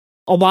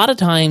a lot of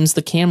times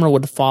the camera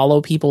would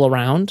follow people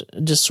around,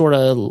 just sort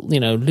of,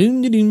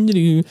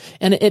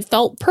 and it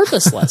felt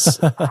purposeless.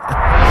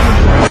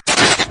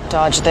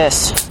 Dodge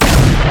this.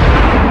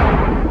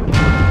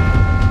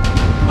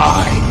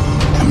 I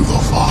am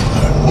your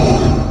father.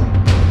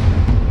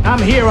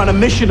 I'm here on a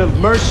mission of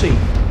mercy. You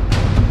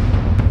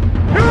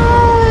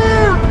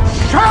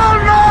shall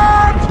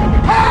not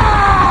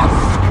pass!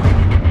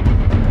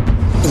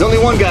 There's only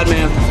one God,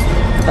 man.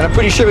 And I'm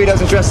pretty sure he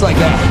doesn't dress like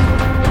that.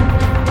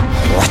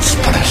 Let's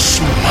put a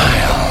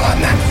smile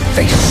on that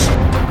face.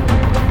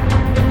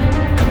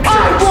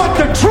 I want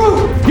the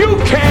truth! You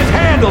can't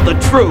handle the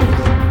truth!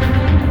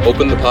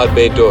 Open the pod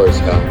bay doors,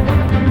 Hal.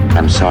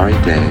 I'm sorry,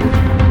 Dave.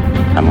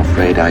 I'm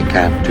afraid I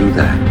can't do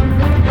that.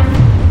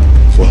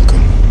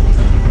 Welcome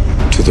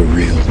to the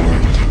real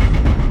world.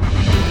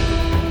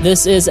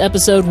 This is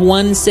episode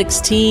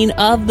 116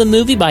 of the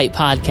MovieByte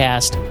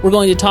podcast. We're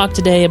going to talk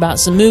today about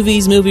some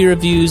movies, movie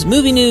reviews,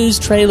 movie news,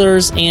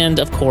 trailers, and,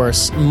 of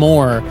course,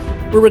 more.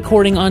 We're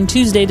recording on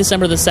Tuesday,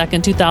 December the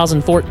 2nd,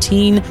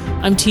 2014.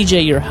 I'm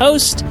TJ, your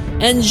host,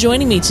 and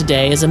joining me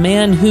today is a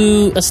man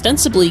who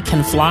ostensibly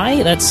can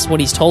fly. That's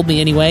what he's told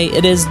me anyway.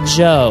 It is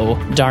Joe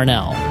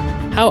Darnell.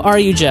 How are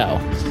you, Joe?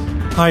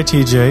 Hi,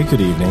 TJ.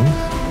 Good evening.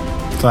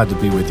 Glad to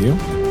be with you.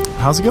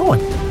 How's it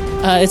going?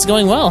 It's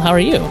going well. How are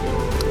you?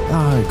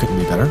 It couldn't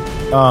be better.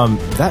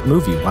 That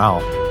movie, wow.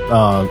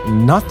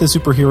 Not the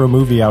superhero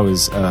movie I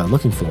was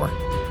looking for.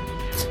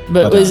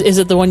 But is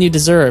it the one you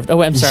deserved?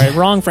 Oh, I'm sorry.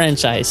 Wrong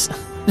franchise.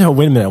 No,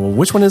 wait a minute. Well,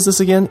 which one is this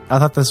again? I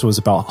thought this was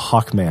about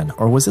Hawkman.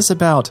 Or was this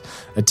about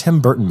a Tim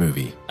Burton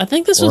movie? I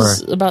think this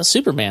was about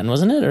Superman,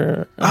 wasn't it?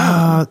 Or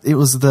it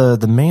was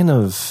the man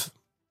of...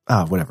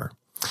 whatever.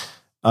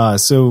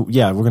 So,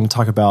 yeah, we're going to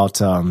talk about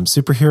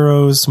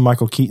superheroes,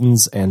 Michael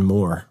Keaton's, and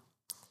more.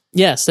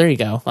 Yes, there you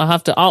go.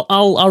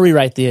 I'll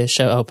rewrite the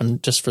show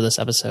open just for this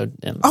episode.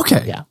 And,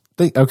 okay. Yeah.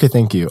 Okay,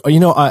 thank you. You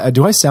know,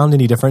 do I sound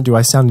any different? Do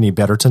I sound any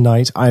better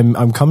tonight?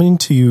 I'm coming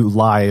to you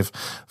live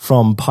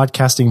from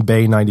Podcasting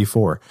Bay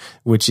 94,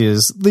 which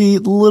is the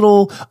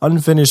little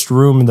unfinished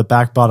room in the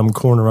back bottom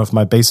corner of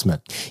my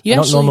basement. I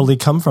don't normally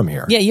come from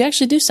here. Yeah, you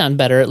actually do sound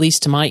better, at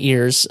least to my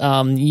ears.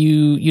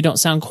 You don't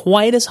sound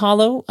quite as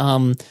hollow.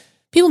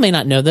 People may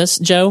not know this,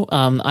 Joe.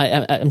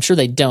 I'm sure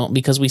they don't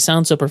because we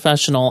sound so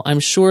professional. I'm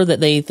sure that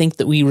they think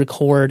that we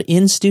record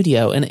in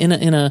studio and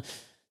in a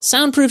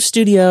soundproof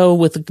studio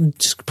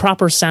with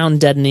proper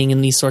sound deadening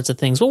and these sorts of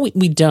things. Well,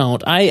 we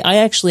don't. I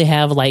actually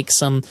have like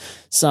some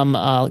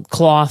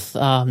cloth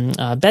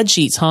bed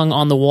sheets hung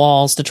on the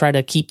walls to try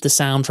to keep the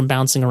sound from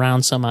bouncing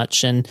around so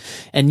much. And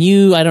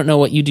you, I don't know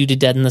what you do to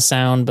deaden the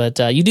sound, but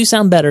you do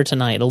sound better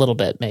tonight a little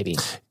bit, maybe.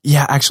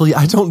 Yeah, actually,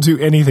 I don't do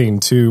anything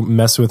to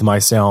mess with my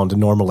sound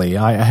normally.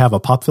 I have a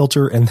pop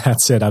filter, and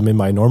that's it. I'm in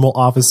my normal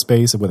office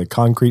space with a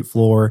concrete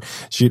floor,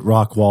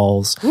 sheetrock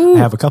walls. Ooh, I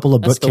have a couple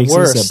of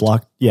bookcases that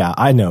block. Yeah,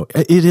 I know.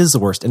 It is the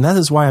worst. And that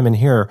is why I'm in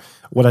here.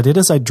 What I did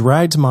is I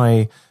dragged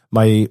my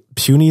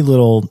puny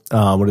little,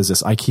 what is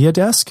this, IKEA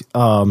desk,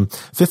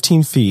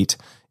 15 feet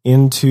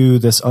into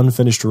this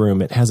unfinished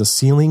room. It has a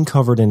ceiling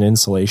covered in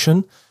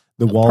insulation.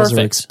 The walls are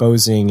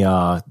exposing,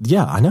 I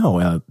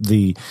know,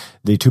 the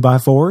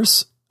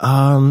 2x4s.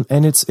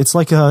 And it's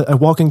like a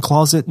walk-in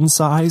closet in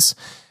size.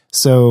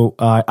 So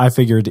I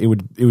figured it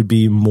would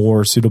be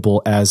more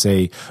suitable as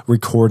a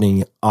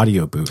recording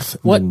audio booth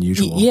than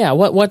usual. Yeah,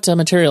 what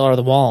material are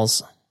the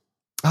walls?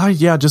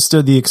 Just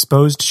the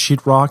exposed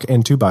sheetrock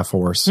and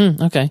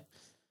 2x4s. Okay.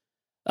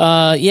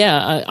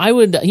 I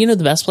would. You know,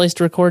 the best place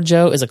to record,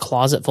 Joe, is a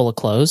closet full of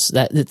clothes.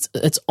 That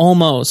it's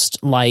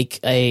almost like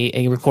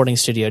a recording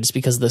studio, just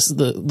because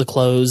the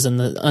clothes and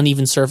the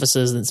uneven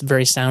surfaces. And it's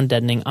very sound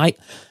deadening. I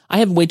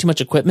have way too much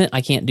equipment.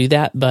 I can't do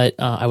that, but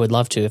I would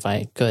love to if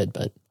I could,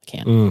 but I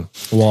can't.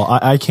 Well,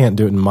 I can't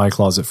do it in my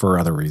closet for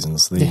other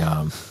reasons. There's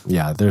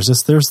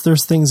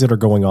things that are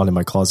going on in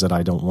my closet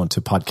I don't want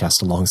to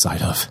podcast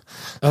alongside of.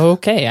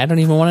 Okay, I don't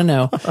even want to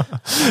know.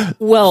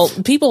 Well,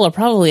 people are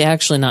probably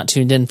actually not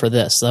tuned in for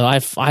this, though.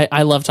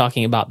 I love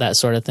talking about that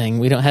sort of thing.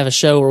 We don't have a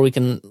show where we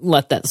can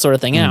let that sort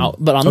of thing out,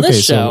 but on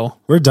this show, so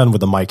we're done with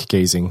the mic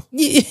gazing.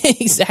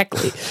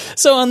 Exactly.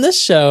 So on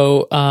this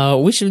show,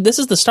 this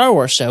is the Star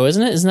Wars show,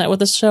 isn't it? Isn't that what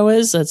this show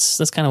is?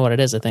 That's kind of what it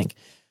is, I think.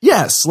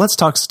 Yes, let's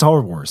talk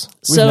Star Wars.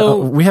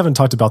 We haven't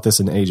talked about this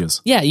in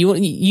ages. Yeah,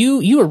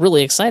 you were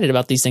really excited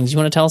about these things. You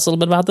want to tell us a little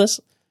bit about this?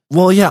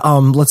 Well, yeah.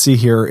 Let's see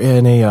here.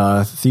 In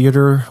a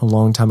theater a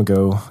long time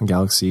ago,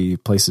 galaxy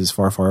places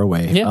far, far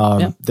away.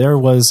 There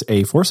was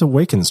a Force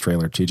Awakens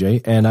trailer,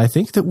 TJ, and I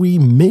think that we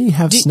may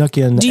have snuck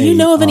in. Do you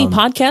know of any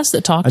podcasts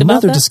that talked about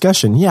that? Another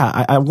discussion.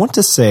 Yeah, I want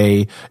to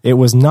say it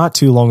was not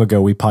too long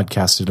ago we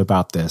podcasted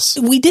about this.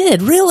 We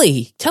did,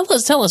 really. Tell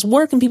us.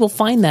 Where can people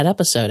find that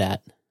episode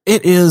at?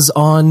 It is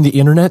on the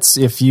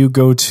internets. If you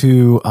go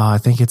to, I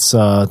think it's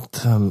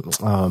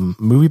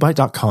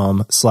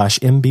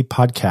MovieByte.com/MB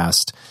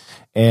podcast,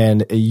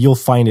 and you'll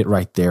find it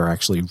right there.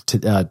 Actually,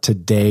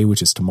 today,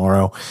 which is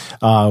tomorrow,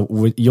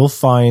 you'll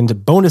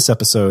find bonus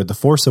episode, the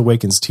Force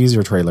Awakens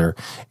teaser trailer,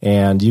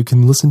 and you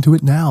can listen to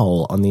it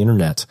now on the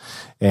internet.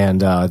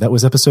 And that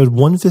was episode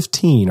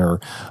 115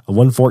 or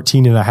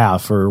 114 and a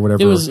half or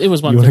whatever it was you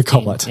want to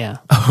call it. Yeah.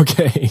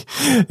 Okay.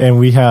 And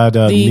we had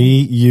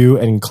me, you,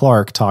 and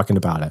Clark talking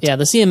about it. Yeah,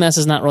 the CMS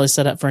is not really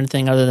set up for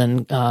anything other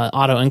than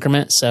auto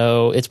increment,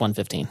 so it's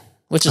 115,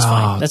 which is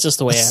fine. That's just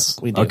the way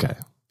we do. Okay.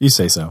 You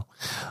say so.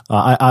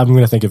 I'm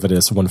going to think of it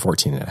as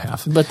 114 and a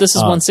half. But this is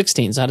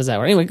 116, so how does that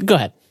work? Anyway, go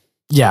ahead.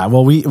 Yeah,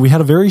 well, we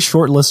had a very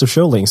short list of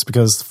show links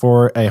because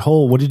for a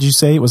whole, what did you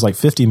say? It was like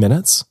 50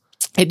 minutes?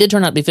 It did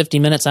turn out to be 50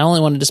 minutes. I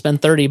only wanted to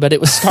spend 30, but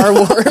it was Star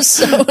Wars,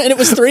 and it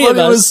was three of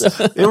us.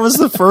 It was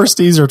the first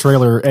teaser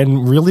trailer,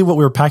 and really what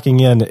we were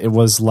packing in, it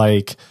was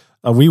like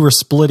we were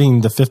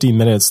splitting the 50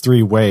 minutes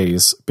three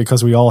ways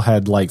because we all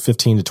had like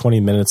 15 to 20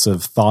 minutes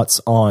of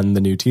thoughts on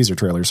the new teaser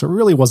trailer. So it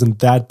really wasn't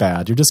that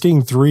bad. You're just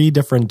getting three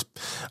different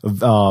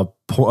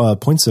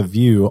points of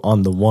view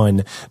on the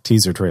one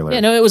teaser trailer.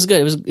 Yeah, no, it was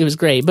good. It was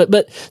great.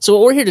 But so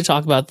what we're here to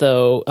talk about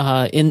though,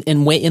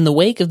 in the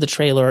wake of the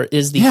trailer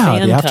is the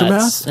fan the cuts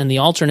aftermath and the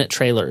alternate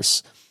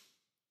trailers.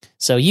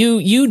 So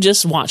you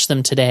just watched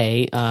them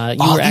today.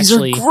 These are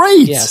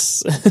great.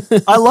 Yes.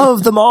 I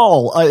love them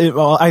all.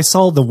 I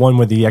saw the one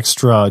with the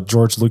extra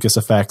George Lucas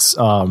effects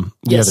the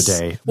other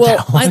day.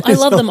 Well, I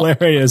love them.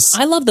 Hilarious.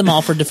 I love them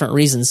all for different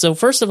reasons. So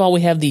first of all,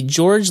 we have the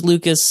George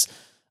Lucas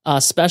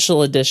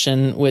special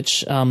edition,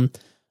 which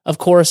of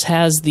course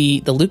has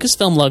the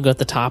Lucasfilm logo at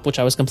the top, which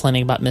I was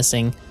complaining about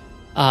missing.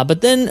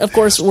 But then, of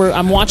course,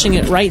 I'm watching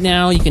it right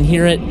now. You can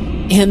hear it,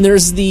 and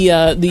there's the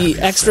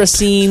extra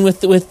scene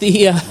with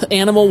the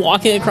animal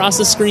walking across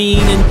the screen,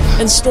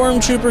 and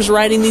stormtroopers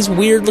riding these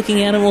weird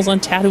looking animals on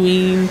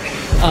Tatooine.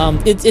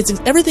 It's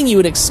everything you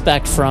would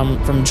expect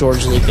from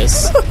George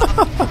Lucas.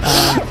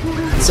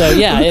 So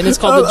yeah, and it's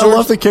called. I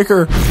love the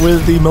kicker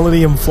with the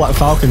Millennium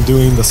Falcon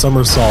doing the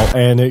somersault,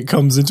 and it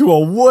comes into a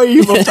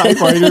wave of TIE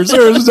fighters.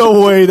 There's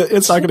no way that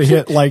it's not going to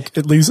hit like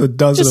at least a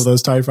dozen of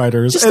those TIE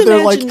fighters, and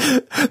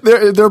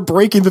they're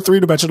breaking the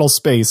three-dimensional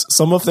space.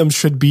 Some of them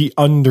should be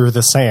under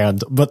the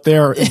sand, but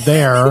they're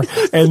there,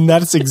 and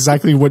that's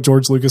exactly what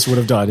George Lucas would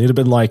have done. He'd have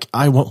been like,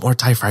 "I want more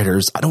TIE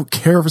fighters. I don't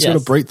care if it's going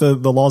to break the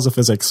laws of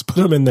physics.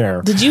 Put them in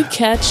there." Did you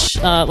catch?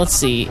 Let's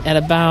see. At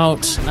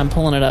about, I'm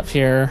pulling it up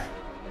here.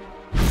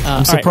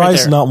 I'm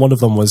surprised not one of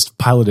them was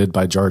piloted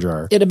by Jar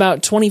Jar. At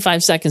about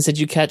 25 seconds, did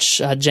you catch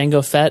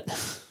Jango Fett?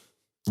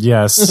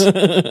 Yes.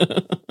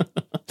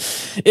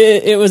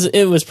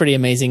 It was pretty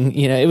amazing.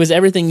 You know, it was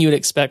everything you would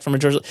expect from a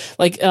George.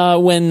 Like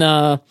when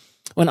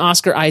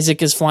Oscar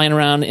Isaac is flying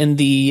around in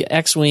the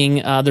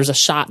X-wing, there's a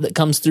shot that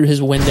comes through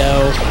his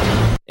window,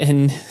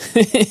 and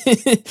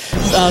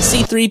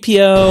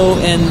C-3PO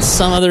and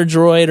some other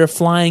droid are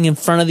flying in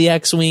front of the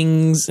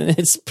X-wings.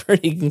 It's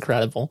pretty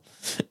incredible.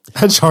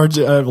 Like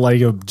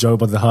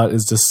Jabba the Hutt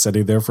is just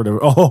sitting there for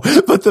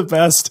but the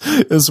best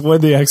is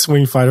when the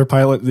X-wing fighter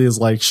pilot is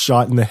like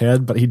shot in the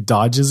head, but he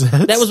dodges it.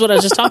 That was what I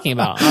was just talking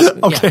about.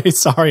 Okay,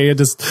 sorry. I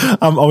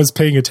was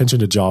paying attention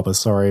to Jabba.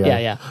 Sorry.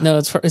 Yeah. No,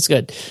 it's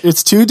good.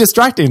 It's too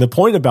distracting. The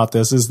point about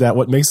this is that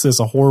what makes this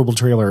a horrible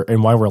trailer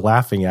and why we're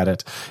laughing at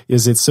it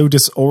is it's so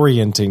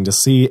disorienting to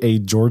see a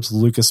George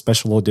Lucas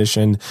special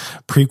edition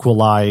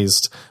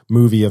prequelized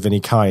movie of any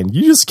kind.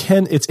 You just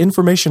it's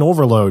information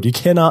overload. You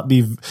cannot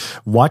be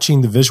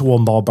watching the visual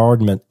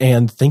bombardment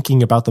and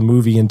thinking about the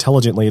movie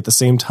intelligently at the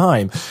same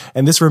time.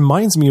 And this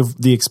reminds me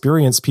of the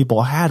experience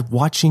people had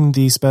watching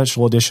the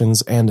special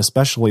editions and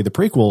especially the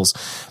prequels,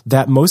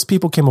 that most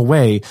people came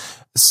away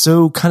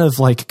so kind of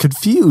like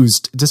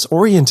confused,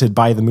 disoriented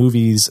by the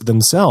movies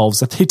themselves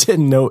that they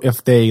didn't know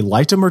if they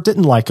liked them or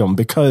didn't like them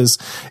because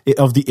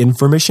of the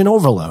information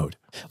overload.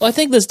 Well, I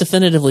think this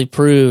definitively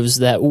proves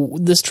that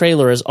this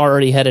trailer is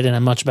already headed in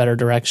a much better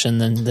direction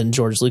than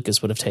George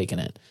Lucas would have taken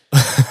it.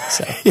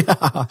 So.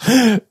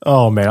 Yeah.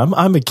 Oh man,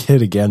 I'm a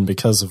kid again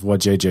because of what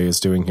JJ is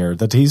doing here.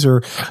 The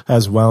teaser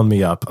has wound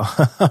me up.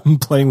 I'm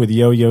playing with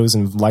yo-yos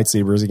and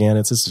lightsabers again.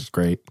 It's just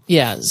great.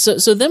 Yeah.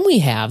 So then we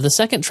have the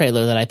second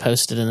trailer that I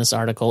posted in this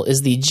article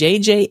is the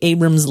J.J.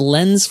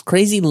 Abrams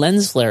crazy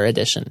lens flare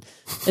edition.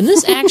 And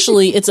this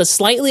actually, it's a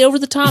slightly over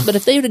the top, but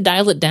if they were to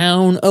dial it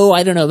down,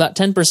 I don't know, about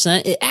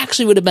 10%, it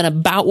actually would have been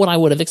about what I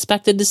would have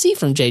expected to see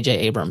from J.J.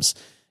 Abrams,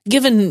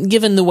 given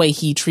the way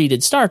he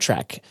treated Star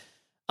Trek.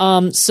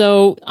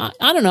 So I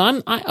don't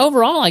know.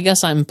 Overall, I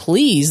guess I'm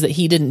pleased that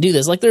he didn't do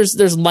this. Like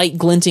there's light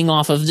glinting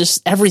off of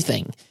just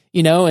everything,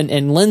 you know,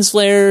 and lens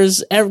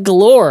flares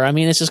galore. I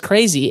mean, it's just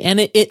crazy. And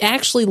it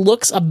actually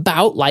looks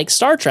about like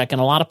Star Trek in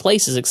a lot of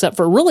places, except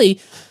for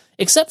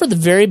the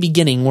very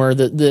beginning where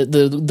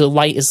the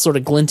light is sort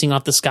of glinting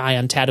off the sky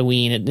on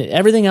Tatooine.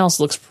 Everything else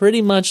looks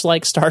pretty much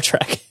like Star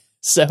Trek.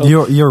 So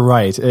you're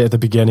right. At the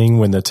beginning,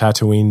 when the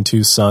Tatooine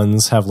two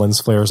suns have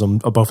lens flares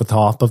above the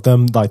top of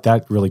them, like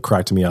that really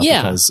cracked me up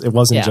because it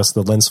wasn't just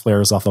the lens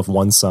flares off of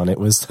one sun. It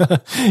was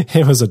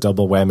it was a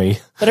double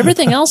whammy. But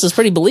everything else is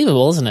pretty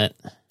believable, isn't it?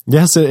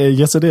 Yes,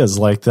 it is.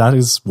 Like, that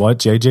is what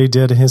JJ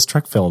did in his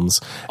Trek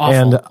films.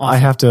 Awful. I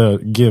have to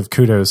give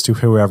kudos to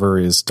whoever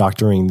is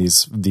doctoring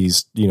these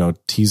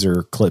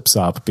teaser clips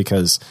up,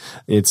 because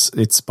it's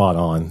spot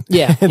on.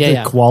 Yeah.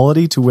 The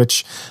quality to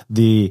which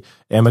the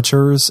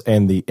amateurs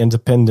and the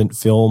independent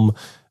film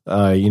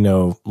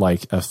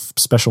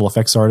special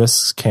effects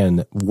artists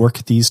can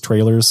work these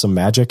trailers some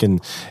magic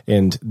and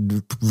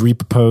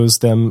repurpose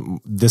them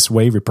this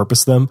way,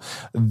 repurpose them.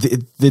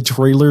 The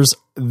trailers,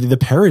 the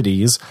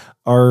parodies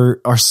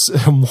are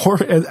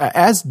more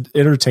as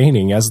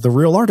entertaining as the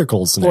real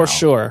articles now.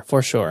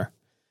 For sure.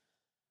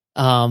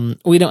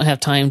 We don't have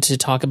time to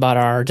talk about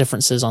our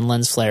differences on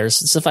lens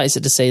flares. Suffice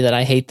it to say that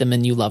I hate them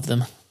and you love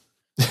them.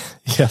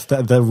 Yeah,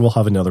 that we'll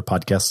have another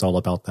podcast all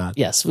about that.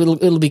 Yes,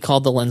 it'll be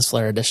called the Lens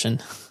Flare Edition.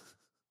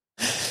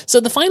 So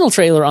the final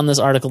trailer on this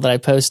article that I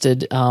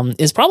posted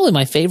is probably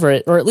my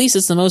favorite, or at least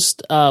it's the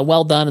most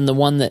well done and the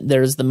one that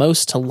there's the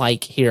most to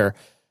like here.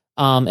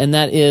 And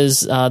that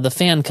is the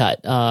fan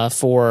cut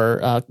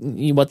for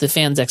what the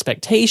fans'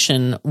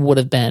 expectation would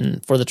have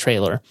been for the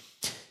trailer.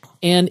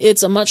 And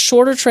it's a much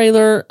shorter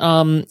trailer,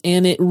 and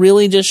it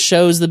really just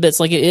shows the bits.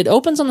 Like, it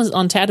opens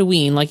on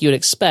Tatooine like you would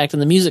expect,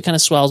 and the music kind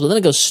of swells, but then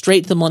it goes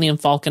straight to the Millennium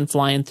Falcon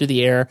flying through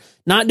the air,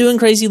 not doing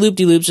crazy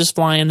loop-de-loops, just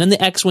flying. Then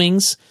the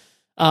X-Wings,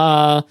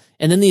 and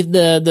then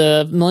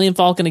the Millennium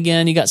Falcon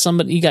again. You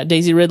got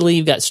Daisy Ridley,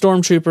 you've got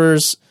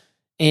stormtroopers,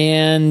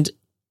 and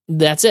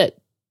that's it.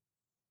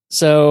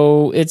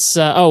 So it's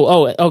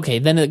okay.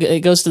 Then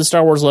it goes to the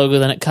Star Wars logo.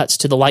 Then it cuts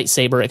to the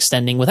lightsaber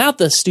extending without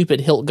the stupid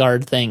hilt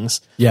guard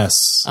things. Yes.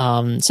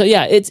 So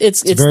yeah,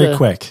 it's very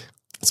quick.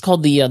 It's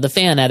called the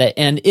fan edit,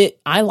 and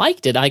I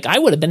liked it. I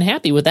would have been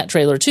happy with that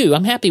trailer too.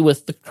 I'm happy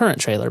with the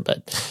current trailer,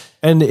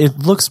 and it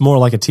looks more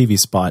like a TV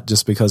spot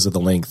just because of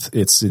the length.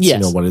 It's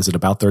yes. What is it,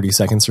 about 30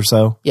 seconds or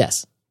so?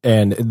 Yes.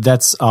 And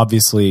that's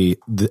obviously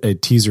a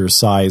teaser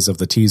size of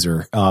the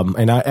teaser.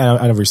 And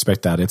I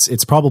respect that.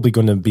 It's probably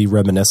going to be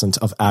reminiscent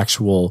of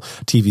actual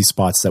TV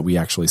spots that we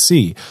actually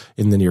see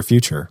in the near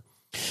future.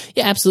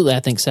 Yeah, absolutely. I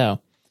think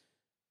so.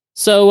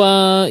 So,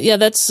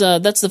 that's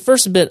the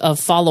first bit of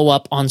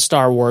follow-up on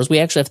Star Wars. We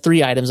actually have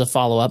 3 items of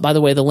follow-up. By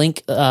the way, the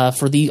link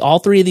for all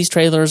 3 of these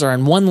trailers are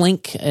in one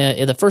link.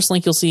 The first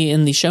link you'll see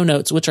in the show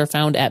notes, which are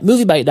found at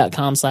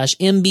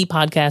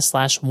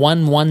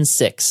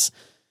moviebyte.com/mbpodcast/116.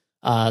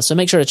 So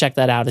make sure to check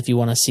that out if you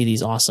want to see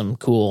these awesome,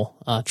 cool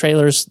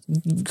trailers.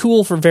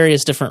 Cool for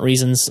various different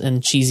reasons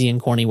and cheesy and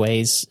corny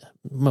ways,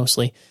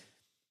 mostly.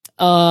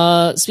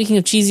 Speaking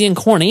of cheesy and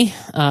corny,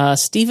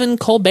 Stephen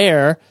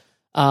Colbert,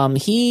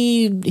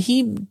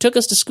 he took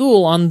us to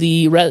school on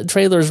the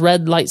trailer's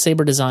red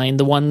lightsaber design,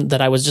 the one that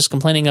I was just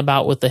complaining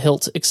about with the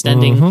hilt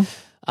extending. Mm-hmm.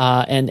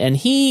 And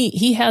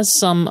he has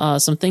some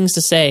things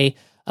to say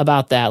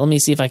about that. Let me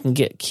see if I can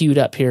get queued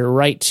up here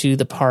right to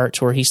the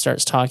part where he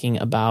starts talking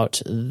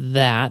about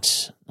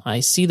that.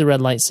 I see the red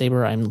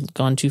lightsaber. I'm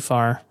gone too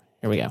far.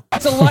 Here we go.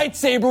 It's a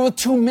lightsaber with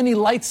too many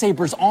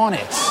lightsabers on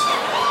it.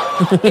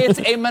 It's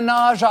a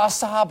menage a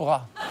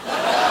sabre.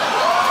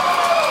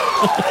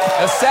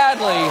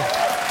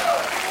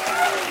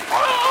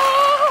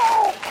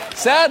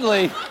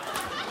 Sadly,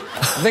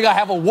 I think I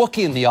have a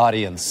Wookiee in the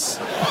audience.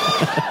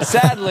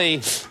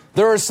 Sadly,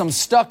 there are some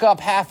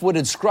stuck-up,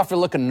 half-witted,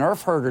 scruffy-looking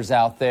nerf herders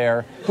out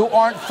there who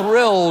aren't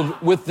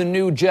thrilled with the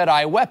new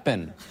Jedi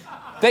weapon.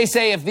 They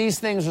say if these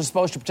things are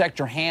supposed to protect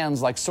your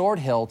hands like sword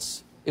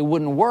hilts, it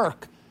wouldn't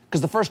work, because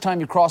the first time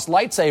you crossed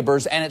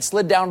lightsabers and it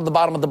slid down to the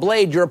bottom of the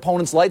blade, your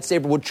opponent's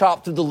lightsaber would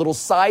chop through the little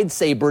side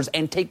sabers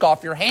and take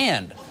off your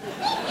hand.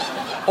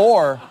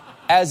 Or,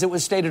 as it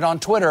was stated on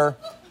Twitter,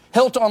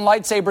 hilt on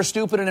lightsaber,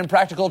 stupid and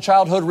impractical,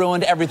 childhood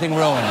ruined, everything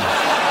ruined.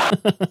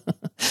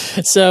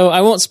 So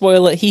I won't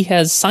spoil it. He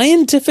has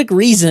scientific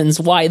reasons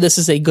why this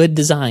is a good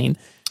design.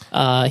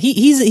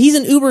 He's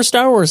an uber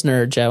Star Wars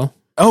nerd, Joe.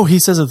 Oh, he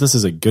says that this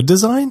is a good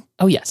design?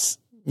 Oh, yes.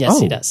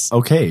 Yes, he does.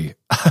 Okay.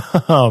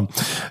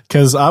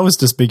 Because I was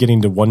just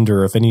beginning to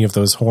wonder if any of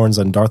those horns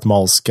on Darth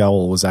Maul's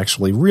skull was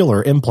actually real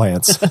or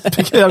implants.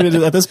 Because, I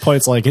mean, at this point,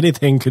 it's like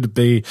anything could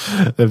be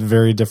a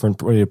very different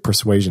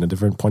persuasion, a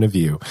different point of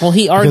view. Well,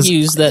 he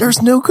argues that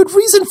there's no good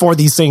reason for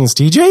these things,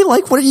 TJ.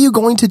 Like, what are you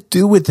going to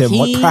do with them?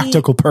 What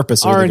practical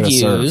purpose are they going to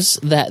serve? He argues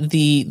that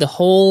the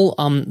whole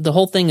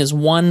thing is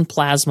one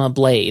plasma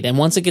blade, and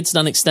once it gets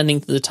done extending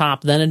to the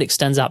top, then it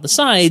extends out the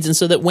sides, and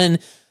so that when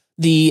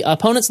the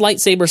opponent's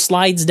lightsaber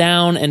slides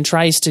down and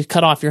tries to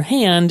cut off your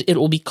hand, it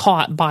will be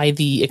caught by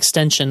the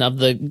extension of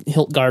the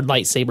hilt guard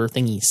lightsaber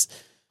thingies.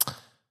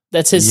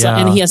 That's his,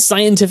 and he has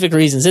scientific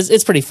reasons.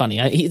 It's pretty funny.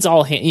 It's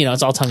all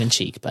tongue in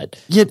cheek, but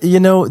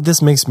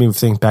this makes me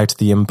think back to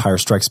The Empire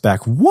Strikes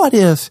Back. What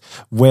if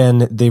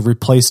when they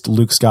replaced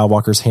Luke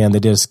Skywalker's hand, they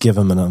just give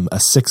him a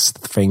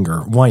sixth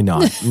finger? Why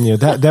not?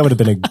 That would have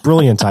been a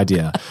brilliant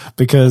idea,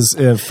 because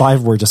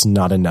 5 were just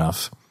not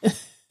enough.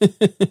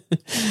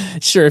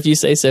 Sure, if you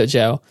say so,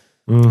 Joe.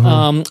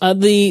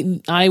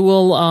 Mm-hmm. I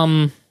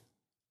will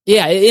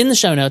Yeah, in the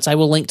show notes, I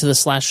will link to the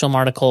Slash Film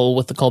article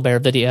with the Colbert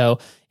video.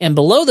 And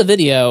below the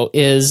video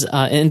is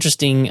an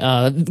interesting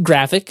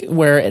graphic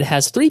where it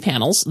has 3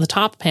 panels. The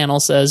top panel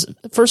says,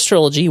 first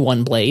trilogy,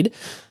 1 blade.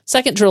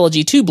 Second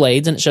trilogy, 2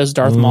 blades, and it shows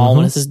Darth Maul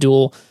with his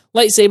dual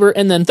lightsaber.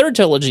 And then third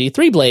trilogy,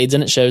 3 blades,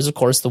 and it shows, of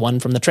course, the one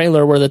from the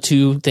trailer where the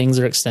 2 things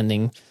are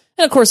extending.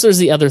 And, of course, there's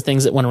the other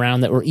things that went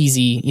around that were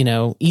easy,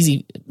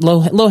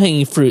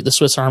 low-hanging fruit, the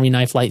Swiss Army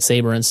knife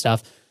lightsaber and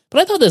stuff. But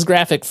I thought this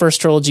graphic,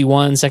 first trilogy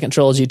 1, second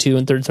trilogy 2,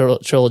 and third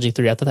trilogy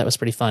 3, I thought that was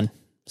pretty fun.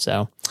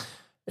 So,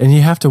 and you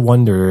have to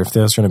wonder if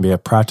there's going to be a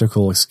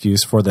practical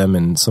excuse for them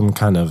in some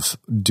kind of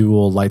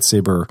dual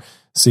lightsaber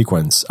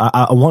sequence.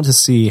 I want to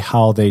see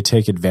how they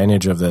take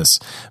advantage of this,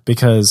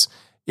 because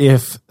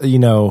if,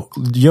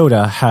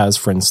 Yoda has,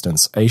 for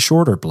instance, a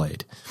shorter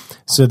blade,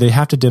 so they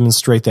have to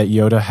demonstrate that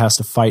Yoda has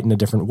to fight in a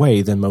different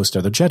way than most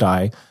other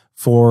Jedi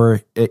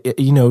for,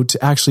 to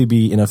actually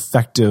be an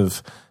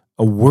effective,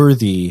 a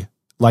worthy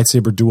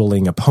lightsaber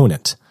dueling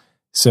opponent.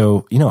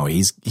 So,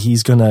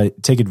 he's going to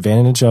take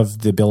advantage of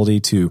the ability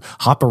to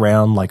hop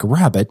around like a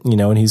rabbit,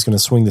 and he's going to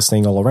swing this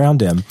thing all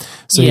around him.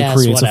 So he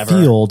creates a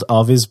field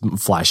of his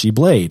flashy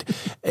blade.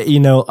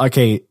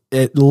 Okay,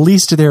 at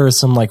least there is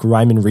some like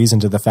rhyme and reason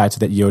to the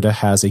fact that Yoda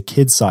has a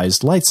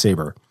kid-sized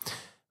lightsaber.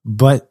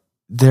 But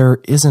there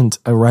isn't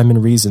a rhyme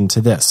and reason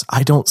to this.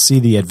 I don't see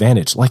the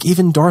advantage. Like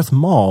even Darth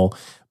Maul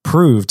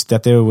proved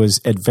that there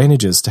was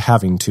advantages to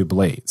having 2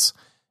 blades.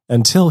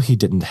 Until he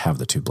didn't have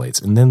the 2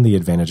 blades, and then the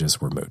advantages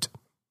were moot.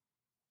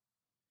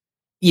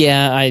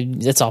 Yeah,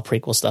 it's all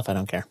prequel stuff. I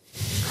don't care.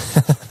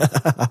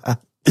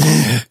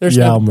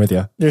 I'm with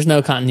you. There's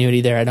no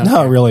continuity there. I don't care.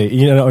 Not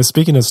really.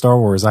 Speaking of Star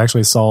Wars, I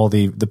actually saw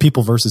the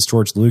People versus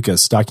George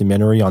Lucas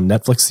documentary on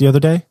Netflix the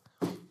other day.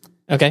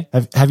 Okay.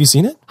 Have you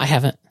seen it? I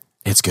haven't.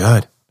 It's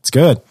good. It's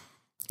good.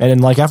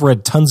 And I've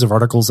read tons of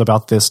articles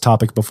about this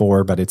topic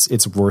before, but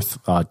it's worth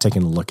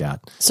taking a look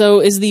at.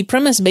 So is the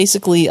premise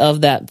basically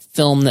of that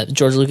film that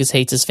George Lucas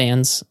hates his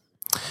fans?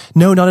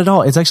 No, not at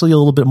all. It's actually a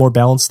little bit more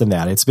balanced than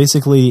that. It's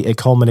basically a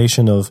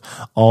culmination of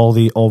all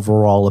the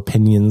overall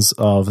opinions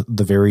of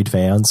the varied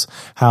fans,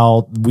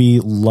 how we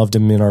loved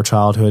him in our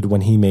childhood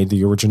when he made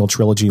the original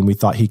trilogy and we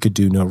thought he could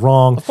do no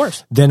wrong. Of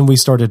course. Then we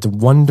started to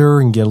wonder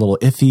and get a little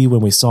iffy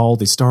when we saw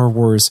the Star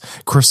Wars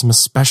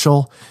Christmas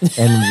special,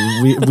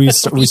 and we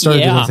started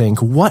to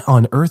think, what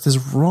on earth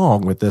is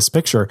wrong with this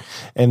picture?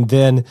 And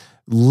then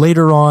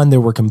later on, there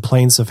were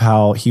complaints of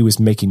how he was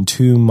making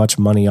too much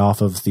money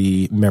off of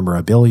the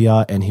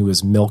memorabilia and he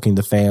was milking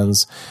the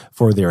fans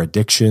for their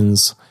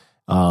addictions.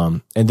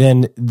 And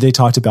then they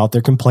talked about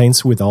their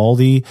complaints with all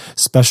the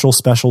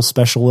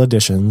special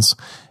editions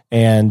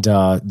and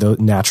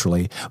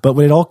naturally. But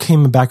what it all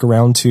came back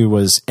around to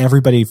was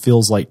everybody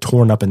feels like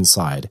torn up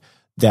inside.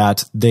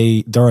 That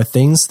there are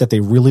things that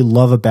they really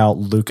love about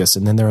Lucas,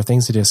 and then there are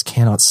things they just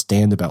cannot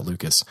stand about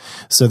Lucas.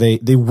 So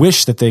they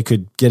wish that they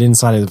could get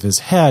inside of his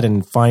head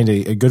and find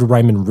a good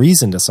rhyme and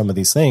reason to some of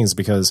these things,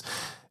 because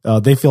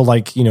they feel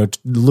like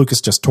Lucas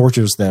just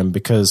tortures them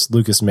because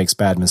Lucas makes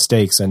bad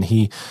mistakes, and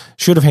he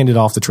should have handed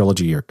off the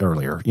trilogy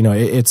earlier.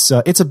 It's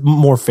a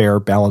more fair,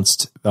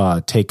 balanced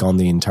take on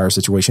the entire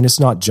situation. It's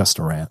not just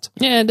a rant.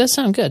 Yeah, it does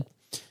sound good.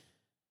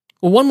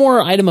 Well, one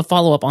more item of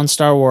follow-up on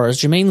Star Wars.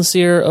 Jermaine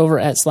Lassier over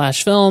at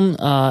Slash Film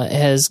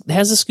has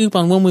a scoop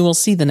on when we will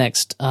see the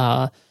next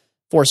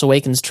Force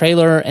Awakens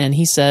trailer, and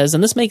he says,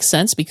 and this makes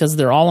sense because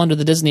they're all under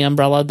the Disney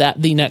umbrella,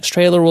 that the next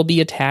trailer will be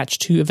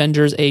attached to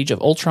Avengers Age of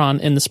Ultron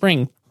in the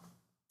spring.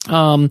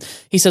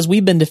 He says,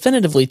 we've been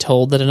definitively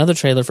told that another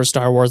trailer for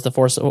Star Wars, The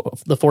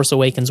Force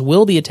Awakens,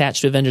 will be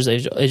attached to Avengers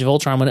Age of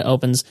Ultron when it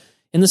opens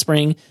in the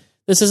spring.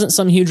 This isn't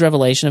some huge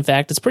revelation. In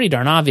fact, it's pretty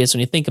darn obvious when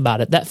you think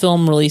about it. That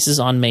film releases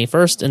on May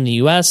 1st in the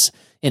U.S.,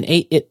 and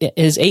it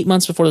is 8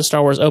 months before the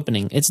Star Wars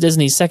opening. It's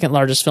Disney's second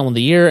largest film of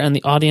the year, and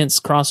the audience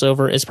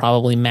crossover is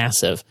probably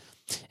massive.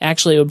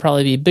 Actually, it would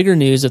probably be bigger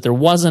news if there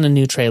wasn't a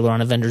new trailer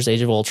on Avengers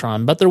Age of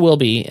Ultron, but there will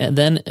be, and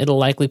then it'll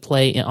likely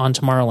play on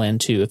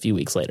Tomorrowland 2 a few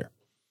weeks later.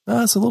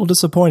 It's a little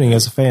disappointing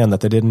as a fan that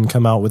they didn't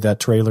come out with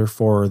that trailer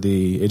for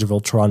the Age of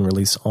Ultron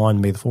release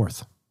on May the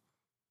 4th.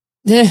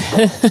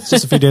 It's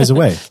just a few days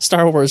away.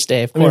 Star Wars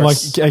Day, of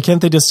course. I mean,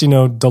 can't they just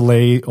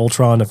delay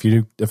Ultron a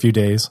few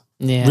days?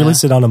 Yeah.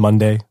 Release it on a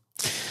Monday.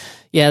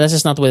 Yeah, that's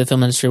just not the way the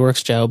film industry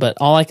works, Joe. But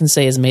all I can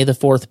say is, May the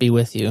 4th be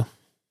with you.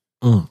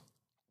 And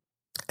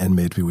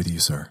may it be with you,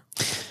 sir.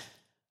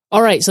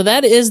 All right, so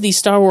that is the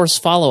Star Wars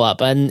follow-up,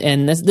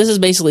 and this is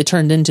basically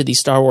turned into the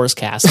Star Wars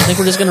cast. I think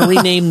we're just going to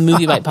rename the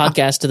MovieByte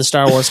podcast to the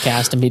Star Wars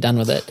cast and be done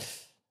with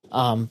it.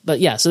 But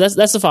yeah, so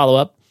that's the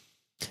follow-up.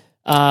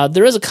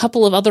 There is a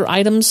couple of other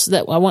items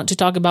that I want to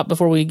talk about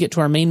before we get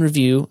to our main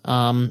review.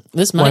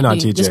 This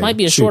might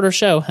be a shorter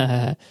show.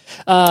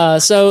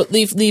 So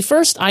the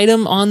first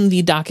item on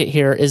the docket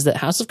here is that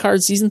House of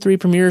Cards Season 3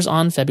 premieres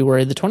on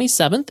February the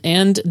 27th,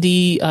 and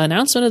the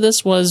announcement of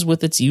this was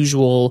with its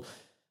usual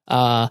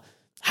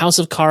House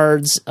of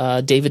Cards,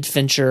 David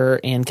Fincher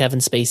and Kevin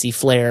Spacey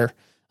flair.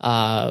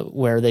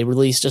 where they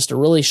released just a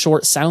really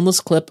short, soundless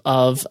clip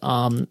of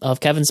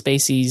Kevin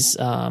Spacey's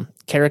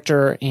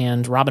character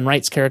and Robin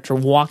Wright's character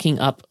walking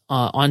up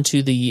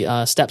onto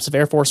the steps of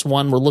Air Force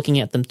One. We're looking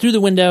at them through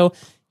the window.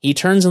 He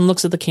turns and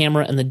looks at the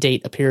camera, and the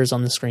date appears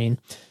on the screen.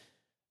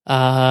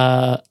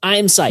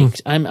 I'm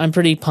psyched. I'm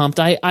pretty pumped.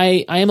 I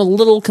am a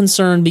little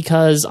concerned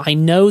because I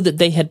know that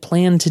they had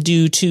planned to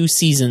do 2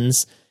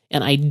 seasons,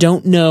 and I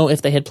don't know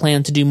if they had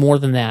planned to do more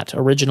than that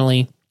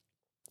originally.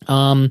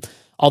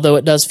 Although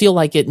it does feel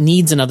like it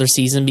needs another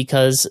season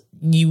because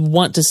you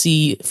want to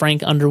see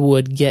Frank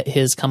Underwood get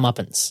his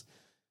comeuppance.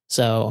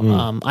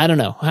 So I don't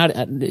know.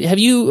 Have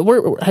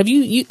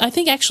you? I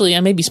think actually I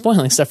may be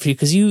spoiling stuff for you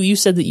because you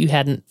said that you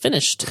hadn't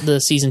finished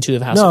the season 2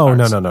 of House of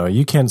Cards. No.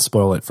 You can't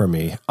spoil it for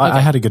me. Okay. I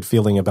had a good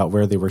feeling about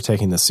where they were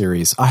taking the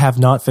series. I have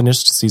not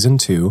finished season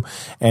 2,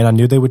 and I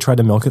knew they would try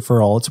to milk it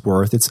for all it's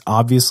worth. It's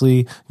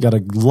obviously got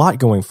a lot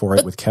going for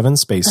it with Kevin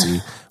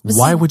Spacey.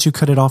 Why would you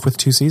cut it off with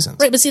 2 seasons?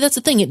 Right, but see, that's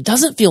the thing. It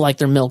doesn't feel like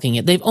they're milking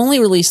it. They've only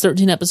released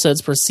 13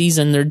 episodes per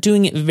season. They're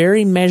doing it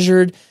very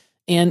measured.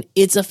 And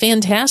it's a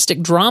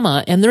fantastic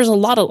drama, and there's a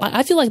lot of...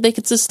 I feel like they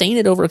could sustain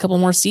it over a couple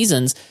more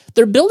seasons.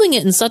 They're building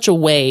it in such a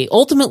way,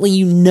 ultimately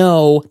you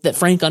know that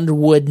Frank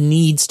Underwood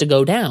needs to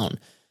go down.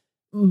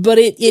 But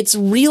it's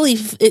really...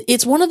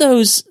 It's one of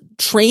those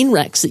train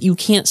wrecks that you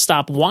can't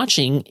stop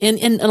watching, and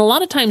a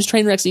lot of times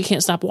train wrecks that you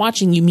can't stop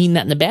watching, you mean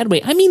that in a bad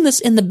way. I mean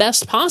this in the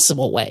best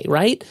possible way,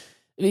 right?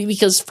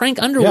 Because Frank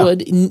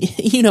Underwood,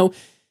 you know...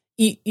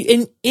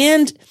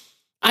 And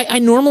I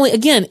normally,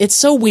 again, it's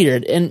so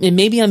weird, and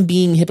maybe I'm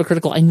being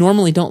hypocritical. I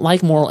normally don't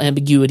like moral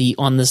ambiguity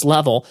on this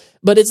level,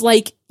 but it's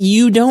like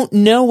you don't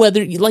know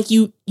whether, like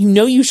you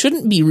know you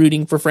shouldn't be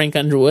rooting for Frank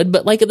Underwood,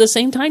 but like at the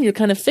same time you're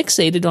kind of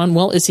fixated on,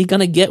 well, is he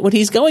going to get what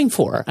he's going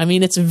for? I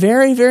mean, it's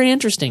very, very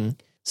interesting.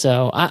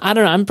 So I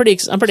don't know. I'm pretty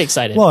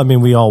excited. Well, I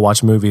mean, we all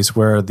watch movies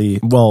where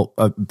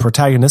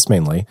protagonists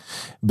mainly,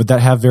 but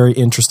that have very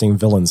interesting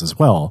villains as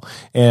well.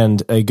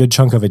 And a good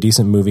chunk of a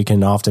decent movie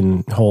can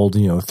often hold,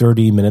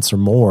 30 minutes or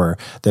more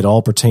that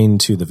all pertain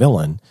to the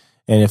villain.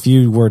 And if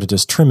you were to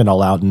just trim it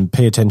all out and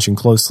pay attention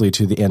closely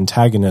to the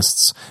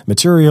antagonist's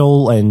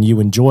material and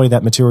you enjoy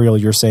that material,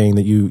 you're saying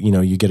that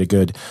you get a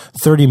good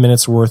 30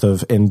 minutes worth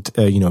of,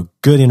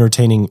 good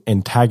entertaining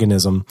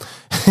antagonism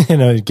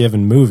in a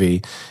given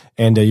movie.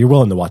 And you're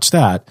willing to watch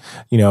that,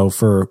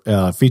 for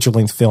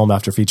feature-length film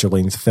after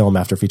feature-length film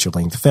after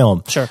feature-length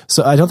film. Sure.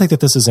 So I don't think that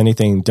this is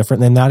anything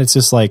different than that. It's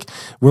just like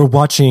we're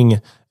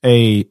watching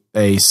a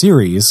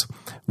series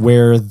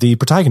where the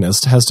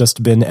protagonist has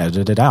just been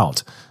edited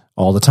out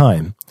all the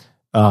time.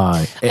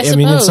 I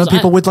mean, and some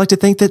people would like to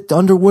think that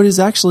Underwood is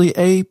actually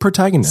a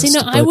protagonist. See,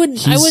 no, I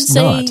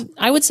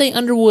would say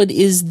Underwood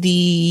is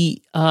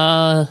the...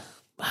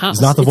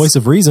 he's not the voice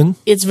of reason.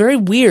 It's very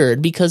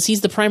weird because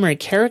he's the primary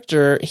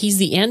character. He's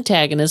the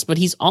antagonist, but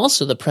he's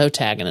also the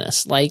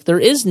protagonist. Like, there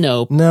is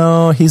no...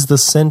 No, he's the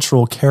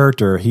central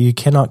character. You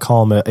cannot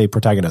call him a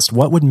protagonist.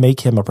 What would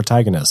make him a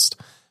protagonist?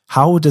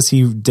 How does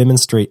he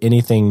demonstrate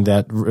anything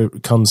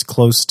that comes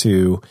close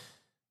to...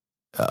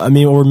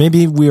 or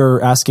maybe we are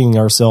asking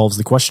ourselves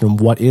the question,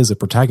 what is a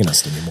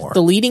protagonist anymore?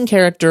 The leading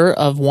character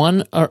of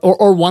one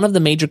or one of the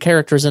major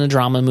characters in a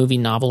drama, movie,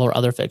 novel, or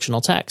other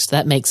fictional text.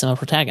 That makes him a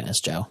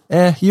protagonist, Joe.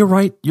 You're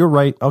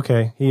right.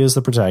 Okay, he is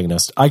the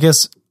protagonist. I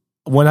guess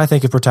when I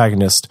think of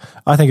protagonist,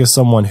 I think of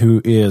someone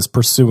who is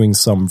pursuing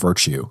some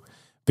virtue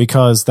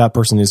because that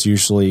person is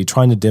usually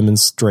trying to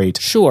demonstrate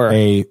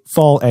a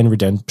fall and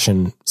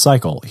redemption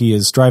cycle. He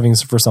is striving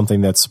for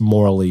something that's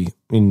morally,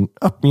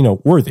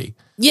 worthy.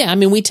 Yeah, I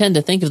mean, we tend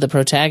to think of the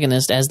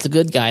protagonist as the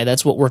good guy.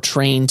 That's what we're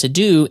trained to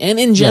do, and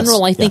in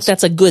general, I think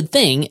that's a good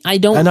thing. I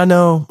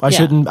know I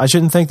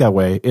shouldn't think that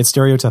way. It's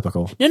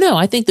stereotypical. No,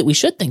 I think that we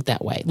should think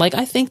that way. Like,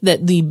 I think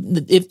that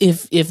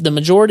if the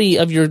majority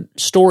of your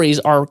stories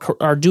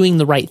are doing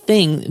the right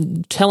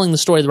thing, telling the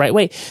story the right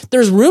way,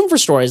 there's room for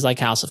stories like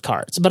House of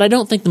Cards. But I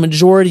don't think the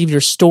majority of your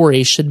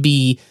stories should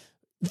be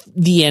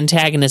the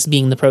antagonist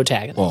being the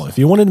protagonist. Well, if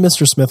you wanted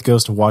Mr. Smith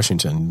Goes to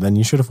Washington, then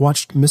you should have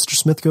watched Mr.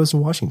 Smith Goes to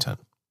Washington.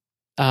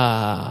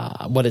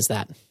 What is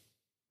that?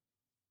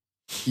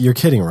 You're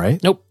kidding, right?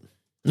 Nope.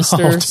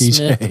 Mr.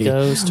 Smith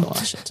Goes to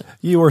Washington.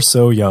 You are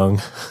so young.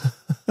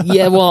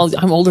 Yeah, well,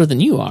 I'm older than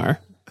you are.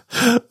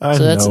 I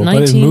know,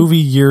 but in movie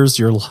years,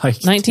 you're like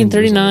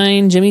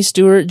 1939, Jimmy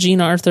Stewart, Jean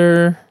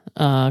Arthur,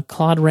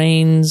 Claude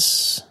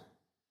Rains.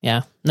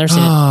 Yeah, never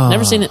seen it.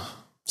 Never seen it.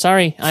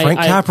 Sorry. Frank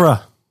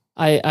Capra.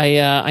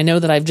 I know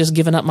that I've just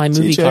given up my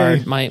movie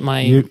card.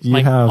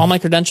 All my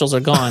credentials are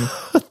gone.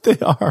 They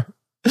are.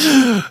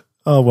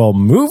 Oh, well,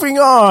 moving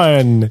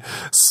on.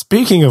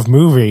 Speaking of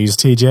movies,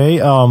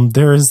 TJ,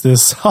 there is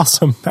this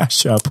awesome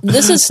mashup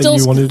that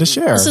you wanted to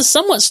share. This is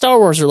somewhat Star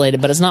Wars related,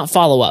 but it's not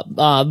follow-up.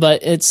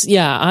 But it's,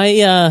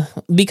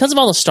 because of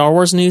all the Star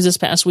Wars news this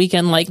past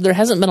weekend, like, there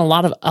hasn't been a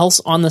lot of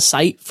else on the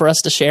site for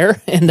us to share.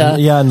 And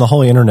and the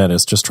whole internet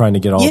is just trying to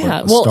get all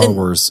the Star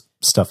Wars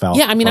stuff out.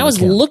 Yeah, I mean, I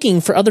was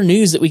looking for other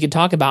news that we could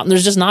talk about, and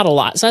there's just not a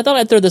lot. So I thought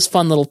I'd throw this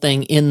fun little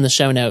thing in the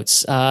show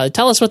notes.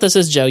 Tell us what this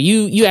is, Joe.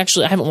 You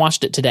actually, I haven't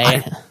watched it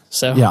today.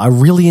 So yeah, I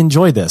really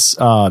enjoyed this.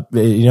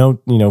 You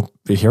know,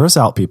 hear us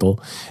out,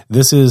 people.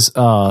 This is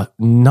not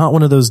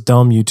one of those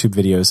dumb YouTube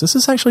videos. This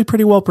is actually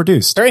pretty well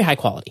produced. Very high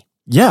quality.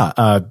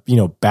 Yeah, you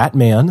know,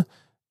 Batman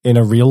in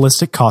a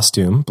realistic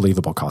costume,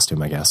 believable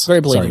costume, I guess.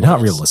 Very believable. Sorry,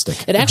 not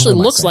realistic. It actually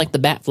looks like the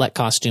Batfleck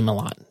costume a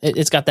lot.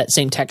 It's got that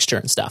same texture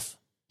and stuff.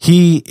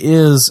 He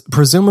is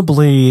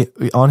presumably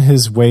on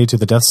his way to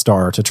the Death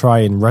Star to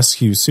try and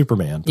rescue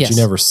Superman, but you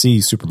never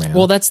see Superman.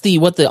 Well, that's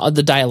what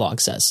the dialogue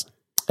says.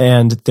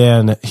 And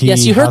then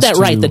Yes, you heard that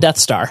right, the Death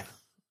Star.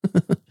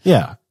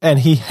 Yeah, and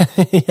he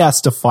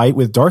has to fight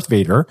with Darth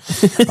Vader,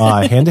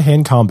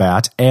 hand-to-hand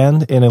combat,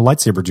 and in a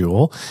lightsaber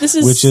duel,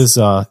 which is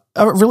a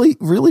really,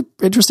 really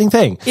interesting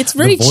thing. It's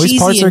very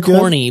cheesy and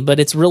corny, but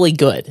it's really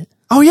good.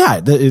 Oh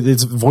yeah,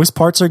 its voice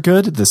parts are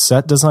good. The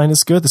set design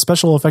is good. The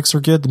special effects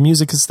are good. The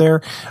music is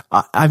there.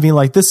 I mean,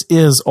 like, this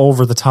is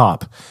over the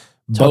top,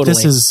 but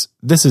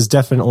this is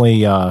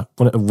definitely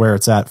where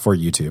it's at for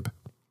YouTube.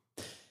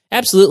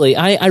 Absolutely.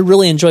 I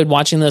really enjoyed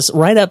watching this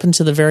right up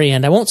until the very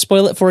end. I won't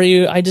spoil it for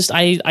you.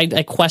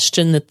 I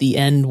question that the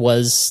end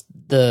was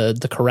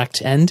the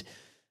correct end.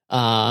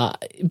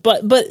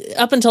 But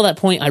up until that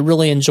point, I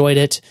really enjoyed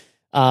it.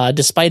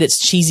 Despite its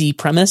cheesy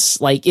premise,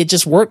 like, it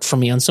just worked for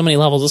me on so many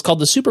levels. It's called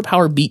the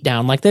Superpower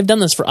Beatdown. Like, they've done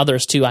this for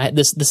others too. I had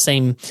the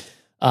same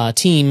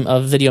team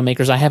of video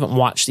makers. I haven't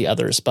watched the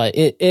others, but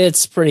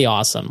it's pretty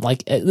awesome.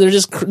 Like, they're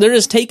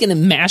just taking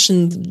and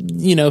mashing,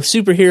 you know,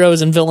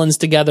 superheroes and villains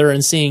together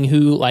and seeing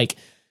who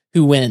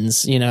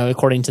wins, you know,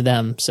 according to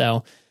them.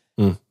 So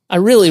I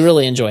really,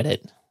 really enjoyed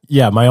it.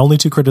 Yeah, my only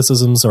two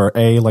criticisms are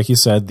A, like you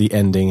said, the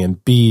ending,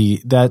 and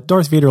B, that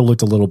Darth Vader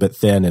looked a little bit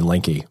thin and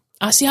lanky.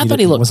 See, I thought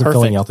he looked wasn't perfect.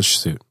 filling out the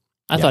suit.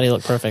 I thought he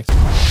looked perfect.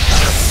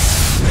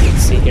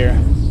 Let's see here.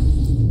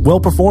 Well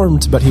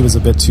performed, but he was a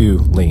bit too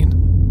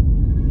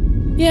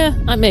lean. Yeah,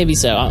 maybe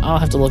so. I'll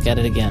have to look at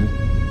it again.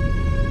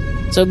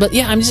 So, but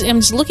yeah, I'm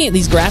just looking at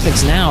these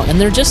graphics now, and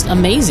they're just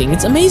amazing.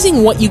 It's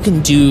amazing what you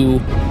can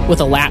do with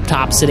a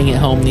laptop sitting at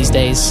home these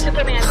days.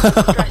 Superman's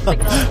distress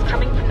signal is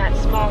coming from that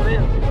small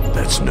room.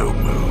 That's no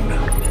moon.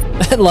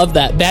 I love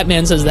that.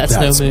 Batman says that's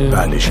no moon.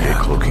 Banish a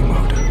cloaking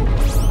mode.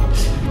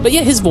 But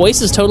yeah, his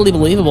voice is totally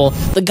believable.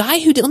 The guy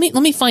who did, let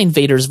me find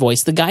Vader's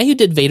voice. The guy who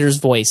did Vader's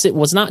voice, it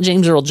was not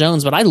James Earl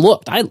Jones, but I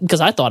looked,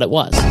 because I thought it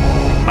was.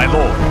 My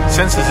lord,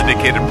 sensors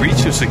indicate a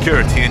breach of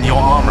security in your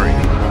armory.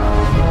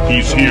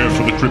 He's here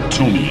for the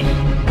Kryptonian.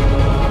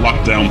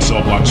 Lock down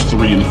cell blocks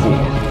 3 and 4,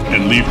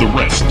 and leave the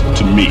rest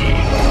to me.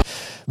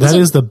 That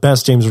is the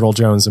best James Earl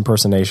Jones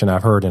impersonation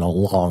I've heard in a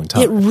long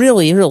time. It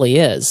really, really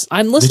is.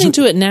 I'm listening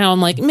to it now. I'm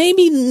like,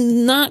 maybe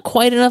not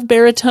quite enough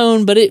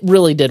baritone, but it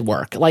really did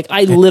work. Like,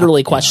 I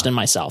literally questioned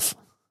myself.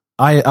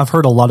 I've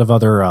heard a lot of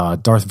other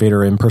Darth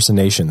Vader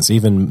impersonations,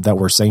 even that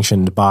were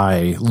sanctioned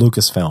by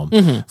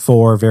Lucasfilm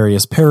for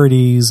various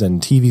parodies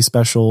and TV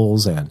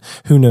specials and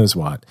who knows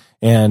what.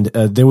 And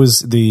there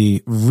was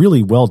the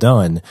really well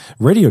done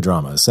radio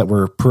dramas that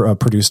were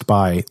produced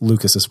by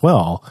Lucas as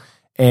well.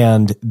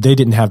 And they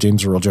didn't have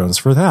James Earl Jones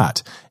for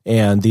that.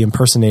 And the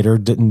impersonator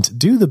didn't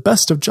do the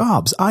best of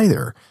jobs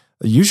either.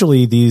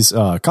 Usually these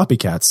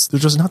copycats, they're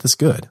just not this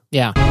good.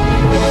 Yeah.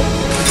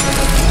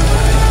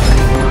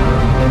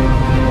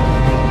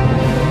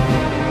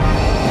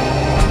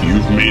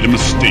 You've made a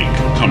mistake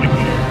coming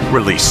here.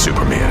 Release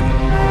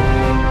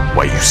Superman.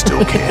 Why you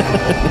still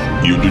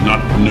can. You do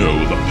not know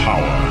the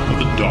power of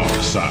the dark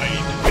side.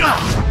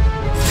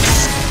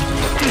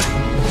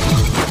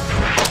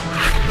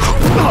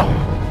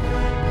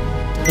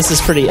 This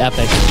is pretty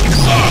epic.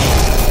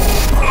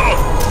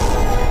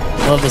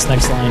 Love this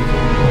next line.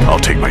 I'll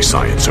take my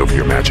science over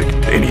your magic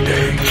any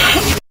day.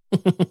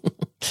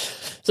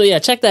 So yeah,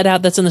 check that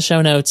out. That's in the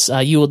show notes.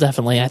 You will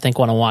definitely, I think,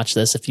 want to watch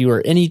this. If you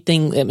are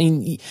anything, I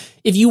mean,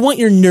 if you want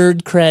your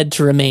nerd cred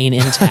to remain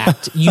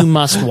intact, you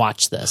must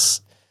watch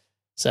this.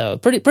 So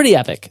pretty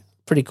epic.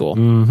 Pretty cool.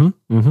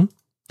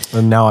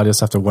 And now I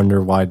just have to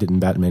wonder, why didn't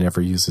Batman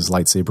ever use his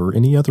lightsaber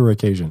any other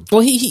occasion?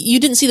 Well, you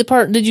didn't see the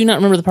part. Did you not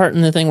remember the part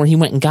in the thing where he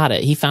went and got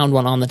it? He found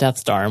one on the Death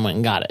Star and went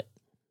and got it.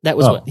 That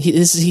was what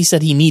he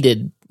said he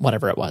needed,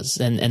 whatever it was.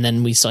 And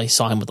then we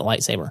saw him with the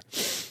lightsaber.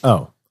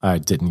 Oh, I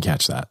didn't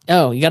catch that.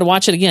 Oh, you got to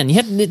watch it again.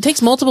 It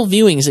takes multiple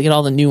viewings to get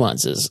all the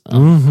nuances.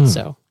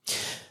 So,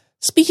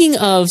 speaking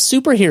of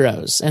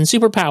superheroes and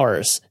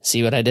superpowers,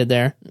 see what I did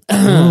there?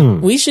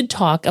 We should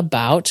talk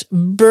about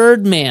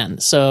Birdman.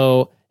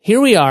 So, here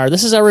we are.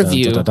 This is our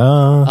review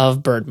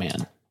of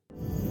Birdman.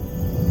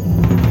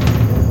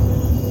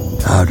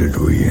 How did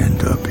we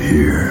end up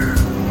here?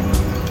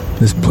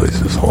 This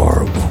place is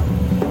horrible.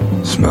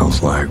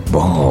 Smells like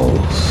balls.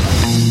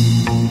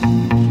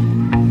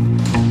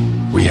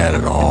 We had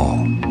it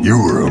all. You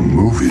were a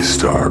movie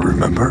star,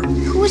 remember?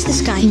 Who was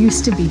this guy? He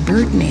used to be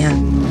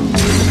Birdman.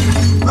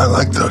 I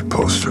like that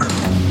poster.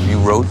 You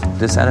wrote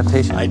this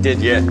adaptation? I did,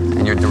 yeah.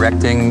 And you're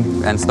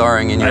directing and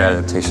starring in your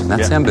adaptation.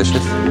 That's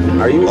ambitious.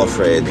 Are you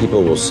afraid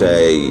people will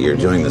say you're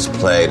doing this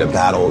play to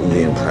battle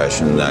the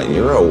impression that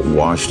you're a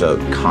washed-up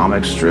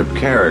comic strip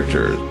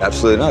character?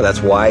 Absolutely not.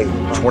 That's why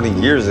 20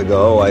 years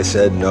ago I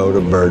said no to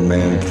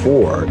Birdman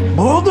 4.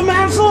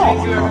 Birdman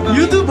 4?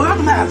 You do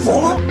Birdman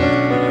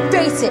 4?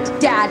 Face it,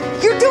 Dad.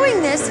 You're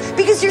doing this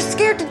because you're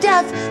scared to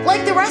death,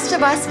 like the rest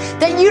of us,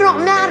 that you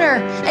don't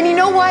matter. And you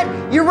know what?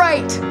 You're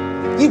right.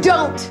 You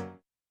don't.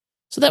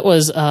 So that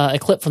was a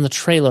clip from the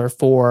trailer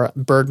for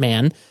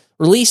Birdman,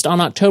 released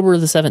on October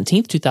the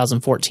 17th,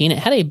 2014. It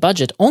had a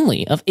budget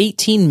only of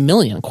 $18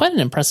 million. Quite an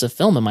impressive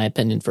film, in my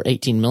opinion, for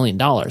 $18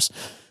 million.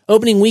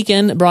 Opening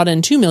weekend brought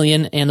in $2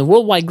 million, and the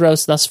worldwide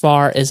gross thus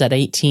far is at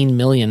 $18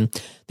 million.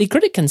 The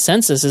critic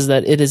consensus is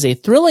that it is a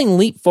thrilling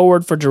leap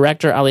forward for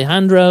director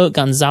Alejandro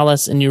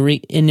González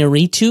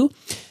Iñárritu.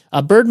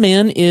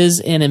 Birdman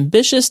is an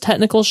ambitious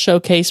technical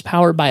showcase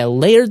powered by a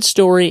layered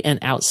story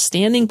and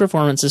outstanding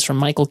performances from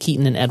Michael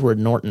Keaton and Edward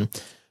Norton.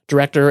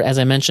 Director, as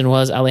I mentioned,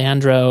 was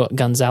Alejandro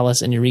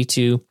González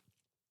Iñárritu.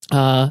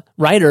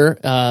 Writer,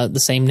 the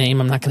same name,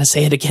 I'm not going to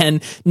say it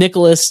again,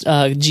 Nicholas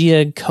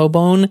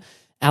Giacobone,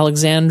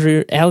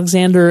 Alexander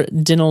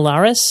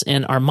Dinolaris,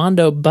 and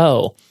Armando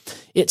Bowe.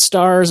 It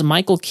stars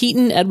Michael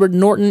Keaton, Edward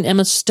Norton,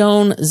 Emma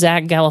Stone,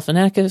 Zach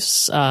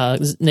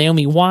Galifianakis,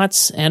 Naomi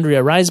Watts,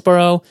 Andrea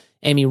Riseborough,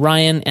 Amy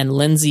Ryan, and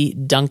Lindsay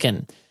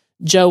Duncan.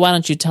 Joe, why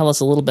don't you tell us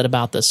a little bit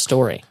about this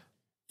story?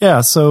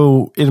 Yeah,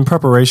 so in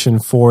preparation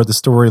for the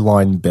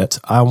storyline bit,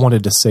 I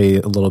wanted to say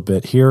a little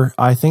bit here.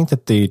 I think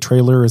that the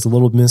trailer is a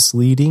little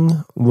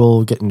misleading.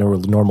 We'll get into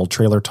normal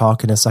trailer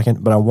talk in a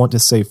second, but I want to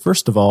say,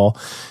 first of all,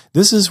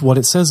 this is what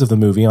it says of the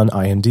movie on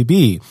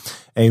IMDb.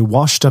 A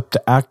washed-up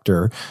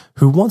actor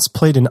who once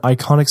played an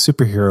iconic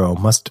superhero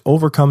must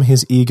overcome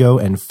his ego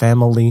and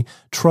family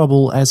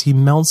trouble as he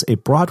mounts a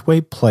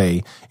Broadway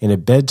play in a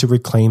bid to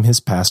reclaim his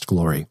past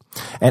glory.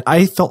 And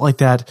I felt like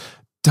that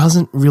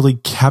doesn't really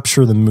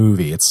capture the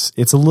movie.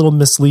 It's a little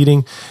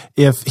misleading.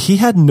 If he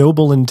had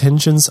noble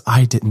intentions,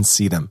 I didn't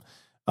see them.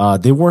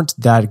 They weren't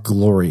that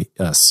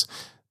glorious.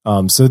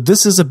 So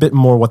this is a bit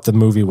more what the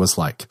movie was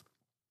like.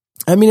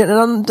 I mean, and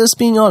I'm just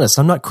being honest.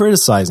 I'm not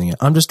criticizing it.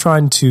 I'm just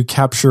trying to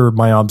capture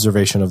my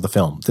observation of the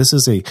film. This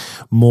is a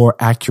more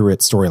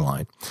accurate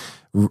storyline.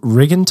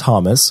 Regan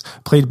Thomas,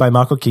 played by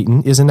Michael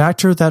Keaton, is an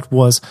actor that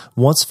was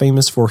once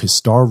famous for his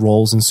star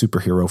roles in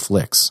superhero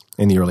flicks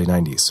in the early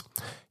 90s.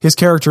 His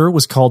character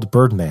was called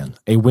Birdman,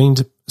 a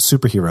winged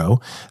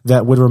superhero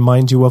that would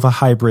remind you of a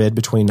hybrid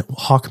between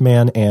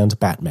Hawkman and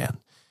Batman.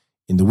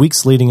 In the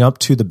weeks leading up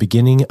to the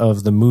beginning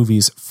of the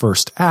movie's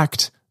first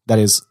act, that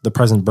is, the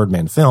present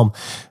Birdman film,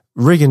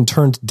 Regan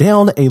turned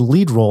down a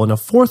lead role in a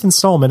fourth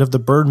installment of the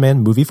Birdman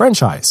movie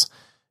franchise.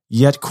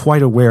 Yet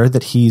quite aware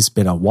that he's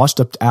been a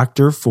washed-up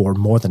actor for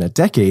more than a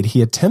decade,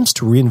 he attempts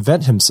to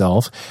reinvent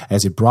himself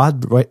as a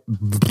Broadway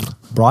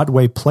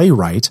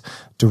playwright,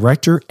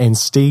 director, and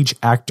stage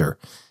actor.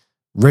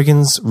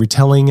 Regan's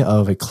retelling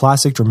of a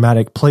classic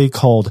dramatic play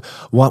called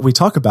What We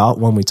Talk About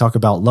When We Talk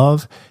About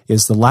Love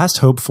is the last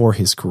hope for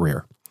his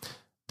career.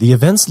 The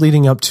events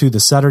leading up to the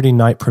Saturday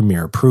night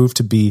premiere proved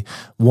to be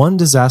one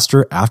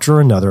disaster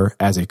after another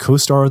as a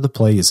co-star of the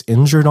play is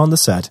injured on the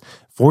set,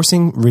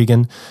 forcing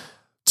Regan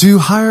to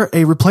hire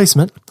a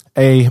replacement,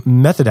 a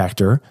method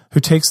actor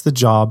who takes the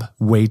job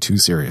way too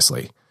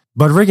seriously.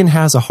 But Regan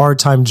has a hard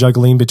time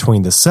juggling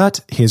between the set,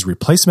 his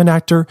replacement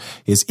actor,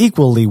 his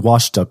equally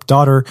washed-up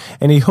daughter,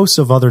 and a host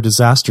of other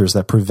disasters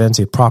that prevent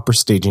a proper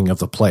staging of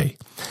the play.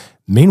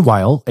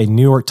 Meanwhile, a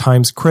New York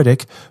Times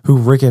critic who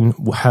Regan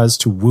has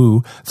to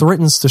woo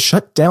threatens to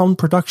shut down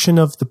production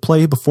of the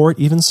play before it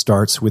even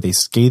starts with a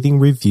scathing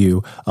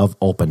review of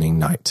opening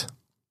night.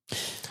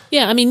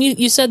 Yeah, I mean,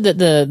 you said that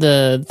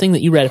the thing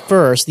that you read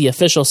first, the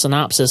official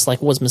synopsis,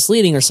 like was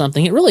misleading or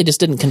something. It really just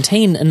didn't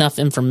contain enough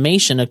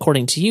information,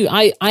 according to you.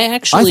 I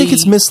think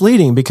it's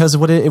misleading because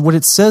what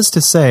it says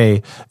to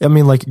say, I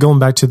mean, like going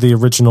back to the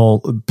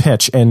original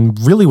pitch and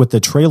really what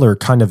the trailer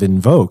kind of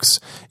invokes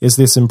is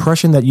this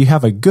impression that you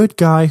have a good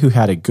guy who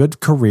had a good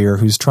career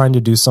who's trying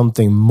to do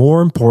something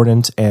more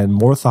important and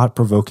more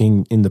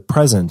thought-provoking in the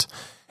present.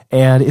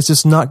 And it's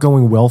just not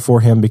going well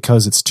for him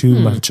because it's too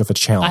much of a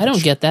challenge. I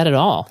don't get that at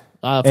all.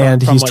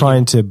 And he's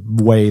trying to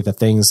weigh the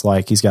things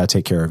like he's got to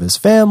take care of his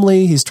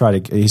family. He's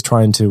trying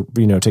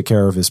to take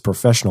care of his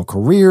professional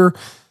career.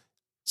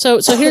 So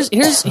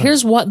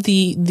here's what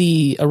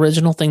the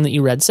original thing that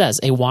you read says.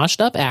 A washed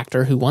up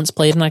actor who once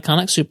played an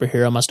iconic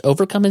superhero must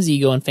overcome his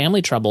ego and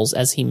family troubles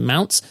as he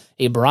mounts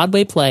a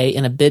Broadway play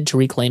in a bid to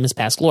reclaim his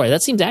past glory.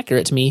 That seems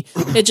accurate to me.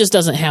 It just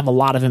doesn't have a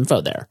lot of info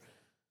there.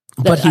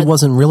 But he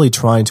wasn't really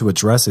trying to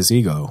address his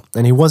ego,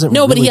 and he wasn't.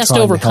 No, really but he has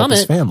to overcome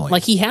his family.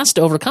 Like he has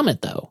to overcome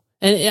it, though.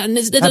 And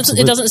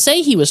it doesn't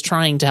say he was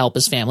trying to help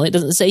his family. It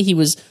doesn't say he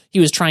was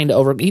trying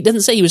to He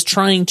doesn't say he was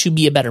trying to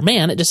be a better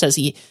man. It just says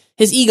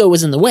his ego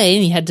was in the way,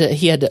 and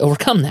he had to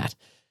overcome that.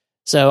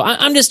 So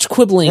I'm just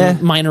quibbling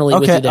minorly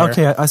with you there.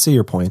 Okay, I see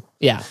your point.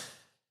 Yeah.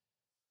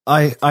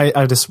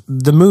 I just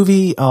the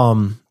movie.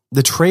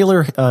 the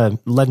trailer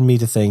led me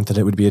to think that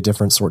it would be a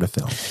different sort of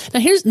film. Now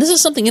this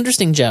is something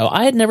interesting, Joe.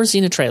 I had never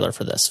seen a trailer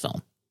for this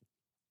film.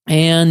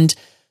 And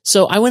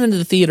so I went into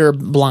the theater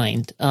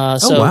blind. We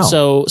weren't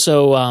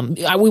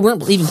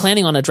even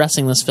planning on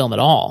addressing this film at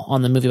all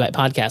on the MovieByte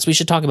podcast. We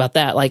should talk about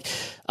that. Like,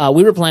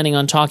 we were planning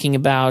on talking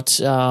about,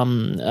 what's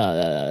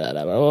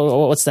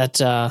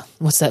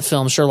that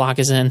film Sherlock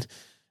is in?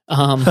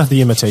 The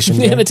Imitation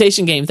Game. The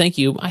Imitation Game. Thank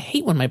you. I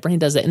hate when my brain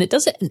does that. And it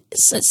does it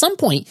at some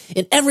point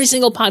in every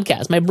single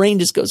podcast. My brain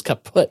just goes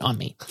kaput on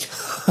me.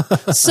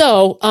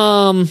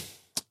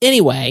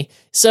 Anyway,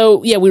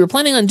 so yeah, we were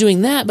planning on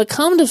doing that, but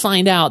come to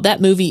find out that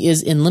movie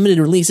is in limited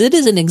release. It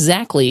isn't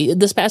exactly,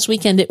 this past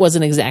weekend, it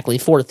wasn't exactly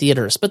for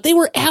theaters, but they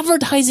were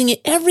advertising it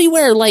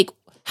everywhere. Like,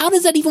 how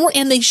does that even work?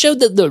 And they showed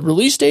that the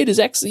release date is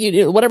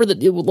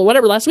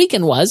whatever last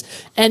weekend was.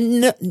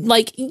 And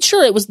like,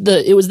 sure, it was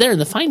there in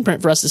the fine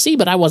print for us to see,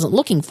 but I wasn't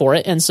looking for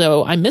it. And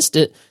so I missed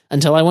it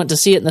until I went to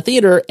see it in the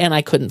theater, and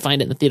I couldn't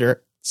find it in the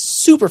theater.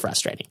 Super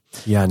frustrating.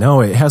 Yeah,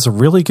 no, it has a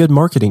really good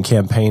marketing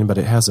campaign, but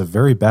it has a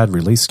very bad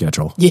release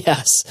schedule.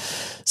 Yes.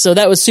 So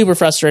that was super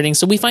frustrating.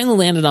 So we finally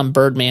landed on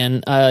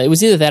Birdman. It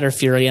was either that or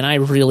Fury, and I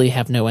really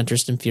have no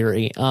interest in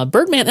Fury.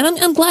 Birdman, and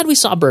I'm glad we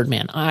saw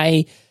Birdman.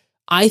 I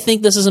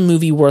think this is a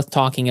movie worth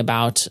talking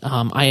about.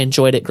 I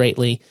enjoyed it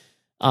greatly.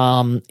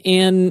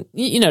 And,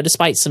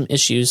 despite some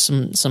issues,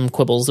 some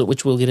quibbles,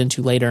 which we'll get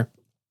into later,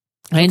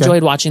 I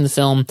enjoyed watching the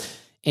film,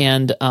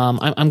 and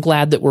I'm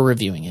glad that we're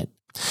reviewing it.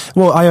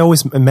 Well, I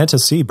always meant to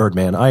see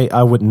Birdman.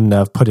 I wouldn't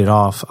have put it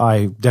off.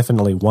 I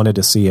definitely wanted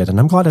to see it, and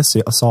I'm glad I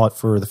saw it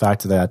for the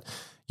fact that,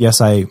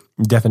 yes, I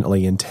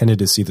definitely intended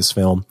to see this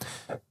film.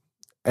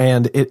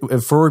 And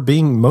for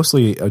being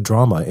mostly a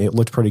drama, it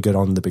looked pretty good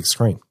on the big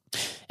screen.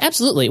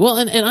 Absolutely. Well,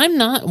 and I'm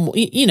not,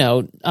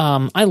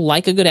 I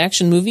like a good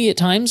action movie at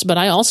times, but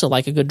I also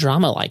like a good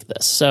drama like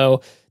this.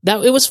 So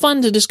that it was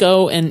fun to just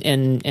go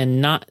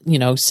and not,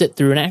 sit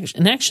through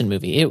an action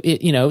movie.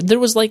 There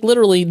was like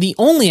literally the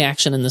only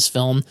action in this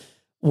film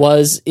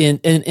was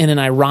in an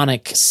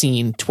ironic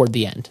scene toward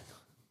the end.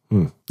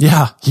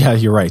 Yeah,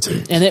 you're right.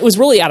 And it was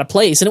really out of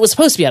place, and it was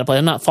supposed to be out of place.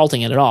 I'm not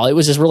faulting it at all. It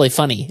was just really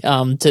funny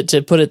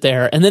to put it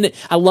there. And then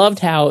I loved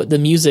how the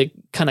music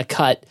kind of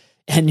cut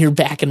and you're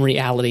back in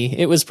reality.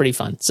 It was pretty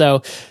fun.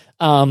 So,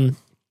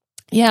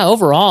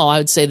 overall, I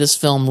would say this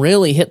film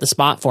really hit the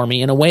spot for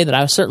me in a way that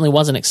I certainly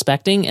wasn't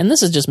expecting. And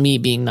this is just me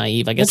being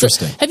naive, I guess.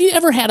 Interesting. Have you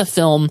ever had a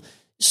film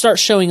start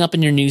showing up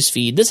in your news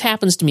feed? This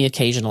happens to me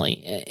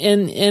occasionally,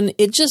 and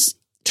it just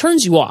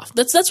turns you off.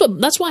 That's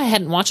why I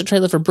hadn't watched a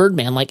trailer for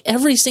Birdman. Like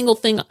every single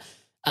thing,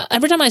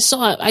 every time I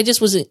saw it, I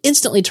just was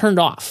instantly turned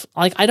off.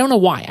 Like I don't know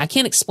why. I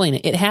can't explain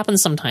it. It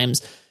happens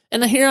sometimes.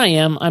 And here I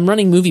am. I'm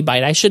running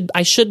MovieByte.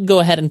 I should go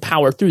ahead and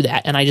power through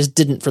that, and I just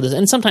didn't for this.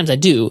 And sometimes I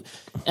do,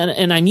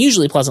 and I'm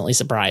usually pleasantly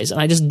surprised.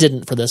 And I just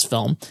didn't for this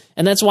film,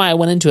 and that's why I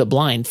went into it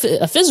blind.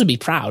 Fizz would be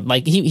proud.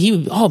 Like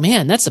he oh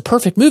man, that's the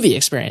perfect movie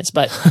experience.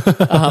 But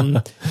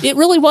it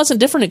really was a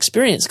different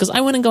experience because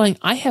I went in going,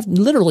 I have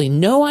literally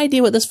no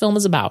idea what this film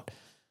is about.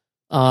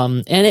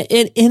 And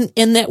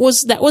that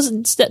was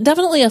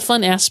definitely a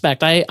fun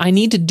aspect. I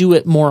need to do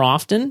it more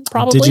often.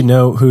 Probably. Did you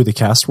know who the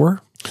cast were?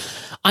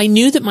 I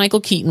knew that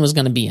Michael Keaton was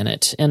going to be in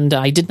it, and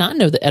I did not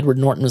know that Edward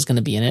Norton was going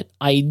to be in it.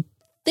 I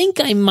think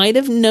I might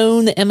have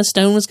known that Emma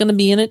Stone was going to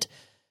be in it.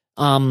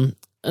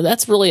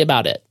 That's really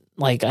about it.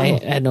 Like, I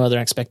had no other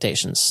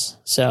expectations.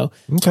 So,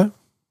 okay.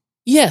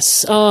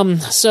 Yes.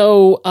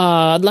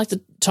 I'd like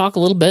to talk a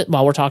little bit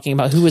while we're talking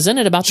about who was in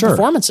it, about the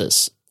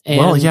performances.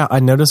 And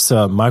I noticed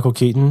Michael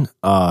Keaton,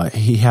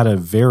 he had a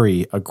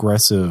very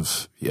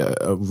aggressive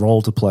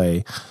role to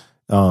play.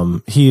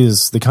 He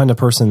is the kind of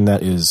person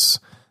that is...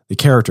 The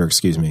character,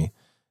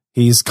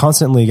 he's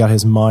constantly got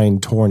his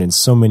mind torn in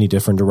so many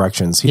different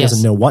directions. He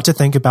doesn't know what to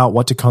think about,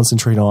 what to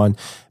concentrate on,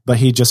 but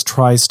he just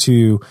tries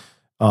to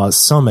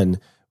summon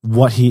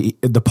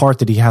the part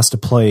that he has to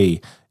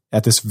play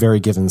at this very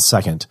given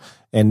second.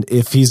 And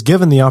if he's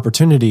given the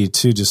opportunity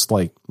to just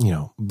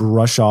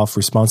brush off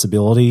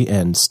responsibility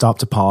and stop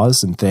to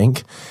pause and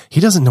think, he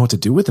doesn't know what to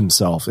do with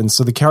himself. And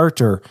so the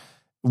character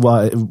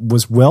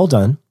was well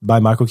done by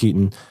Michael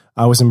Keaton.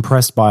 I was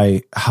impressed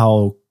by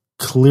how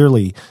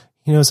clearly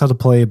he knows how to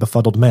play a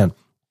befuddled man.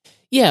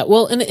 Yeah,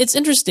 well, and it's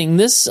interesting.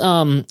 This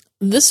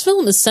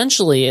film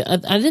essentially,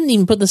 I didn't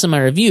even put this in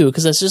my review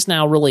because it's just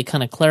now really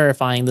kind of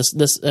clarifying this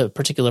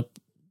particular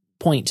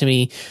point to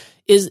me.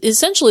 Is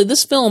essentially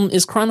this film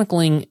is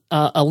chronicling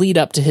a lead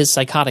up to his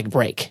psychotic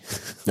break.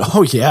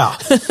 Oh yeah,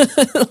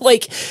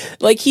 like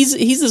he's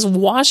this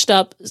washed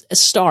up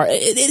star.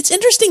 It's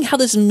interesting how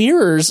this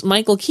mirrors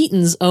Michael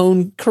Keaton's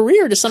own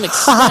career to some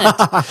extent.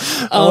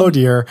 Oh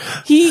dear,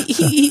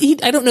 he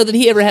I don't know that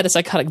he ever had a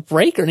psychotic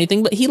break or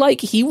anything, but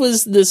he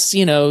was this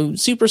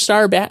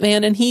superstar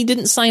Batman, and he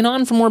didn't sign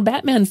on for more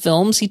Batman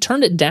films. He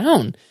turned it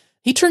down.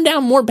 He turned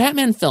down more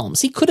Batman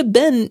films. He could have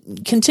been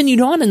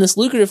continued on in this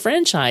lucrative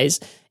franchise.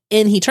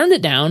 And he turned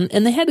it down,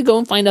 and they had to go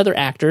and find other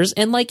actors.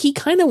 And he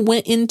kind of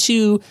went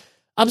into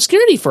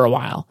obscurity for a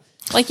while.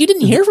 Like you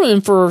didn't hear from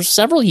him for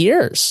several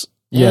years.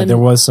 Yeah, there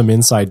was some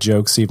inside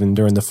jokes even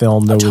during the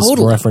film. There was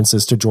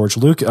references to George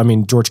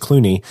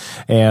Clooney,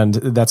 and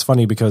that's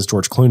funny because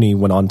George Clooney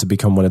went on to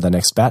become one of the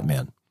next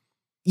Batman.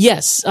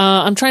 Yes,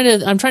 I'm trying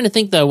to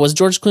think though. Was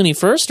George Clooney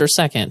first or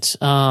second?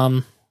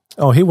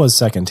 He was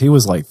second. He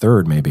was like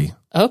third, maybe.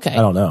 Okay, I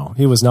don't know.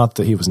 He was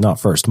not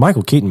first.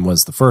 Michael Keaton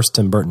was the first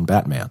Tim Burton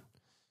Batman.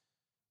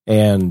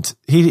 And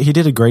he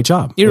did a great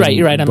job. You're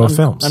right. Both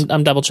films.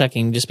 I'm double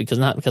checking just because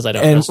I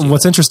don't. And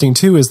what's interesting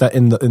too is that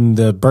in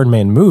the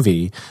Birdman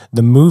movie,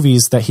 the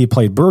movies that he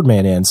played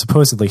Birdman in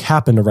supposedly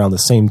happened around the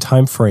same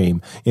time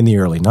frame in the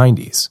early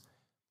 90s.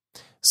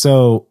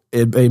 So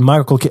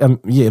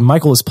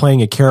Michael is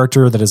playing a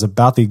character that is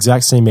about the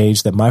exact same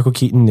age that Michael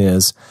Keaton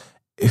is,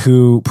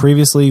 who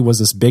previously was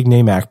this big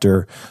name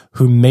actor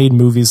who made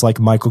movies like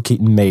Michael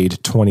Keaton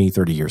made 20,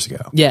 30 years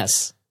ago.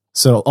 Yes.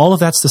 So all of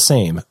that's the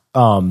same.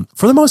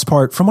 For the most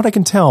part, from what I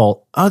can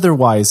tell,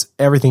 otherwise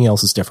everything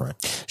else is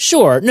different.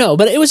 Sure, no,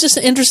 but it was just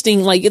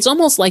interesting. Like, it's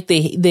almost like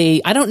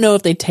they I don't know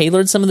if they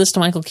tailored some of this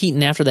to Michael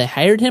Keaton after they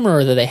hired him, or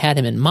whether they had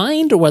him in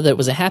mind, or whether it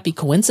was a happy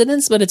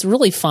coincidence. But it's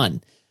really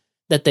fun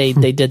that they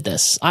did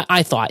this.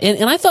 I thought,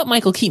 and I thought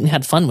Michael Keaton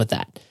had fun with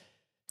that.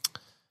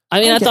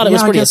 I mean, I thought it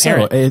was pretty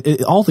apparent.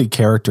 So. All the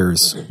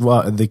characters,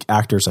 the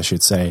actors, I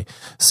should say,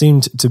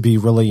 seemed to be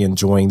really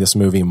enjoying this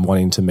movie and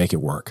wanting to make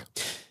it work.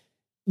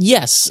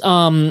 Yes,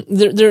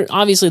 there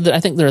obviously.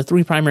 I think there are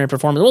three primary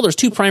performances. Well, there's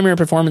two primary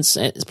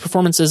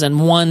performances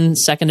and one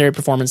secondary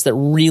performance that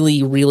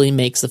really, really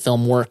makes the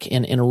film work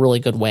in a really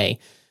good way.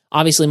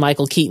 Obviously,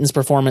 Michael Keaton's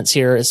performance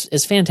here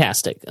is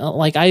fantastic.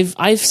 Like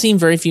I've seen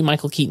very few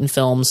Michael Keaton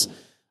films,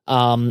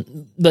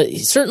 but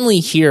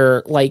certainly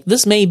here, like,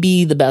 this may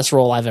be the best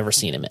role I've ever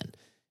seen him in.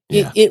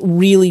 Yeah. It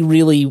really,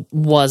 really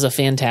was a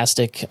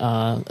fantastic.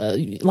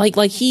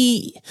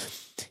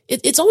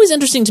 It's always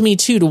interesting to me,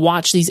 too, to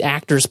watch these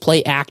actors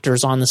play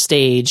actors on the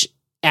stage,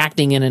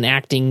 acting in an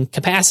acting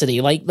capacity.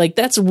 Like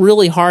that's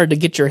really hard to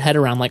get your head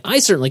around. Like, I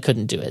certainly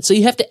couldn't do it. So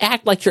you have to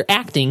act like you're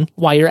acting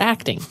while you're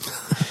acting.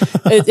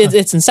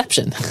 It's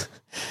Inception.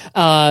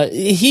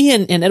 He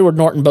and Edward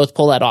Norton both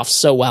pull that off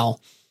so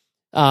well.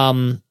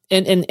 And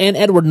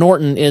Edward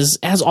Norton is,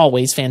 as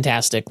always,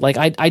 fantastic. Like,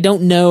 I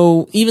don't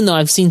know, even though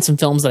I've seen some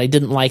films that I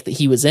didn't like that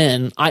he was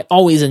in, I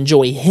always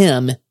enjoy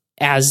him.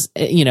 As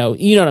you know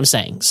what I'm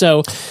saying.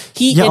 So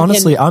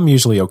honestly, I'm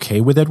usually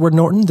okay with Edward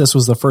Norton. This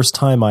was the first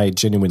time I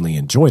genuinely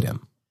enjoyed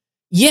him.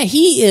 Yeah,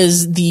 he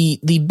is the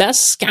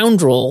best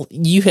scoundrel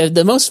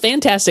the most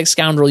fantastic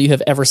scoundrel you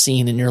have ever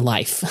seen in your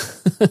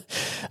life.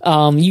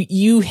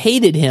 You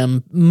hated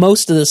him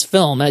most of this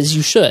film, as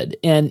you should,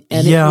 and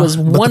it was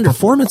wonderful. But the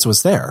performance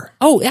was there.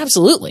 Oh,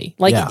 absolutely.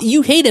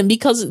 You hate him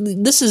because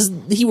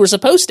you were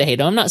supposed to hate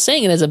him. I'm not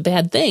saying it as a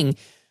bad thing.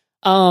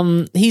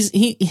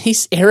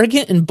 He's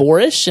arrogant and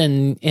boorish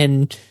and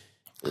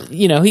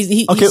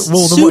he's okay.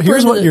 Well,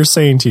 here's what you're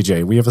saying,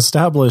 TJ. We have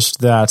established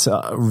that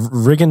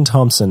Regan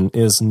Thompson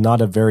is not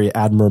a very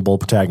admirable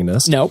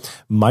protagonist. Nope.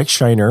 Mike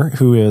Shiner,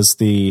 who is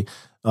the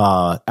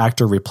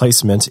actor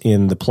replacement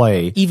in the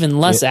play,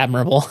 even less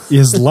admirable,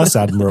 is less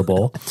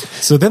admirable.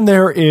 So then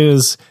there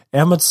is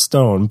Emma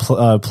Stone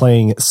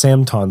playing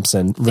Sam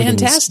Thompson,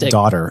 Regan's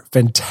daughter.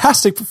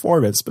 Fantastic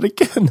performance, but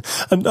again,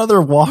 another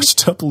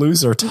washed up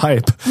loser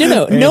type.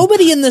 No,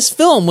 nobody in this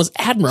film was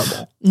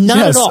admirable. Not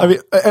at all. I mean,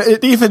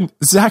 even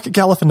Zach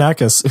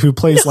Galifianakis, who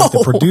plays like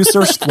the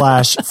producer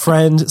 /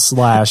 friend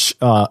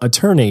 /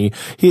 attorney,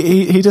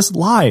 he just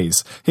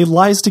lies. He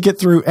lies to get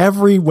through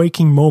every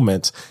waking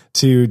moment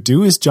to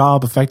do his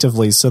job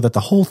effectively so that the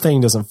whole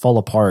thing doesn't fall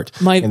apart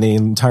and they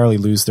entirely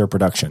lose their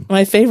production.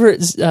 My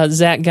favorite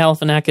Zach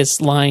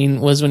Galifianakis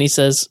line was when he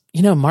says,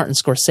 Martin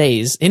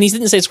Scorsese, and he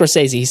didn't say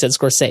Scorsese, he said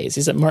Scorsese.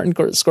 He said Martin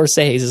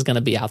Scorsese is going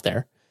to be out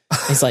there.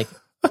 He's like,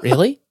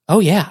 really? Oh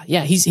yeah.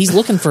 He's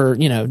looking for,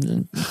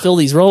 fill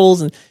these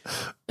roles. And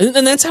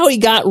that's how he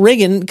got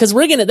Regan, because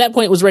Regan at that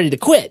point was ready to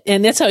quit.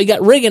 And that's how he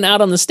got Regan out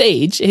on the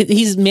stage.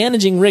 He's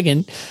managing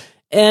Regan.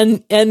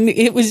 And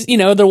it was,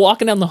 they're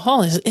walking down the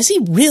hall. Is he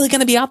really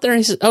going to be out there? And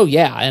he says, oh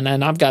yeah.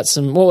 And I've got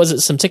some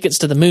tickets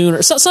to the moon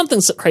or something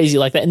crazy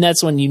like that. And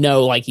that's when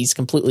like he's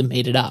completely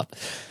made it up.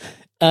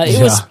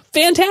 It was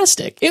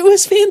fantastic. It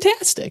was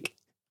fantastic.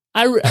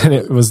 And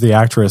it was the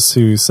actress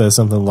who says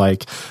something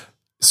like,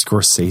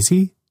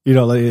 Scorsese?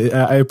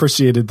 I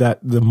appreciated that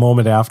the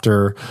moment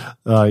after,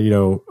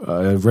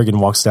 Regan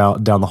walks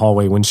down the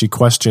hallway when she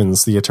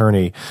questions the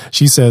attorney,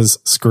 she says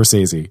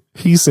Scorsese.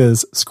 He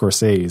says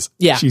Scorsese.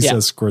 Yeah. She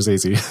says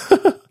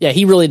Scorsese. Yeah,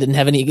 he really didn't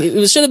have any.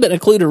 It should have been a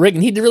clue to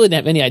Regan. He really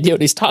didn't have any idea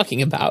what he's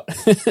talking about.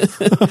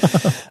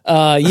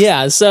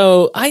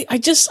 So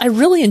I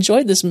really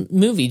enjoyed this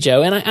movie,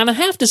 Joe. And I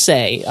have to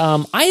say,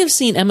 I have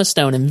seen Emma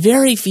Stone in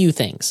very few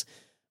things.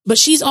 But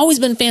she's always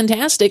been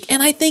fantastic,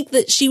 and I think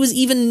that she was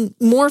even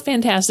more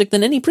fantastic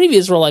than any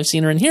previous role I've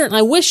seen her in here. And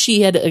I wish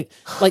she had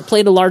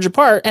played a larger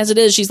part. As it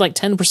is, she's like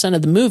 10%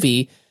 of the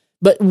movie,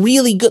 but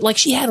really good. Like,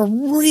 she had a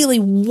really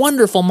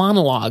wonderful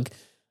monologue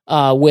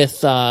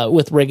with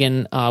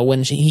Regan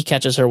when he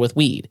catches her with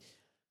weed.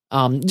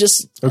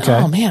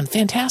 Oh man,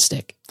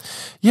 fantastic.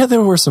 Yeah,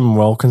 there were some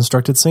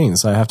well-constructed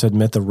scenes. I have to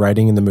admit the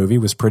writing in the movie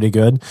was pretty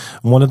good.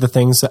 One of the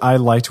things that I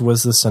liked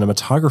was the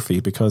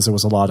cinematography because there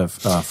was a lot of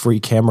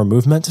free camera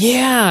movement.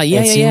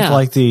 It seemed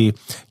like the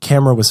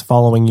camera was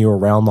following you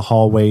around the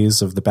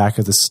hallways of the back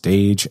of the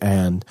stage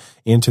and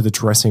into the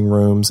dressing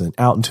rooms and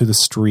out into the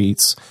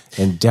streets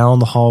and down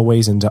the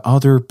hallways into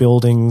other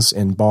buildings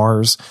and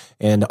bars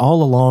and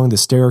all along the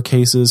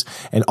staircases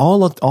and all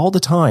the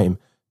time,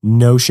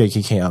 no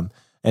shaky cam.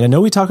 And I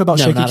know we talk about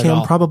shaky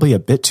cam probably a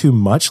bit too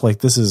much. Like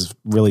this is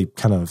really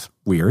kind of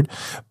weird.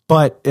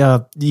 But,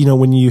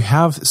 when you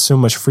have so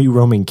much free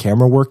roaming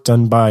camera work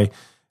done by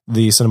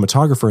the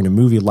cinematographer in a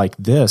movie like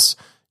this,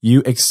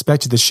 you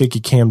expect the shaky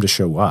cam to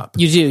show up.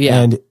 You do,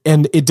 yeah.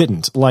 And it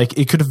didn't. Like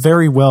it could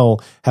very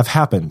well have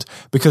happened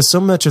because so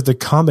much of the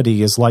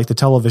comedy is like the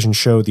television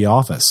show The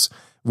Office,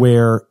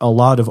 where a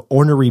lot of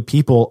ornery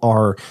people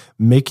are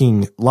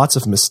making lots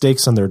of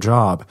mistakes on their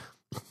job.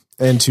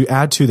 And to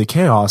add to the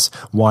chaos,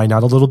 why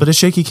not a little bit of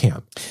shaky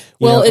cam?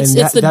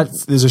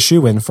 That is a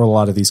shoo-in for a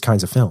lot of these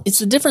kinds of films. It's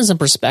the difference in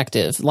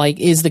perspective. Like,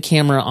 is the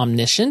camera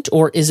omniscient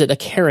or is it a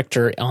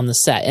character on the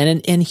set?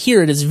 And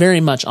here it is very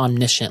much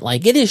omniscient.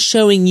 Like, it is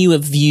showing you a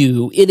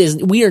view.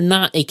 We are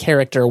not a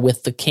character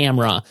with the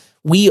camera.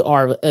 We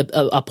are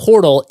a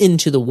portal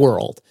into the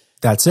world.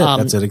 That's it.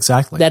 That's it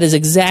exactly. That is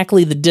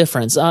exactly the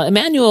difference.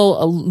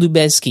 Emmanuel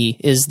Lubezki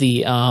is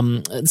the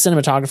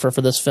cinematographer for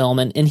this film,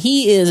 and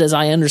he is, as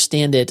I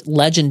understand it,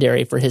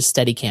 legendary for his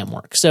Steadicam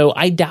work. So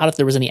I doubt if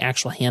there was any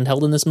actual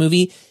handheld in this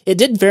movie. It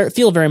did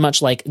feel very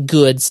much like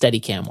good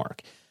Steadicam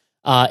work.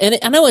 And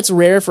I know it's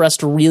rare for us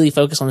to really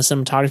focus on the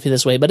cinematography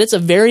this way, but it's a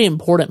very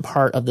important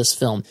part of this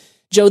film.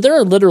 Joe, there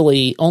are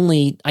literally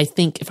only, I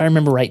think, if I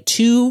remember right,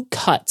 two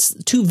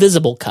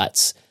visible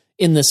cuts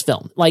in this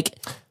film. Like,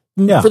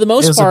 yeah, for the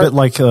most part, it's a bit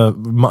like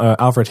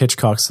Alfred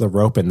Hitchcock's The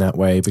Rope in that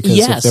way, because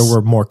if there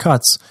were more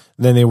cuts,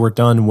 then they were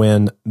done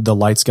when the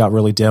lights got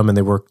really dim and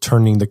they were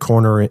turning the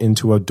corner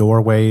into a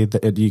doorway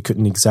that you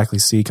couldn't exactly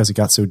see because it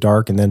got so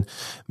dark, and then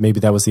maybe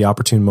that was the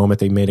opportune moment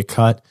they made a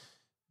cut.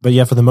 But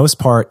yeah, for the most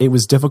part, it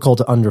was difficult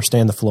to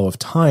understand the flow of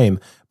time,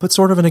 but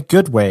sort of in a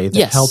good way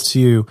that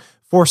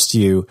forced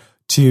you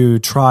to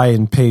try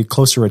and pay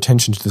closer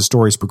attention to the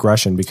story's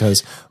progression,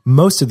 because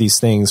most of these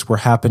things were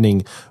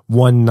happening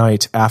one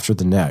night after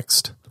the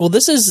next. Well,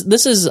 this is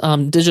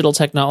digital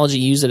technology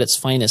used at its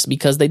finest,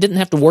 because they didn't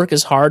have to work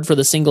as hard for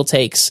the single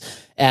takes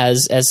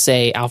as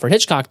say Alfred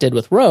Hitchcock did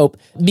with Rope,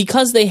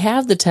 because they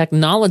have the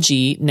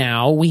technology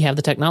now. We have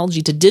the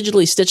technology to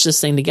digitally stitch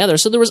this thing together.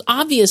 So there was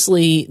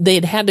obviously they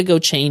had to go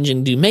change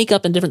and do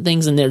makeup and different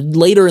things, and they're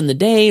later in the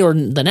day or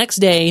the next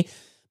day.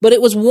 But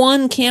it was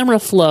one camera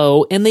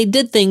flow, and they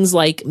did things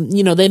like,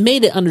 they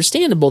made it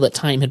understandable that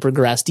time had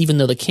progressed, even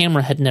though the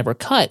camera had never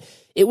cut.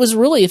 It was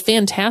really a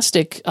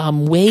fantastic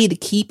way to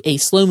keep a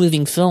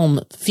slow-moving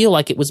film feel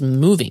like it was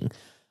moving.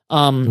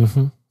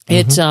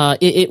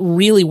 It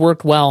really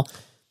worked well.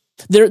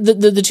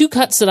 The two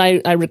cuts that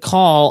I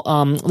recall,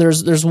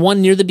 there's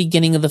one near the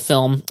beginning of the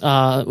film.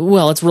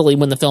 It's really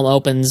when the film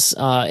opens.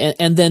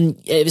 And then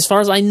as far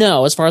as I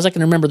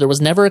can remember, there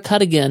was never a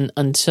cut again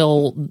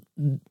until,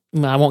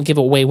 I won't give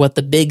away what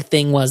the big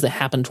thing was that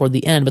happened toward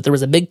the end, but there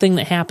was a big thing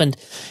that happened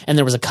and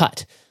there was a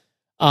cut.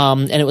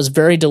 And it was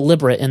very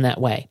deliberate in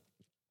that way.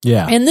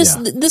 Yeah. And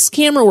this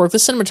camera work,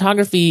 this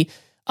cinematography,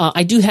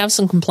 I do have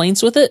some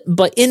complaints with it,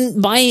 but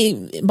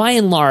by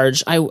and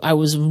large, I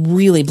was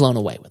really blown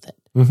away with it.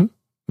 Mm-hmm.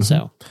 Mm-hmm.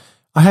 So,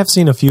 I have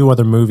seen a few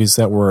other movies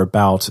that were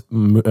about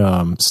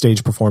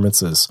stage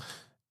performances,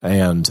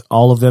 and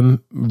all of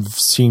them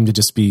seem to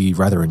just be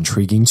rather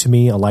intriguing to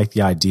me. I like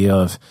the idea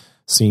of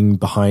seeing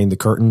behind the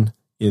curtain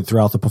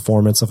throughout the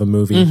performance of a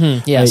movie.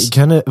 Mm-hmm, yes.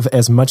 Kind of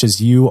as much as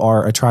you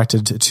are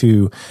attracted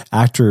to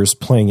actors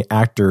playing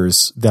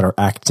actors that are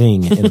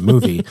acting in a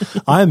movie,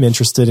 I'm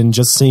interested in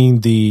just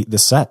seeing the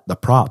set, the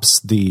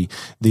props, the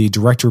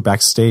director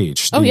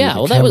backstage,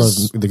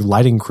 the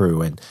lighting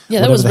crew, and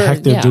whatever the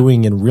heck they're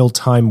doing in real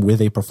time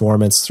with a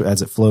performance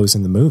as it flows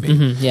in the movie.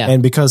 Mm-hmm, yeah.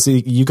 And because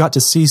you got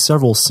to see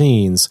several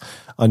scenes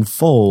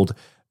unfold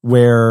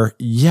where,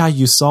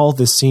 you saw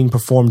this scene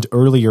performed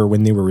earlier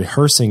when they were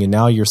rehearsing, and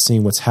now you're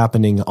seeing what's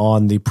happening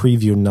on the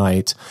preview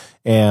night,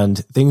 and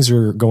things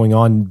are going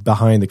on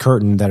behind the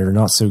curtain that are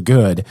not so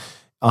good.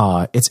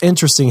 It's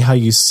interesting how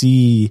you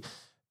see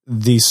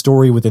the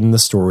story within the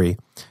story,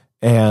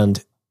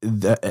 and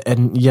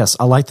yes,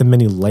 I like the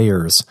many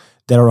layers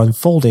that are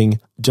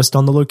unfolding just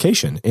on the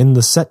location, in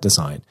the set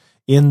design,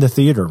 in the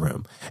theater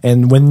room.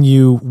 And when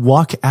you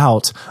walk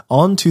out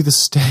onto the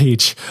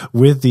stage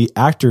with the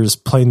actors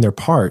playing their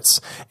parts,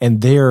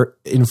 and they're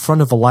in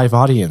front of a live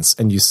audience,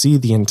 and you see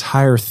the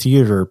entire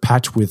theater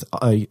packed with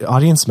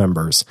audience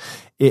members,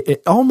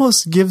 it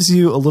almost gives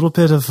you a little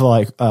bit of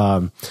like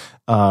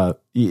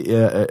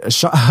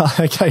shy.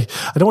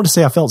 I don't want to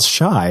say I felt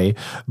shy,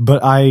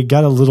 but I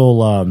got a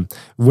little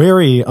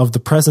wary of the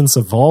presence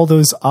of all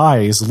those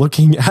eyes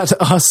looking at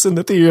us in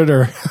the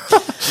theater.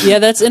 Yeah,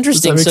 that's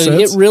interesting. Does that make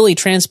sense? It really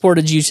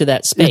transported you to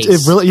that space.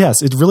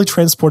 It really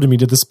transported me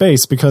to the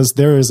space because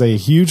there is a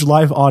huge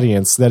live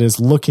audience that is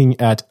looking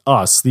at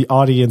us, the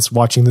audience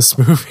watching this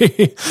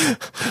movie.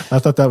 I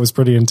thought that was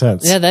pretty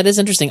intense. Yeah, that is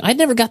interesting. I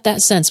never got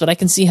that sense, but I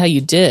can see how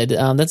you did.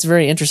 That's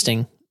very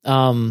interesting.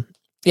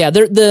 Yeah,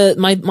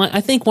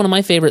 I think one of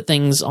my favorite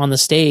things on the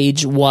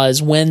stage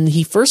was when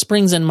he first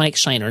brings in Mike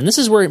Shiner, and this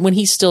is when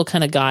he's still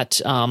kind of got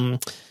a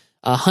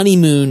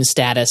honeymoon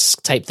status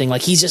type thing.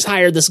 Like he's just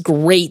hired this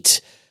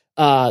great,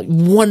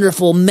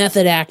 wonderful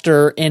method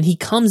actor, and he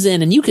comes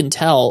in, and you can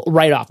tell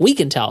right off. We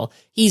can tell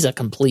he's a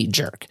complete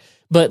jerk,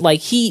 but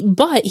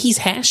he's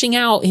hashing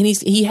out, and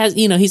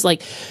he's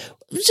like.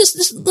 Let's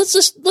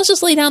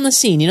just lay down the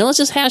scene, let's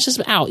just hash this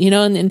out,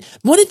 and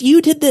what if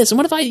you did this? And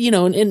what if I,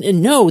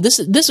 and no, this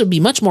would be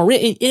much more,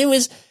 it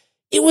was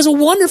a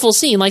wonderful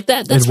scene like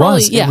that.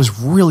 It was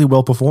really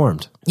well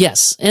performed.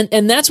 Yes.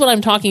 And that's what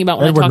I'm talking about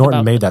when Edward I talk Norton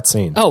about. made that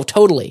scene. Oh,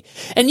 totally.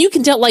 And you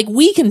can tell,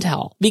 we can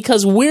tell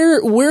because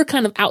we're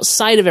kind of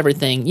outside of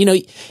everything,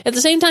 at the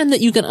same time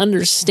that you can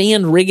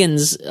understand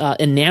Riggins'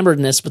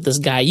 enamoredness with this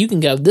guy, you can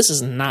go, this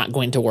is not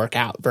going to work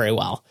out very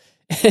well.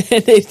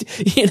 And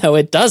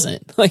it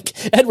doesn't. Like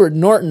Edward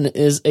Norton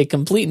is a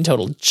complete and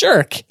total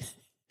jerk.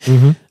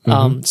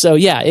 Mm-hmm. So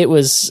yeah, it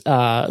was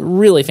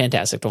really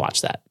fantastic to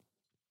watch that.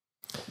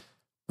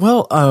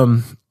 Well,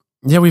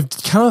 yeah, we've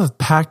kind of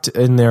packed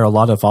in there a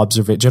lot of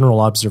general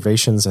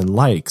observations and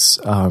likes.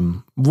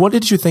 What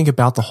did you think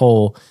about the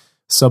whole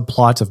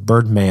subplot of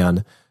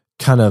Birdman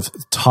kind of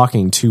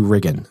talking to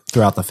Riggin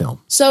throughout the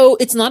film? So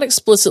it's not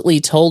explicitly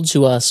told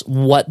to us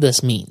what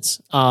this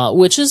means,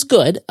 which is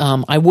good.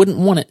 I wouldn't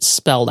want it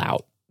spelled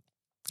out.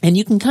 And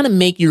you can kind of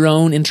make your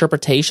own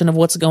interpretation of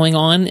what's going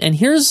on. And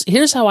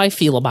here's how I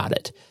feel about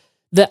it.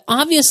 That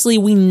obviously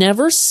we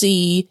never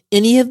see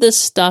any of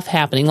this stuff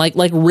happening. Like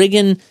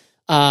Riggin,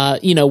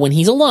 when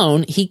he's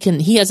alone,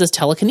 he has this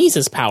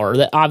telekinesis power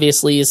that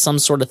obviously is some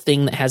sort of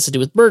thing that has to do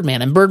with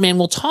Birdman. And Birdman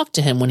will talk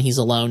to him when he's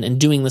alone and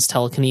doing this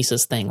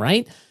telekinesis thing,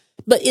 right?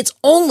 But it's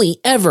only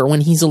ever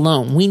when he's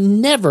alone. We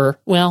never,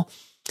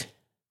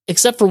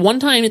 except for one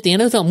time at the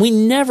end of the film, we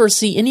never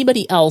see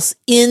anybody else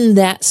in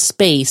that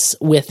space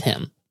with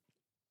him.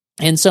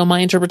 And so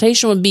my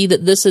interpretation would be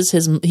that this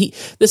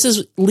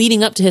is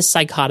leading up to his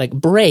psychotic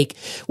break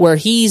where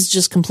he's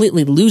just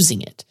completely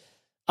losing it.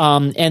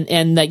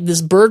 And like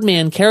this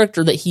Birdman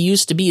character that he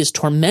used to be is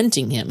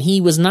tormenting him. He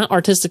was not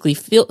artistically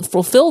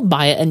fulfilled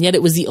by it, and yet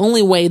it was the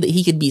only way that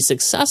he could be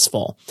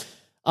successful.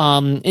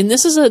 And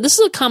this is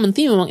a common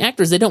theme among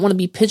actors. They don't want to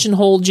be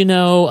pigeonholed.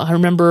 I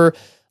remember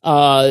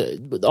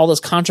all this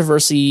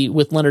controversy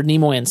with Leonard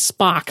Nimoy and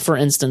Spock, for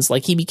instance.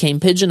 Like he became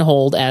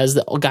pigeonholed as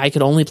the guy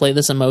could only play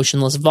this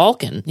emotionless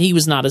Vulcan. He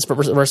was not as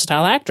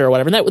versatile actor or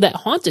whatever. And that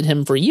haunted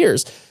him for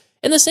years.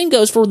 And the same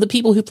goes for the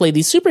people who play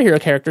these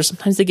superhero characters.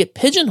 Sometimes they get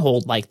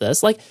pigeonholed like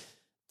this. Like,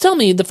 tell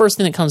me the first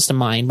thing that comes to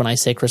mind when I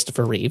say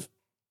Christopher Reeve.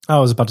 I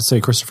was about to say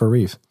Christopher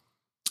Reeve.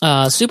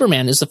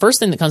 Superman is the first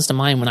thing that comes to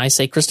mind when I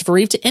say Christopher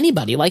Reeve to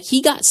anybody. Like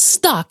he got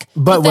stuck.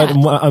 But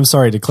I'm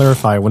sorry to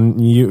clarify.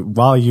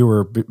 While you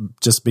were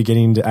just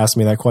beginning to ask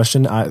me that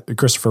question,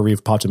 Christopher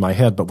Reeve popped in my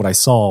head. But what I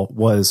saw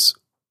was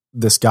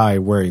this guy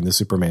wearing the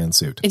Superman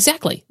suit.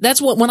 Exactly.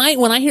 That's what when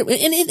I hear,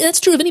 and that's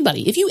true of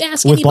anybody. If you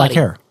ask anybody with black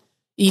hair,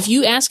 if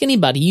you ask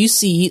anybody, you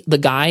see the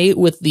guy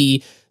with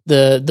the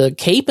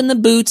cape and the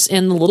boots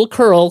and the little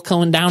curl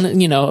going down,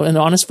 and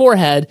on his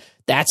forehead.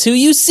 That's who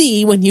you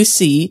see when you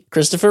see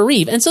Christopher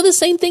Reeve. And so the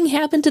same thing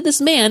happened to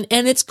this man,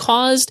 and it's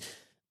caused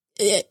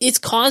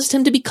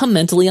him to become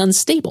mentally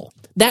unstable.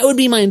 That would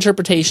be my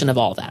interpretation of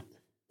all that.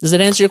 Does that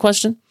answer your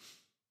question?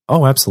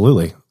 Oh,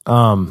 absolutely.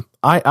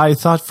 I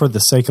thought for the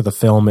sake of the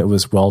film, it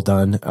was well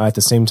done. At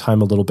the same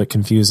time, a little bit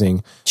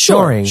confusing.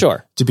 Sure.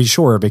 To be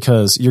sure,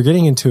 because you're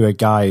getting into a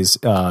guy's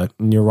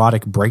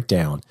neurotic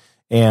breakdown.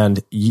 And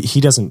he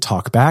doesn't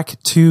talk back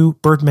to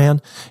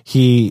Birdman.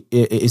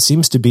 It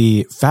seems to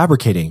be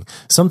fabricating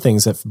some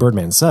things that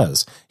Birdman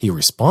says. He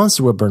responds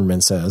to what Birdman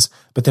says,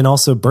 but then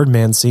also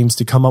Birdman seems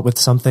to come up with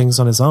some things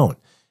on his own.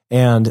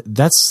 And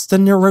that's the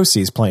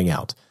neuroses playing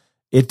out.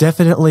 It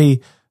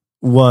definitely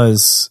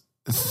was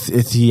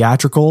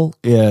theatrical,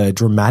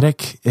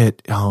 dramatic.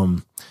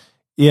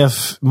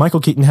 If Michael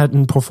Keaton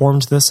hadn't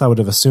performed this, I would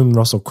have assumed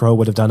Russell Crowe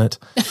would have done it.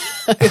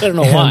 I don't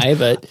know why,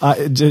 but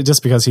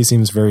just because he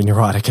seems very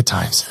neurotic at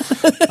times.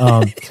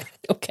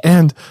 Okay.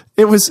 And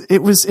it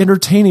was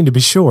entertaining to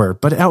be sure,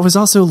 but I was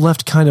also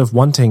left kind of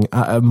wanting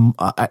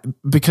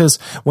because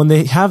when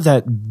they have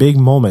that big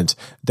moment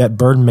that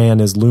Birdman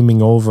is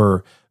looming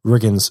over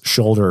Riggin's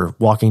shoulder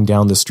walking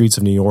down the streets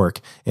of New York,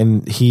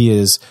 and he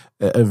is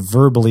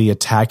verbally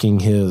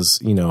attacking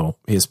his,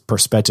 his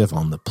perspective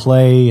on the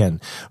play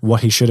and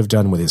what he should have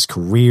done with his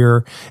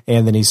career.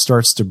 And then he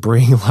starts to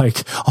bring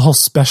like all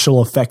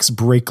special effects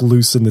break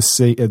loose in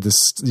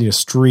the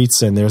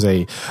streets. And there's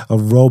a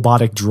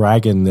robotic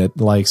dragon that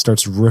like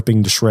starts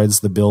ripping to shreds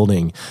the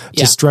building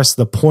to stress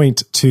the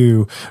point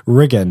to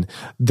Riggin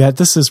that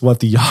this is what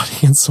the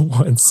audience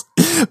wants.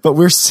 But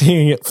we're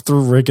seeing it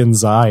through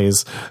Riggins'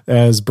 eyes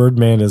as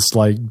Birdman is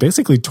like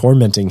basically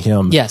tormenting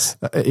him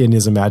in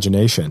his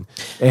imagination.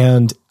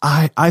 And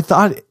I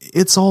thought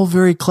it's all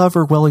very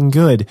clever, well and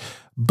good.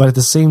 But at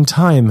the same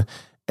time,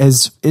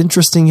 as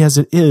interesting as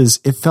it is,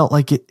 it felt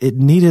like it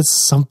needed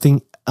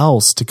something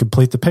else to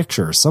complete the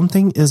picture.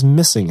 Something is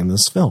missing in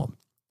this film.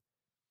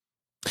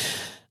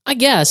 I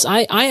guess.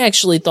 I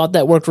actually thought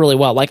that worked really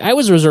well. Like, I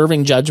was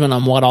reserving judgment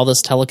on what all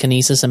this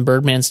telekinesis and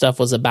Birdman stuff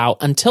was about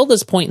until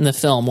this point in the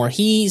film where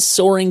he's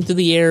soaring through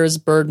the air as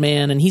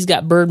Birdman, and he's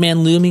got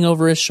Birdman looming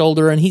over his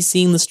shoulder, and he's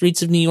seeing the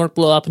streets of New York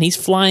blow up, and he's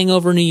flying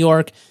over New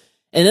York.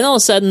 And then all of a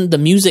sudden, the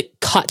music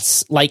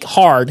cuts, like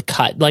hard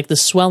cut, like the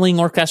swelling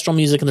orchestral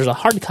music, and there's a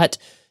hard cut,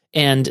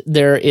 and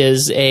there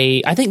is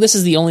I think this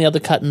is the only other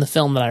cut in the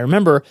film that I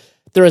remember.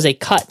 There is a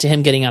cut to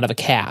him getting out of a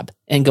cab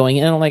and going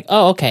in, and I'm like,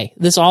 oh, okay,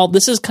 this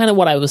is kind of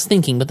what I was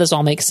thinking, but this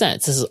all makes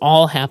sense. This is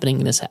all happening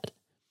in his head.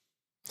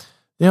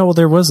 Yeah, well,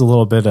 there was a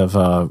little bit of,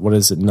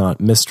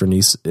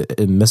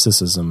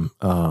 mysticism,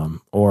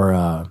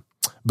 or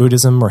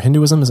Buddhism or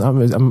Hinduism.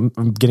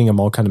 I'm getting them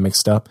all kind of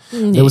mixed up.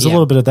 There was a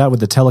little bit of that with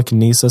the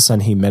telekinesis,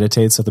 and he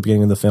meditates at the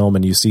beginning of the film,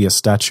 and you see a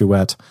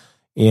statuette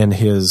in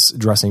his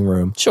dressing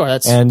room. Sure.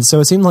 And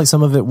so it seemed like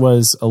some of it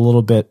was a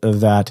little bit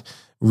of that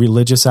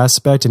religious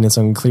aspect, and it's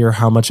unclear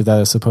how much of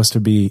that is supposed to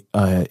be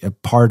a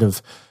part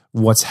of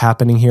what's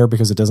happening here,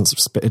 because it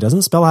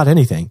doesn't spell out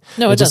anything.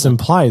 No, it just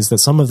implies that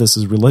some of this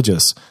is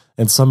religious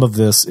and some of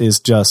this is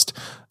just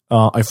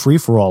a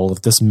free-for-all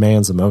of this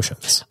man's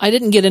emotions. I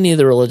didn't get any of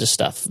the religious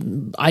stuff.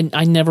 I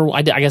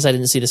guess I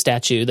didn't see the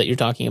statue that you're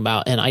talking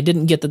about, and I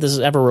didn't get that this is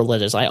ever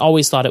religious. I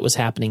always thought it was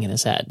happening in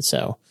his head.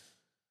 So,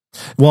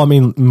 well, I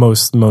mean,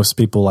 most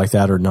people like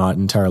that are not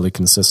entirely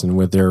consistent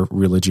with their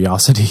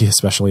religiosity,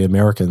 especially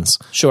Americans.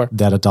 Sure.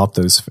 That adopt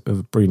those,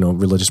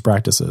 religious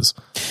practices.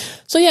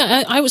 So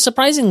yeah, I was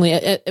surprisingly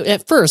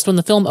at first when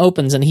the film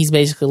opens and he's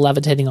basically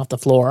levitating off the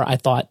floor, I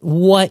thought,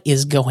 what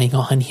is going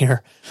on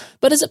here?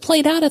 But as it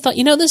played out, I thought,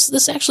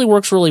 this actually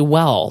works really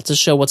well to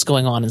show what's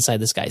going on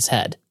inside this guy's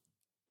head.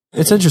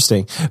 It's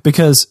interesting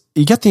because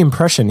you get the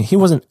impression he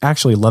wasn't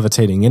actually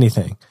levitating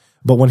anything.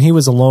 But when he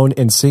was alone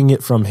and seeing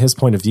it from his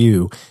point of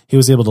view, he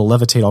was able to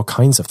levitate all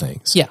kinds of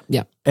things. Yeah,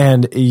 yeah.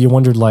 And you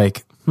wondered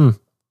like,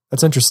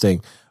 that's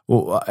interesting.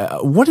 Well,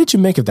 what did you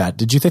make of that?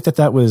 Did you think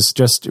that was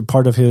just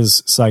part of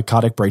his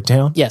psychotic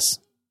breakdown? Yes.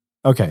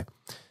 Okay.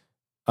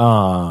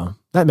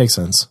 That makes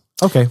sense.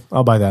 Okay,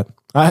 I'll buy that.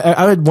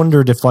 I had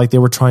wondered if like they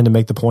were trying to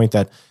make the point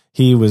that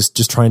he was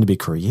just trying to be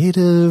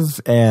creative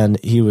and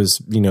he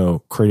was,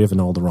 creative in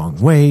all the wrong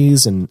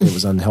ways and it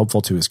was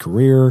unhelpful to his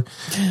career.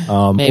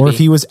 Or if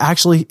he was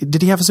actually,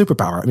 did he have a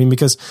superpower? I mean,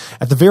 because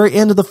at the very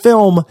end of the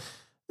film,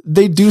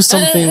 they do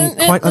something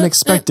quite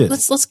unexpected.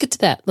 Let's get to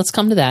that. Let's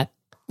come to that.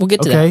 We'll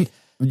get to that.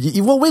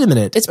 Okay. Well, wait a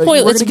minute. It's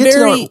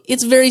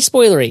very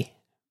spoilery.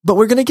 But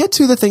we're going to get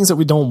to the things that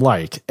we don't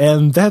like.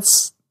 And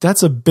that's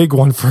a big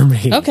one for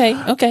me. Okay.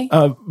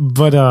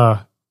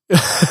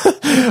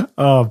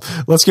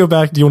 Let's go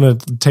back. Do you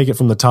want to take it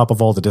from the top of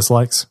all the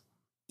dislikes?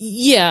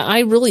 Yeah, I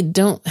really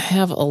don't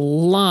have a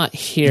lot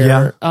here.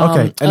 Yeah,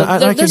 okay.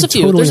 And there's a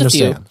few. Totally there's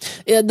understand.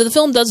 a few. The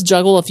film does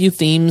juggle a few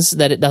themes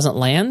that it doesn't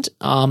land.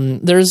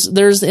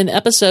 There's an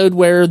episode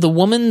where the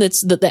woman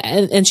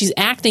and she's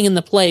acting in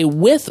the play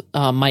with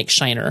Mike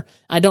Shiner.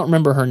 I don't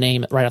remember her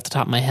name right off the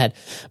top of my head,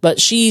 but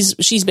she's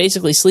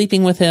basically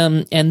sleeping with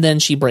him, and then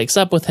she breaks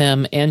up with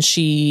him, and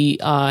she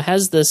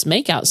has this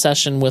makeout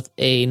session with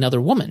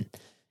another woman.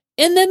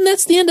 And then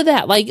that's the end of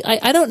that. Like,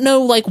 I don't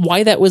know, like,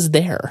 why that was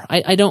there.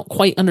 I don't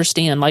quite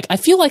understand. Like, I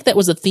feel like that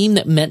was a theme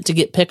that meant to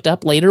get picked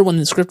up later when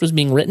the script was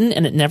being written,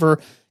 and it never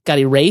got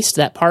erased,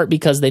 that part,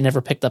 because they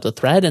never picked up the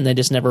thread, and they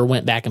just never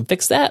went back and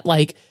fixed that.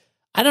 Like,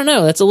 I don't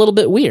know. That's a little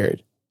bit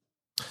weird.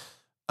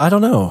 I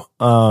don't know.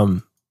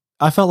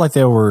 I felt like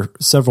there were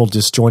several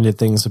disjointed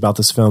things about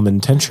this film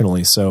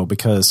intentionally so,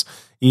 because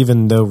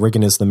even though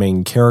Riggin is the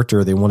main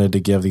character, they wanted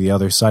to give the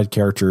other side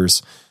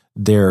characters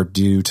their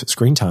due to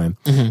screen time.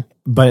 Mm-hmm.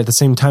 But at the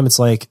same time, it's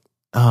like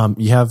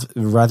you have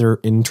rather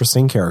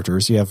interesting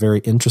characters. You have very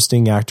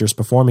interesting actors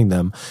performing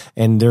them.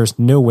 And there's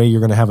no way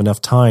you're going to have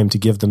enough time to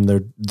give them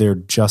their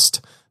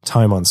just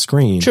time on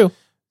screen. True.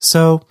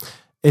 So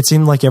it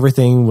seemed like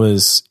everything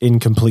was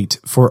incomplete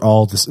for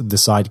all the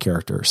side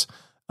characters.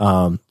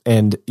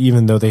 And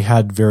even though they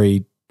had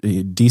very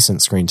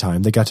decent screen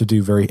time, they got to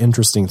do very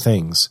interesting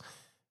things.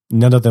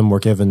 None of them were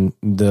given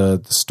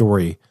the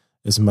story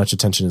as much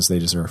attention as they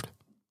deserved.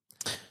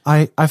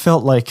 I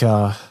felt like,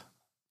 well,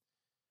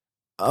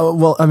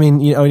 I mean,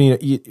 you're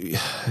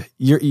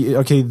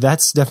okay.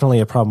 That's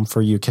definitely a problem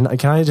for you. Can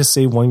I just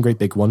say one great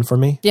big one for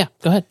me? Yeah,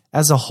 go ahead.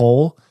 As a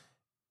whole,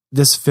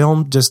 this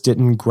film just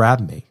didn't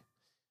grab me.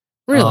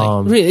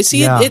 Really? Really?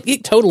 See,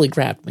 it totally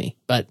grabbed me.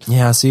 But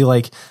yeah, see,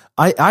 like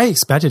I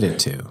expected it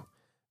to.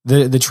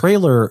 The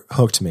trailer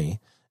hooked me,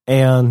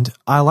 and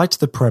I liked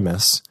the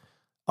premise.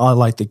 I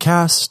liked the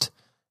cast,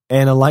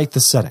 and I liked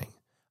the setting.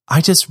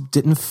 I just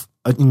didn't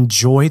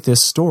enjoy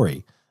this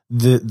story.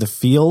 The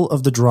feel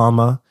of the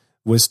drama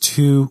was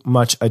too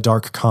much a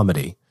dark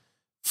comedy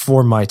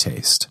for my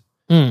taste.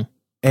 And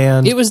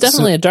it was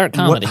definitely a dark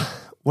comedy.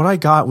 What I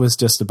got was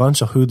just a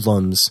bunch of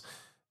hoodlums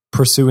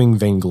pursuing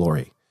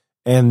vainglory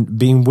and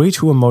being way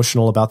too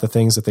emotional about the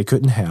things that they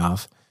couldn't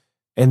have,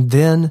 and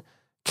then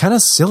kind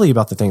of silly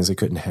about the things they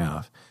couldn't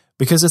have.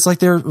 Because it's like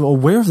they're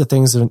aware of the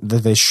things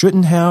that they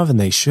shouldn't have and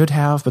they should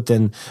have, but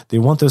then they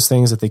want those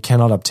things that they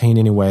cannot obtain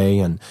anyway.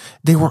 And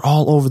they were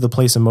all over the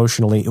place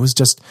emotionally. It was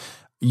just,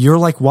 you're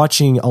like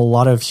watching a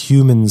lot of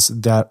humans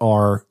that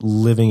are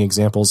living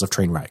examples of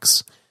train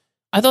wrecks.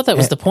 I thought that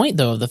was the point,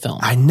 though, of the film.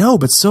 I know,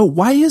 but so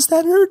why is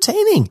that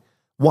entertaining?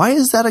 Why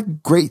is that a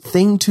great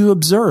thing to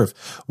observe?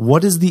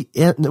 What is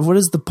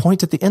the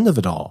point at the end of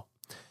it all?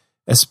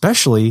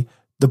 Especially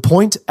the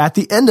point at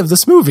the end of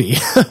this movie.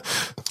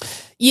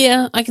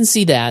 Yeah, I can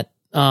see that.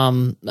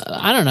 I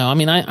don't know. I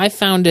mean, I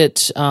found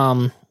it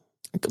almost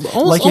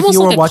like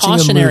a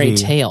cautionary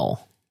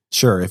tale.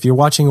 Sure. If you're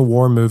watching a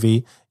war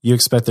movie, you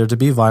expect there to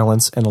be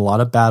violence and a lot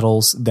of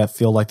battles that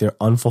feel like they're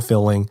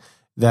unfulfilling,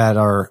 that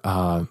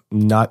are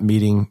not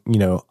meeting,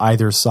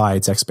 either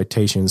side's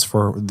expectations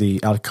for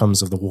the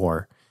outcomes of the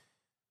war.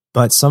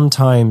 But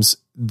sometimes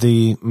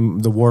the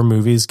war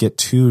movies get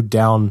too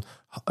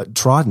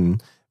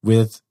downtrodden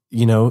with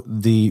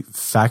the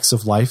facts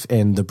of life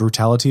and the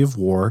brutality of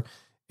war,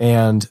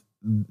 and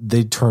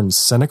they turn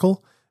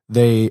cynical.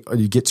 They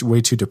get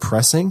way too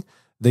depressing.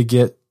 They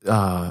get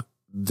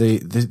they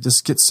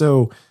just get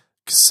so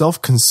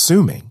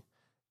self-consuming,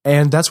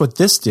 and that's what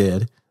this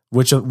did,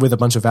 which with a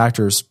bunch of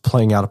actors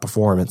playing out a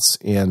performance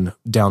in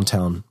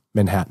downtown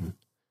Manhattan.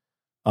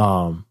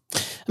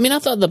 I mean, I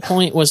thought the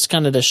point was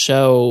kind of to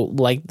show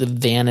like the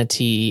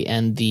vanity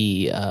and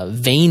the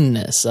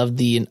vainness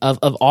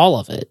of all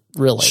of it,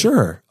 really.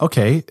 Sure.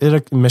 Okay.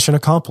 Mission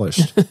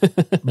accomplished.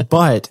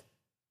 But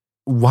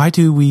why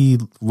do we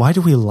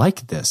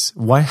like this?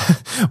 Why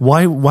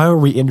are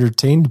we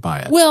entertained by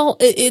it? Well,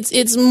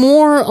 it's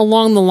more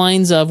along the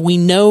lines of, we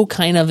know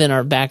kind of in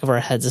our back of our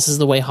heads, this is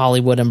the way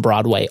Hollywood and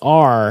Broadway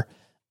are.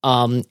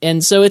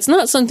 And so it's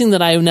not something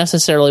that I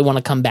necessarily want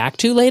to come back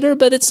to later,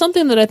 but it's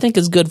something that I think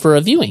is good for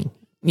a viewing.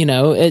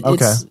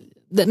 It's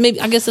that maybe,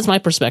 I guess that's my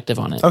perspective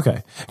on it.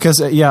 Okay. Because,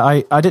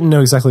 I didn't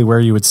know exactly where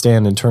you would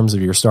stand in terms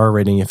of your star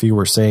rating, if you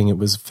were saying it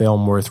was a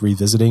film worth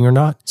revisiting or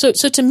not. So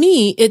to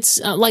me, it's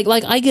like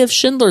I give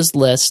Schindler's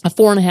List a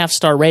 4.5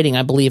 star rating,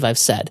 I believe I've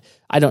said.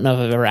 I don't know if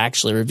I've ever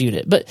actually reviewed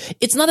it, but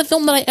it's not a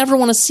film that I ever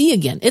want to see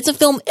again. It's a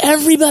film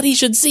everybody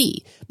should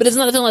see, but it's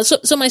not a film.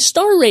 So my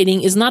star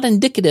rating is not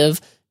indicative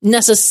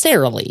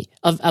necessarily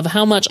of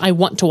how much I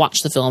want to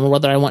watch the film or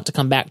whether I want to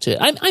come back to it.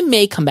 I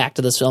may come back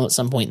to this film at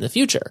some point in the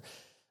future,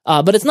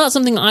 but it's not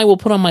something I will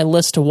put on my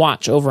list to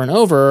watch over and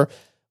over,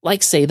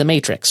 like, say, The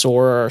Matrix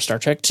or Star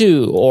Trek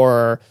II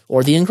or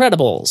The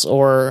Incredibles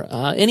or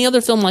any other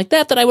film like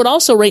that I would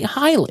also rate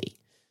highly.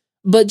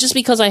 But just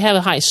because I have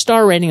a high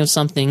star rating of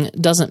something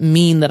doesn't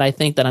mean that I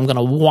think that I'm going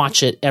to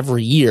watch it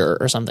every year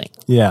or something.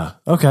 Yeah.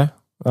 Okay.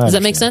 Does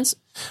that make sense?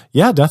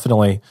 Yeah,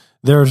 definitely.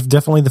 There's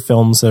definitely the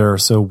films that are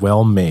so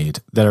well made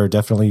that are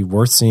definitely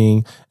worth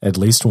seeing at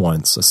least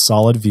once, a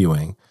solid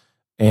viewing.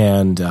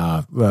 And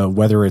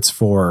whether it's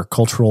for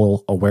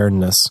cultural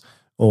awareness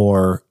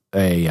or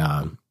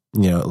it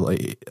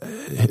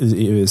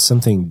is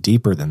something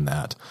deeper than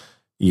that,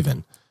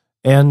 even.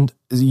 And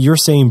you're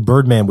saying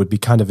Birdman would be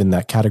kind of in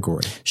that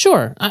category.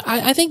 Sure,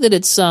 I think that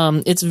it's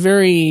a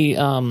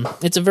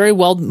very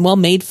well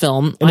made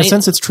film. In a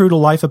sense, it's true to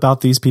life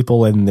about these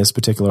people in this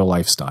particular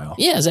lifestyle.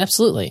 Yes,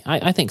 absolutely.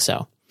 I think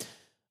so.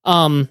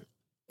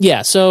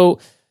 So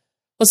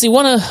let's see.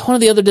 One of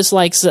the other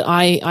dislikes that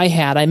I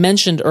had, I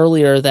mentioned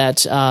earlier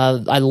that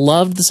I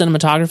loved the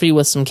cinematography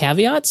with some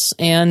caveats,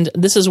 and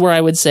this is where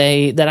I would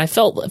say that I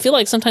feel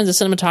like sometimes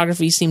the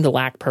cinematography seemed to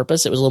lack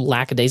purpose. It was a little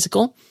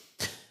lackadaisical.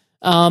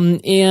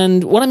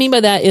 And what I mean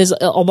by that is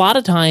a lot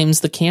of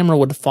times the camera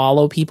would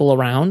follow people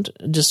around,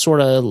 just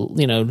sort of, and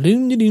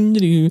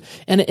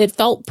it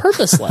felt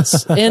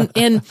purposeless. and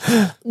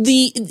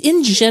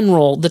in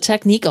general, the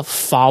technique of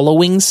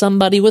following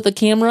somebody with a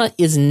camera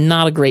is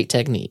not a great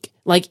technique.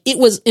 Like, it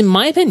was, in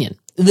my opinion,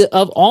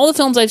 of all the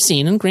films I've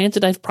seen, and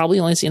granted, I've probably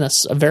only seen a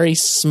very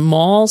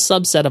small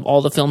subset of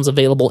all the films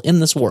available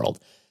in this world.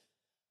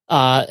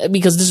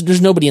 Because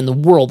there's nobody in the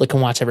world that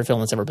can watch every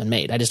film that's ever been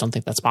made. I just don't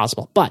think that's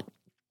possible. But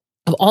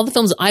of all the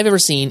films I've ever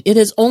seen, it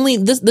has only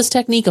this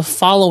technique of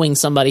following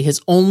somebody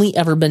has only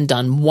ever been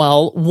done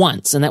well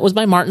once, and that was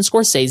by Martin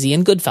Scorsese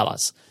in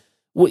Goodfellas.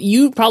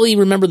 You probably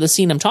remember the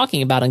scene I'm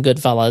talking about in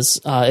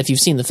Goodfellas if you've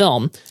seen the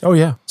film. Oh,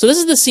 yeah. So this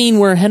is the scene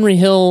where Henry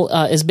Hill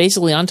is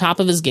basically on top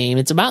of his game.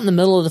 It's about in the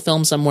middle of the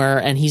film somewhere,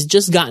 and he's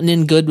just gotten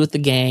in good with the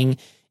gang,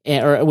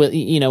 or with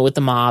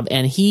the mob,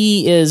 and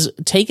he is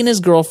taking his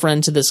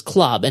girlfriend to this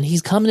club, and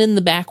he's coming in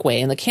the back way,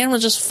 and the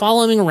camera's just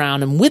following him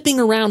around and whipping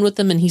around with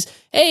him, and he's,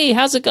 hey,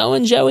 how's it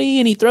going, Joey?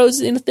 And he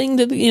throws in a thing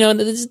to,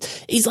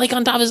 he's like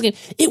on top of his game.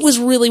 It was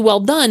really well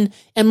done,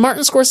 and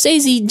Martin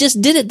Scorsese just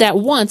did it that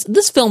once.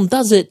 This film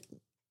does it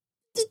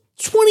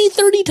 20,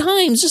 30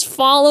 times, just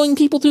following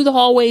people through the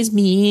hallways,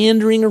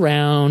 meandering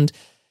around.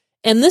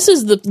 And this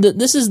is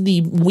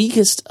the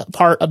weakest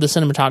part of the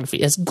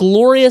cinematography. As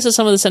glorious as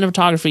some of the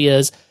cinematography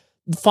is,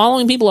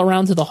 following people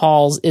around through the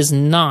halls is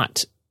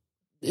not.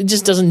 It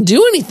just doesn't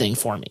do anything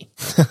for me.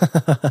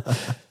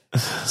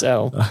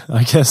 So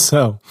I guess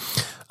so.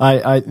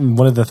 I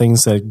one of the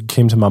things that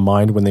came to my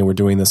mind when they were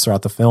doing this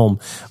throughout the film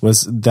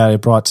was that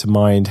it brought to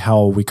mind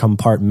how we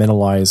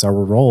compartmentalize our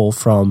role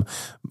from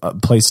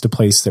place to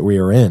place that we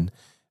are in.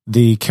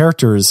 The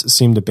characters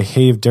seem to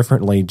behave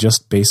differently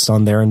just based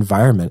on their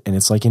environment. And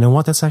it's like, you know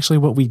what? That's actually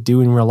what we do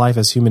in real life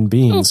as human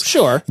beings. Oh,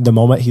 sure. The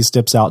moment he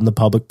steps out in the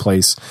public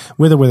place,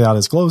 with or without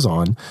his clothes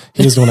on,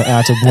 he is going to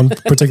act in one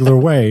particular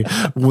way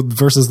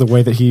versus the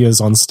way that he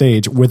is on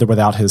stage with or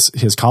without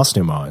his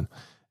costume on.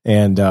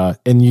 And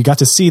you got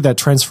to see that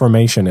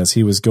transformation as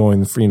he was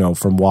going,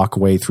 from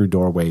walkway through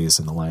doorways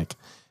and the like.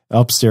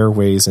 Up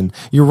stairways, and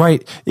you're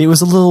right. It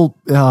was a little.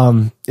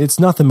 It's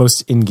not the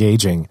most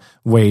engaging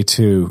way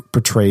to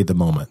portray the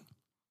moment.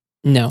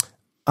 No,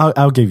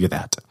 I'll give you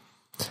that.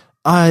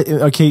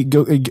 Okay.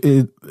 Go.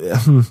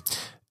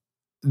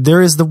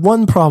 There is the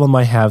one problem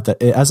I have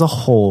that, as a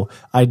whole,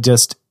 I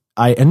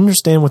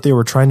understand what they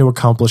were trying to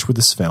accomplish with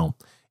this film.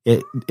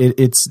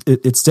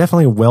 It's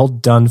definitely a well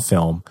done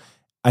film.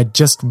 I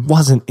just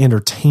wasn't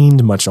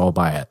entertained much all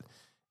by it.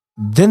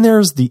 Then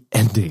there's the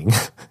ending.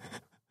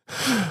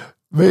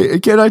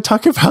 Can I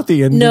talk about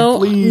the ending, no,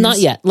 please? Not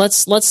yet.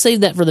 Let's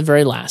save that for the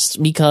very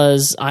last,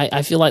 because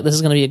I feel like this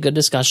is going to be a good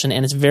discussion,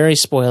 and it's very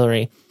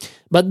spoilery.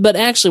 But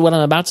actually, what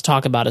I'm about to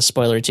talk about is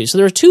spoilery too. So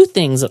there are two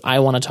things that I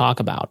want to talk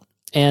about,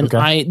 and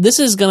this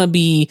is going to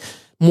be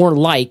more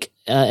like,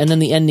 and then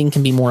the ending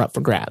can be more up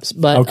for grabs.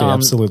 But okay,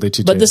 absolutely.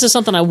 But this is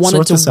something I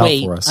wanted to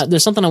wait. For us.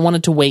 There's something I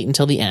wanted to wait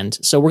until the end.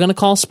 So we're going to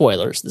call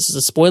spoilers. This is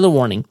a spoiler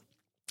warning.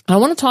 I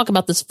want to talk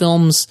about this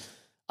film's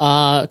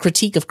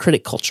critique of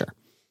critic culture.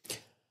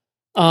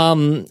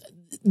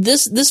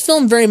 This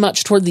film very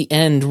much toward the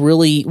end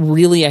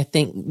really I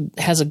think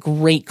has a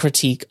great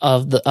critique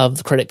of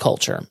the critic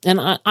culture, and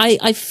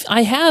I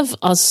have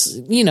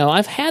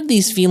I've had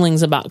these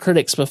feelings about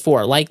critics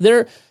before. Like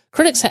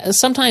critics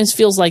sometimes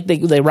feels like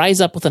they rise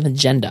up with an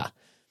agenda.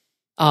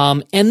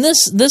 And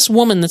this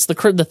woman that's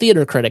the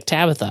theater critic,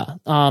 Tabitha,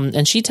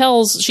 and she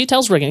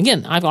tells Riggin,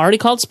 again, I've already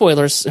called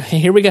spoilers,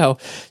 here we go.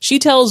 She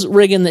tells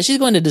Riggin that she's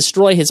going to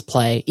destroy his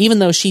play, even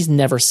though she's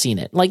never seen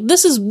it. Like,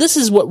 this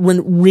is what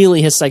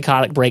really his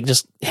psychotic break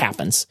just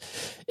happens.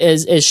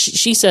 Is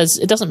she says,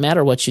 it doesn't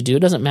matter what you do,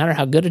 it doesn't matter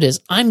how good it is,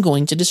 I'm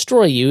going to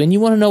destroy you. And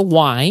you want to know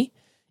why?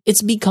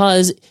 It's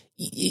because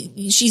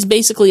she's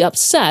basically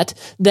upset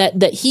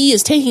that he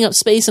is taking up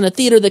space in a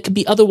theater that could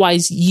be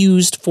otherwise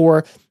used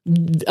for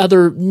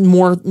other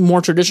more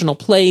traditional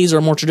plays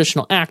or more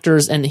traditional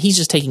actors, and he's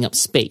just taking up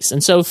space.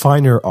 And so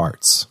finer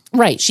arts,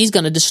 right? She's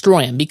going to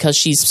destroy him because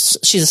she's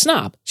a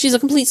snob. She's a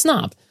complete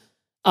snob,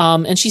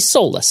 and she's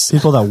soulless.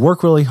 People that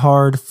work really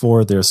hard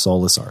for their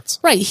soulless arts,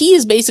 right? He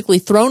is basically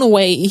thrown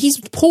away. He's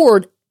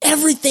poured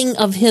everything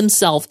of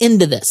himself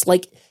into this,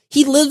 like.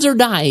 He lives or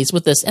dies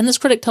with this. And this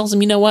critic tells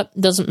him, you know what?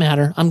 Doesn't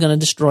matter. I'm going to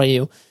destroy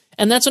you.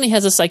 And that's when he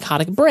has a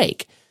psychotic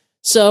break.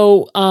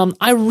 So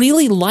I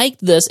really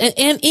liked this.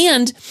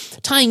 And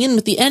tying in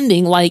with the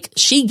ending, like,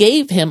 she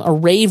gave him a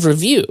rave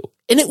review.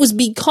 And it was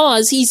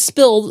because he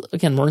spilled,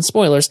 again, we're in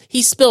spoilers,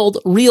 he spilled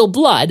real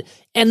blood.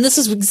 And this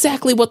is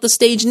exactly what the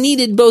stage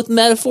needed, both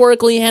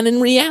metaphorically and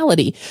in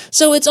reality.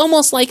 So it's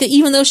almost like,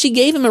 even though she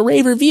gave him a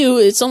rave review,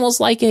 it's almost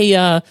like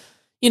a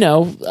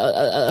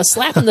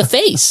slap in the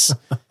face.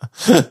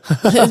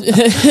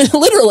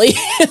 Literally.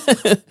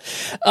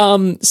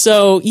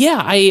 So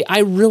yeah, I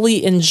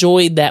really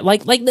enjoyed that.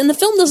 Like, and the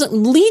film doesn't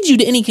lead you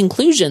to any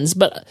conclusions,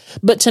 but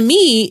to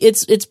me,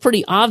 it's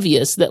pretty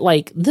obvious that,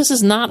 like, this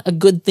is not a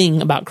good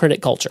thing about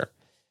critic culture.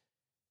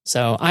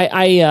 So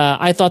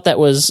I thought that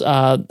was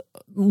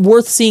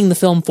worth seeing the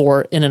film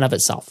for in and of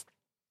itself.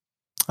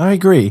 I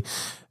agree.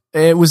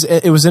 It was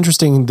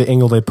interesting, the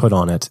angle they put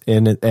on it.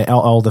 In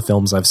all the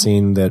films I've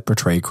seen that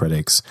portray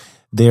critics,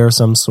 they are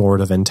some sort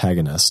of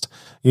antagonist.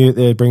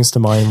 It brings to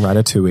mind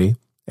Ratatouille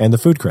and the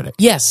food critic.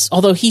 Yes,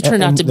 although he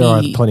turned out to be... There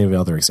are plenty of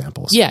other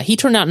examples. Yeah, he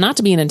turned out not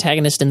to be an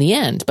antagonist in the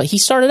end, but he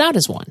started out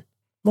as one.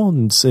 Well,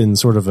 in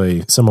sort of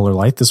a similar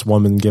light, this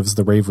woman gives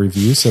the rave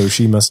review, so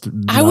she must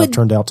not have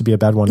turned out to be a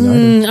bad one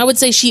either. I would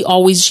say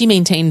she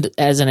maintained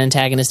as an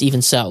antagonist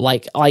even so.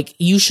 Like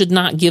you should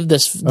not give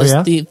this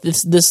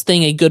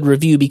thing a good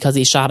review because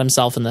he shot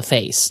himself in the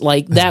face.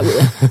 Like that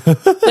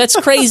that's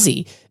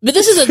crazy. But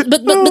this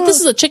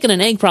is a chicken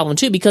and egg problem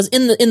too, because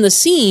in the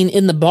scene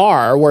in the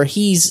bar where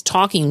he's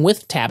talking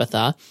with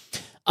Tabitha,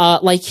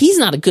 like, he's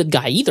not a good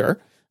guy either.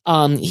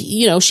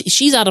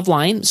 She's out of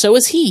line. So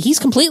is he. He's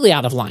completely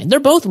out of line. They're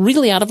both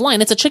really out of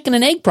line. It's a chicken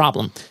and egg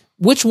problem.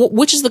 Which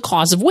is the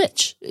cause of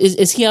which?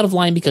 Is he out of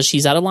line because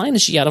she's out of line?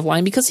 Is she out of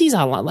line because he's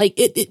out of line? Like,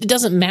 it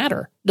doesn't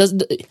matter.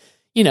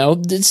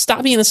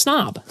 Stop being a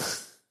snob.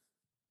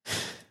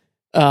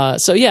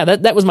 So yeah,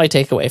 that was my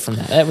takeaway from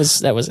that.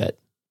 That was it.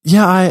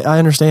 Yeah, I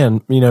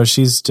understand.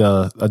 She's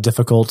a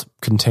difficult,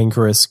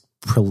 cantankerous,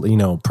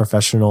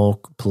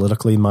 professional,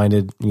 politically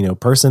minded,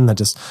 person that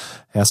just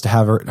has to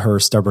have her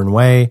stubborn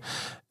way.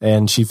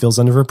 And she feels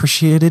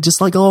underappreciated, just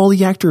like all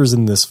the actors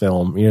in this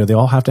film. They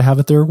all have to have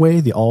it their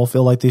way. They all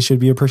feel like they should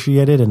be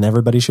appreciated, and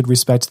everybody should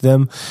respect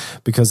them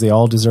because they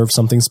all deserve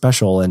something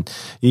special. And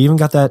you even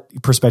got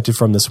that perspective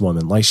from this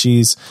woman. Like,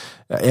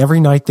 every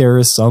night there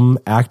is some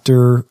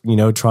actor,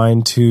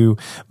 trying to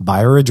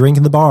buy her a drink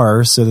in the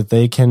bar so that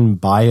they can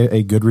buy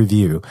a good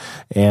review.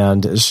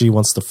 And she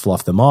wants to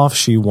fluff them off.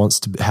 She wants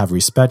to have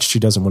respect. She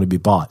doesn't want to be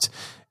bought.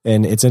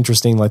 And it's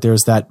interesting, like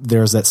there's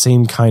that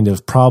same kind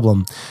of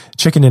problem,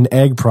 chicken and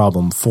egg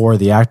problem for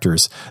the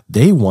actors.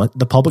 They want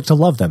the public to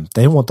love them.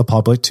 They want the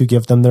public to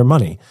give them their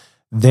money.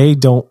 They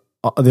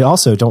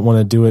also don't want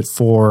to do it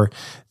for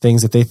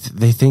things that they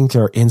think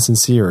are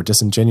insincere or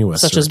disingenuous.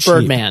 Such as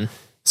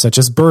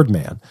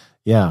Birdman.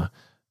 Yeah.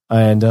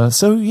 And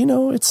so,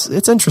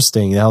 it's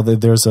interesting how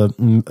there's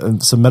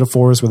some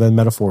metaphors within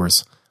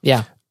metaphors.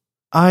 Yeah.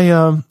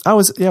 I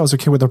was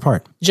okay with their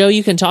part. Joe,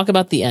 you can talk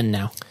about the end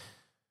now.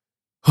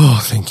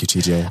 Oh, thank you,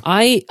 TJ.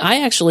 I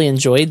actually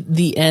enjoyed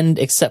the end,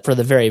 except for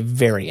the very,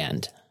 very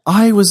end.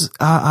 I was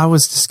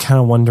just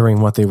kind of wondering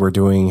what they were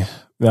doing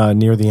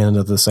near the end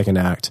of the second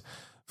act.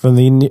 From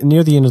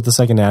near the end of the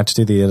second act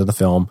to the end of the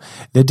film,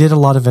 they did a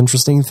lot of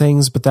interesting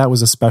things, but that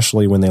was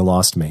especially when they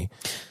lost me.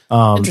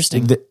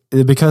 Interesting.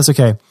 Because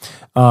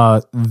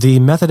the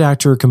method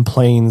actor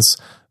complains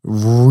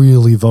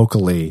really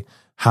vocally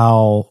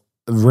how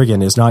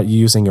Riggin is not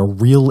using a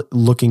real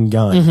looking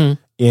gun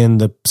in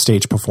the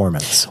stage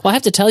performance. Well, I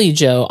have to tell you,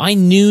 Joe, I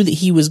knew that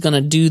he was going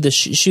to do the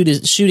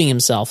shooting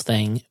himself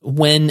thing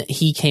when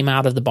he came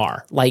out of the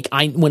bar. Like,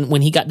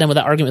 when he got done with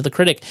that argument with the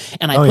critic,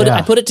 and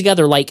I put it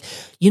together. Like,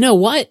 you know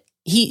what?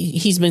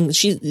 They've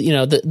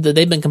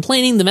been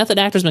complaining. The method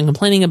actor's been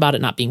complaining about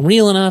it not being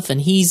real enough, and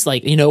he's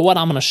like, you know what?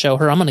 I'm going to show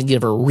her. I'm going to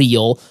give her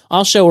real.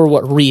 I'll show her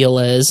what real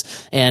is,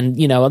 and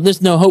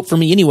there's no hope for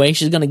me anyway.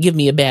 She's going to give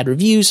me a bad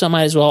review, so I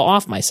might as well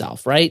off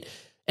myself, right?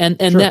 And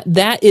sure.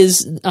 that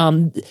is,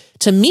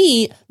 to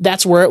me,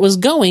 that's where it was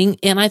going.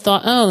 And I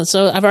thought,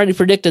 so I've already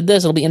predicted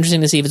this. It'll be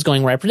interesting to see if it's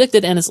going where I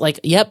predicted. And it's like,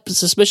 yep,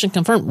 suspicion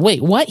confirmed.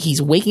 Wait, what? He's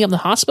waking up in the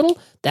hospital?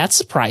 That's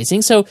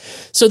surprising. So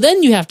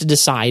then you have to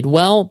decide,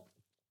 well,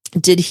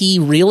 did he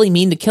really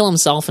mean to kill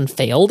himself and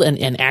failed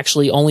and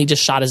actually only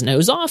just shot his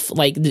nose off?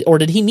 Or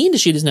did he mean to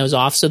shoot his nose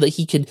off so that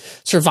he could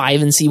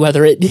survive and see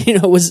whether it,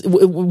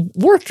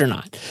 worked or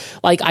not?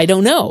 Like, I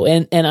don't know.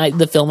 And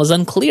the film is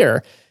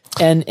unclear.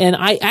 And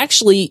I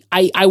actually,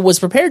 I was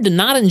prepared to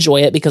not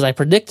enjoy it because I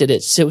predicted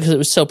it because it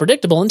was so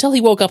predictable until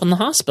he woke up in the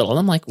hospital. And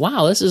I'm like,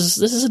 wow, this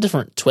is a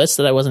different twist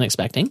that I wasn't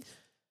expecting.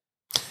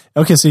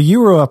 Okay. So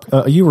you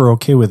were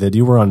okay with it.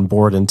 You were on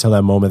board until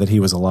that moment that he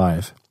was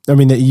alive. I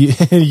mean, that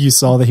you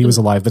saw that he was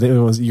alive, but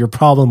your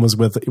problem was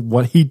with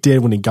what he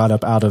did when he got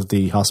up out of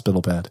the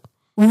hospital bed.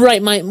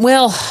 Right.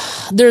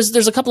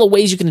 There's a couple of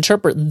ways you can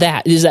interpret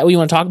that. Is that what you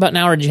want to talk about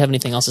now, or did you have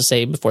anything else to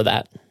say before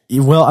that?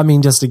 Well, I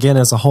mean, just again,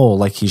 as a whole,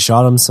 like he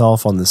shot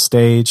himself on the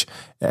stage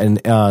and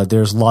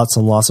there's lots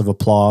and lots of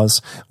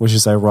applause, which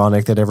is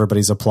ironic that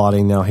everybody's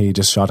applauding now he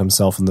just shot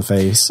himself in the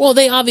face. Well,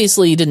 they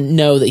obviously didn't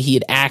know that he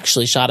had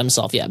actually shot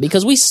himself yet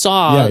because we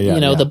saw,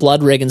 the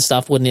blood rig and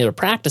stuff when they were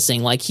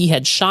practicing, like he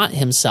had shot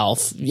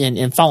himself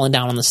and fallen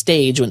down on the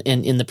stage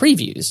in the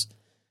previews.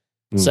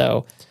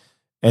 So.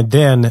 And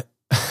then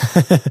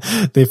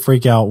they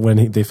freak out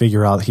when they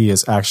figure out he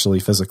is actually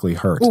physically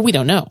hurt. Well, we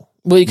don't know.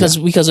 Because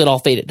it all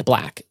faded to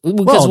black.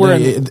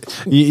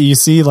 You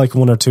see like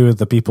one or two of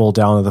the people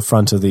down at the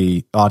front of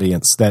the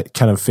audience that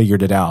kind of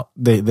figured it out.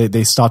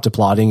 They stopped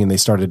applauding and they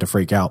started to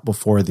freak out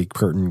before the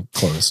curtain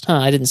closed.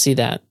 I didn't see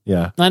that.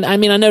 Yeah. I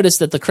mean, I noticed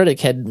that the critic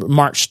had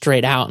marched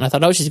straight out and I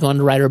thought, she's going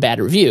to write her a bad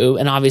review.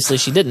 And obviously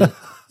she didn't.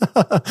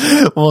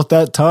 Well, at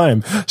that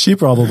time, she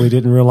probably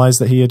didn't realize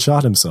that he had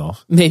shot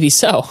himself. Maybe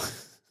so.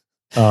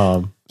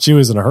 She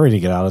was in a hurry to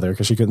get out of there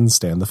because she couldn't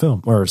stand the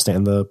film or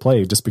stand the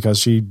play just because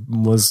she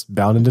was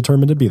bound and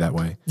determined to be that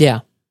way.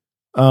 Yeah.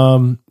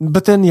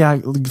 But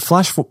then,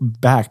 flash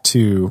back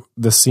to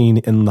the scene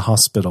in the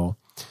hospital.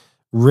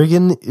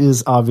 Riggin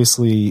is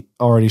obviously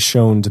already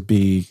shown to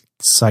be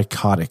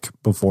psychotic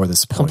before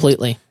this point.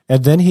 Completely.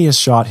 And then he has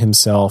shot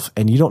himself,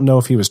 and you don't know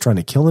if he was trying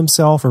to kill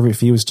himself or if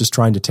he was just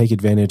trying to take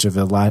advantage of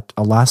a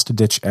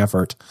last-ditch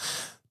effort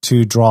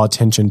to draw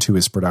attention to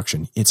his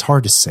production. It's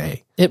hard to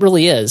say. It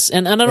really is.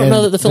 And I don't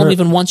know that the film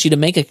even wants you to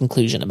make a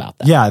conclusion about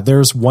that. Yeah,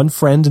 there's one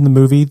friend in the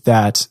movie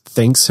that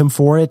thanks him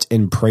for it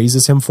and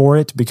praises him for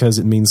it because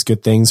it means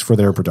good things for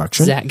their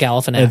production. Zach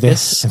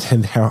Galifianakis. And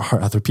then there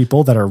are other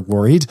people that are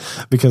worried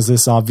because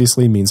this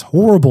obviously means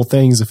horrible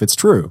things if it's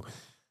true.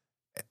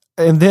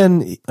 And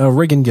then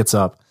Riggin gets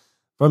up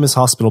from his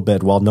hospital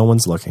bed while no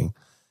one's looking.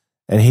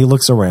 And he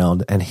looks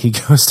around and he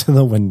goes to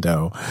the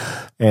window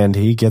and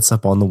he gets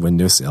up on the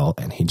windowsill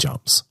and he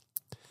jumps.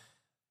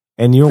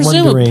 And you're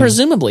wondering...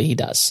 Presumably he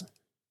does.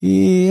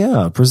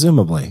 Yeah,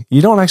 presumably.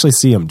 You don't actually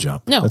see him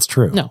jump. No. That's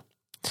true. No.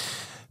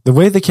 The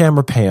way the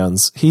camera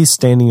pans, he's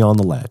standing on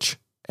the ledge.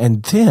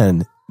 And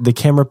then the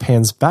camera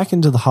pans back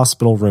into the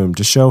hospital room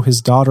to show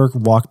his daughter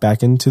walk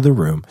back into the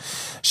room.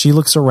 She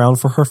looks around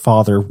for her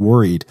father,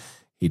 worried.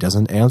 He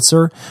doesn't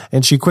answer,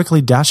 and she quickly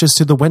dashes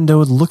to the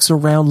window and looks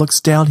around, looks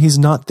down. He's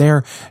not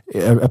there.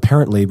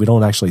 Apparently, we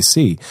don't actually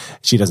see.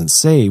 She doesn't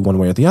say one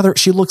way or the other.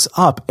 She looks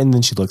up, and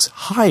then she looks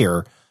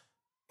higher,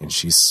 and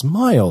she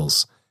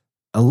smiles,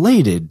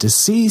 elated to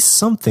see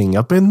something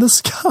up in the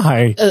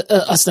sky.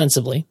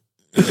 Ostensibly.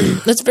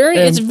 It's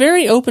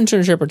very open to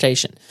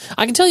interpretation.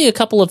 I can tell you a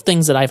couple of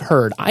things that I've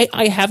heard.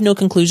 I have no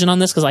conclusion on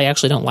this because I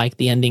actually don't like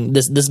the ending,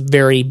 this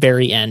very,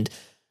 very end.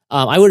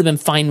 I would have been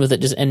fine with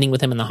it just ending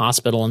with him in the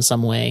hospital in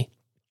some way.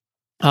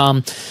 So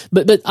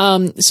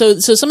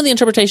some of the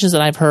interpretations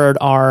that I've heard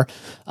are,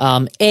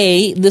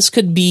 this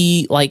could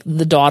be like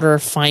the daughter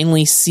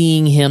finally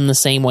seeing him the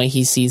same way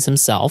he sees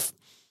himself.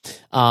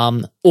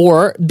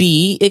 Or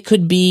B, it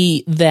could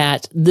be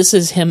that this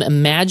is him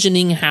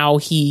imagining how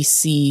she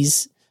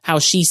sees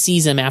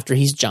him after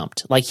he's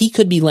jumped. Like he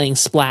could be laying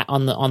splat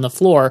on the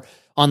floor,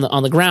 on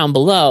the ground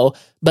below,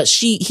 but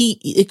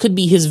it could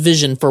be his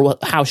vision for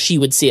how she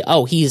would see it.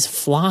 Oh, he is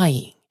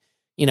flying.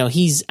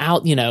 He's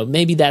out,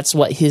 maybe that's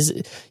what his,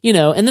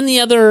 and then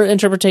the other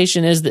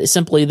interpretation is that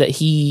simply that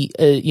he,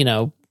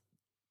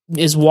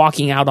 is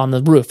walking out on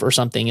the roof or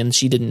something and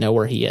she didn't know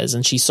where he is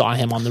and she saw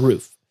him on the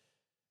roof.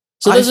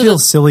 So I feel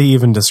silly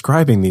even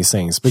describing these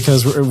things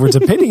because we're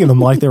depicting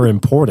them like they're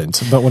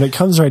important. But when it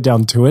comes right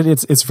down to it,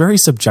 it's very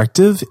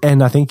subjective,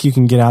 and I think you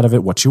can get out of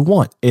it what you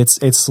want.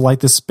 It's like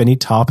the spinny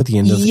top at the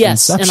end of Inception.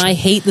 Yes, and I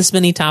hate the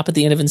spinny top at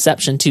the end of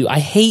Inception too. I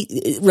hate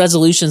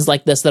resolutions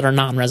like this that are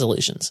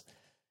non-resolutions.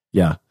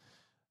 Yeah.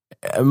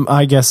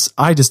 I guess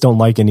I just don't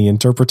like any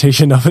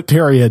interpretation of it,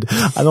 period.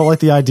 I don't like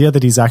the idea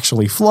that he's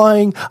actually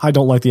flying. I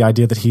don't like the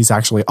idea that he's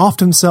actually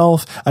offed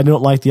himself. I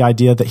don't like the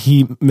idea that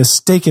he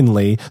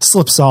mistakenly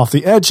slips off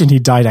the edge and he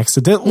died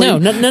accidentally. No,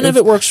 none of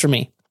it works for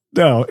me.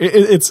 No,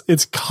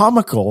 it's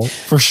comical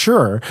for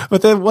sure.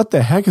 But then what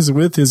the heck is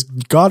with his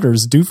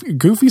daughter's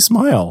goofy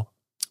smile?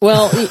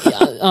 Well,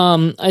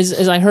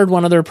 as I heard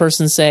one other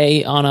person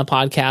say on a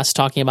podcast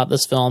talking about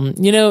this film,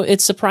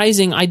 it's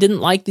surprising. I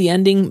didn't like the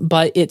ending,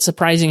 but it's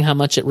surprising how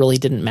much it really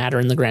didn't matter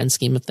in the grand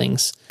scheme of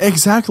things.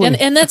 Exactly.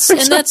 And that's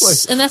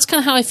kind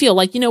of how I feel.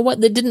 Like,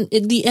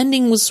 the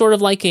ending was sort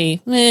of like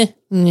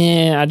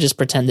I just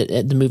pretend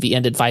that the movie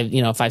ended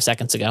 5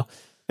 seconds ago.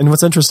 And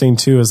what's interesting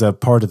too is that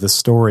part of the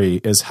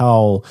story is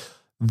how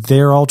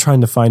they're all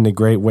trying to find a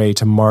great way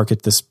to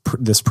market this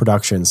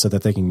production so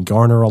that they can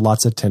garner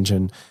lots of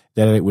attention,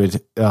 that it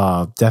would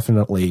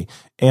definitely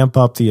amp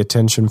up the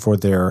attention for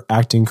their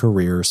acting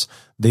careers.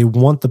 They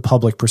want the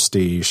public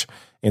prestige.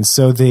 And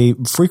so they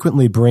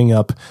frequently bring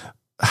up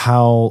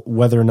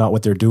whether or not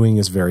what they're doing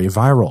is very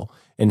viral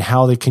and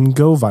how they can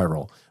go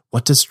viral.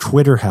 What does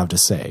Twitter have to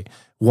say?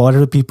 What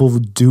are the people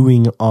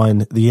doing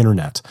on the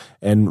internet?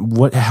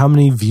 And how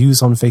many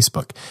views on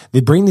Facebook? They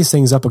bring these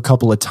things up a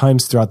couple of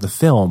times throughout the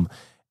film.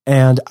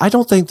 And I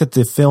don't think that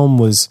the film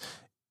was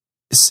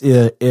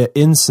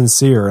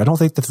insincere. I don't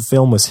think that the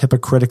film was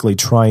hypocritically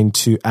trying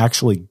to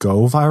actually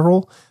go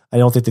viral. I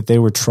don't think that they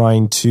were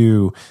trying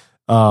to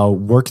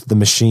work the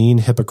machine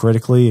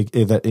hypocritically,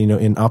 that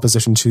in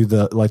opposition to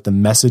the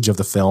message of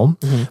the film.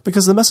 Mm-hmm.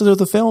 Because the message of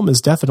the film is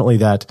definitely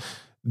that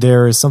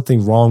there is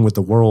something wrong with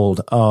the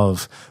world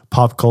of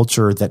pop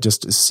culture that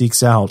just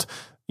seeks out,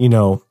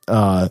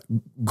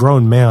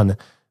 grown men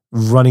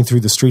running through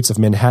the streets of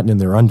Manhattan in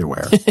their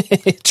underwear.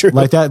 True.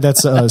 Like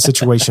that's a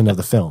situation of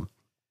the film.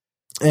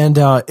 And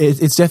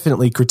it's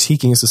definitely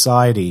critiquing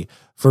society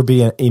for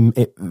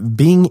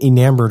being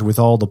enamored with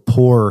all the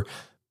poor,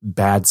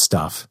 bad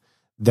stuff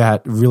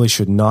that really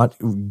should not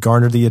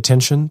garner the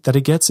attention that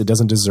it gets. It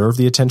doesn't deserve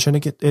the attention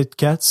it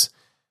gets.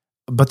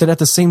 But then at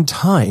the same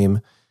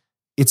time,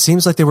 it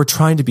seems like they were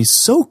trying to be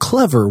so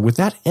clever with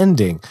that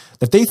ending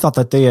that they thought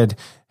that they had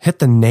hit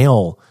the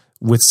nail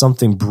with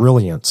something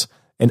brilliant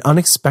and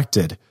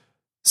unexpected,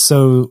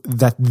 so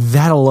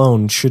that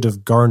alone should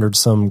have garnered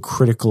some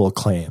critical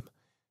acclaim.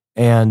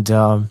 And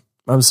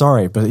I'm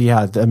sorry, but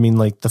yeah, I mean,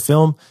 like the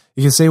film,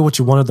 you can say what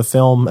you want of the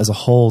film as a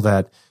whole,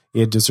 that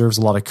it deserves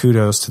a lot of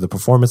kudos to the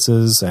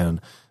performances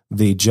and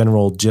the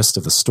general gist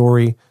of the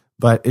story,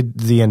 but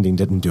the ending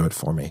didn't do it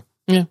for me.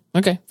 Yeah,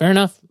 okay, fair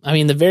enough. I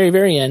mean, the very,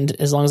 very end,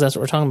 as long as that's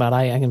what we're talking about,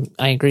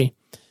 I agree.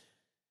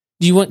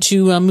 Do you want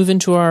to move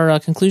into our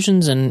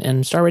conclusions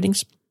and star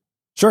ratings?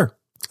 Sure.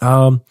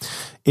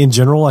 In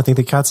general, I think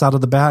the cat's out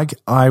of the bag.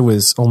 I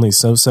was only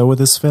so with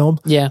this film.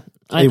 Yeah,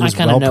 I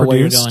kind of know where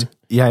you're going.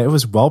 Yeah, it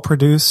was well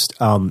produced.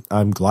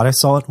 I'm glad I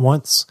saw it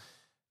once.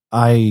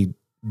 I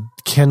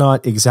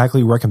cannot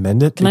exactly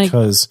recommend it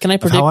because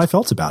of how I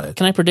felt about it.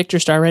 Can I predict your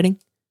star rating?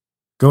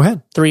 Go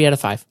ahead. 3 out of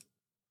 5.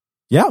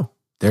 Yeah,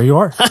 there you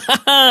are.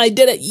 I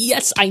did it.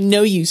 Yes, I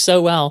know you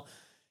so well.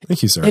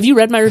 Thank you, sir. Have you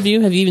read my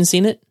review? Have you even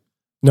seen it?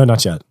 No,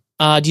 not yet.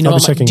 Do you know? I'll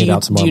be checking it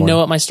out tomorrow. Do you know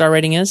morning. what my star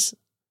rating is?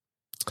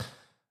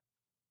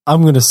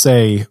 I'm going to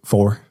say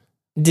 4.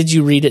 Did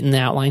you read it in the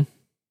outline?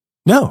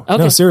 No, Okay.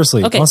 no,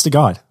 seriously. Okay. Honest to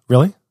God.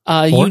 Really?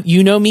 4?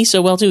 You know me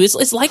so well too.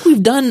 It's like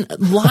we've done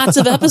lots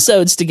of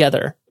episodes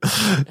together.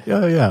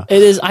 Yeah.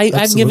 It is. I'm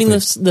Absolutely. giving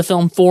the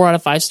film 4 out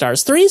of 5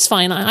 stars. 3 is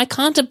fine. I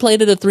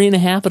contemplated a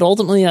 3.5, but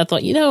ultimately I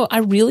thought, I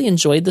really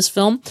enjoyed this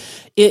film.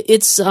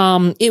 It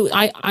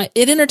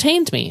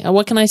entertained me.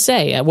 What can I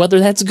say? Whether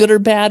that's good or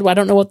bad, I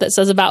don't know what that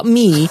says about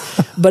me,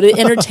 but it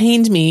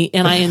entertained me,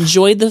 and I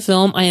enjoyed the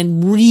film. I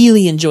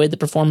really enjoyed the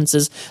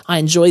performances. I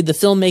enjoyed the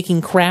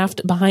filmmaking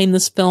craft behind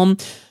this film.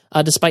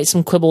 Despite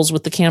some quibbles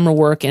with the camera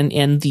work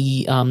and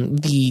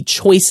the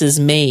choices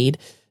made,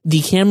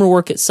 the camera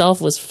work itself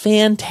was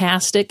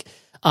fantastic.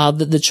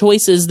 The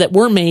choices that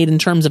were made in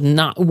terms of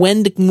not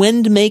when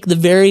to make the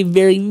very,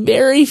 very,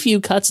 very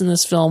few cuts in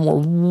this film were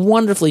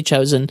wonderfully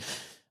chosen.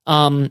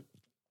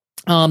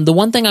 The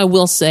one thing I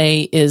will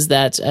say is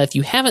that if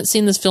you haven't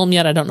seen this film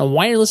yet, I don't know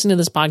why you're listening to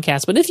this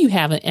podcast, but if you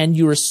haven't and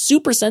you're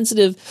super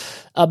sensitive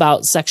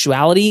about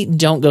sexuality,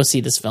 don't go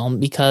see this film,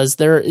 because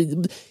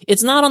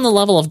it's not on the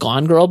level of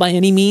Gone Girl by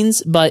any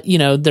means, but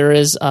there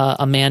is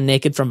a man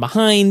naked from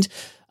behind.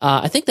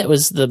 I think that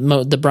was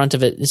the brunt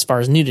of it as far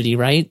as nudity,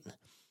 right?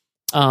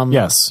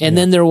 Yes. And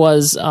then there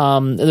was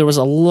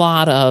a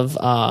lot of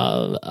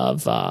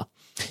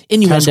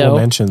innuendo. Casual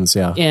mentions,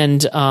 yeah.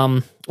 And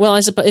well,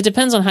 I suppose it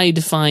depends on how you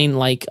define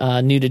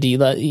nudity.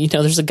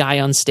 There's a guy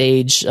on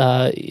stage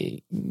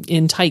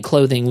in tight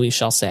clothing, we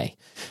shall say.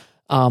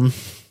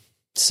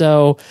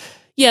 So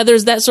yeah,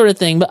 there's that sort of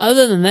thing. But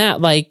other than that,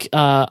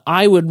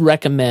 I would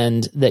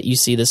recommend that you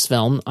see this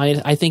film.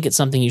 I think it's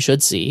something you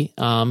should see.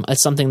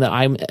 It's something that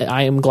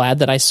I am glad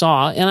that I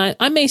saw, and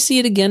I may see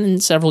it again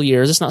in several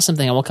years. It's not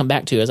something I will come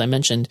back to, as I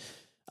mentioned,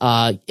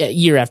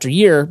 year after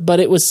year, but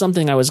it was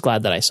something I was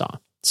glad that I saw.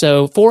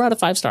 So 4 out of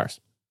 5 stars.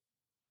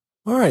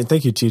 All right.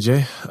 Thank you,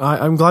 TJ.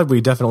 I'm glad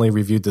we definitely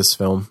reviewed this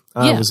film.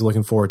 I was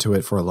looking forward to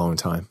it for a long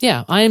time.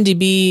 Yeah.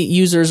 IMDb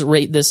users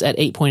rate this at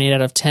 8.8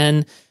 out of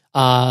 10.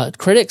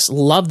 Critics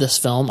love this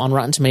film. On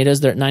Rotten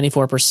Tomatoes, they're at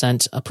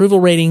 94% approval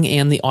rating,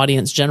 and the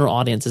general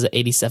audience is at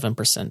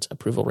 87%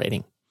 approval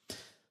rating.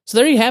 So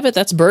there you have it.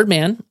 That's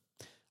Birdman.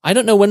 I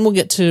don't know when we'll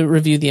get to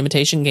review The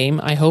Imitation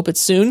Game. I hope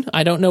it's soon.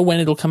 I don't know when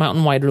it'll come out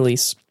in wide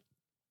release.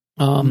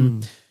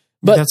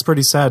 But that's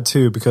pretty sad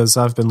too, because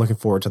I've been looking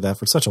forward to that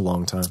for such a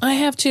long time. I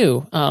have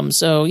too.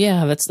 So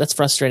yeah, that's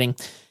frustrating.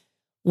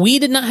 We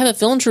did not have a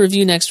film to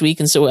review next week,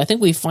 and so I think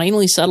we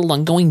finally settled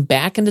on going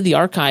back into the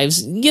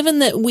archives, given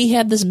that we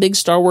had this big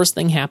Star Wars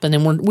thing happen,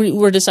 and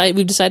we've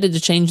decided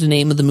to change the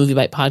name of the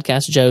MovieByte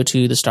podcast, Joe,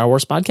 to the Star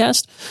Wars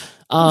podcast.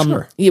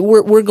 Sure.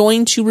 We're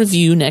going to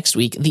review next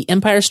week The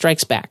Empire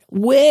Strikes Back,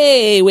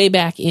 way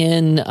back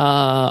in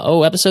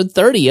episode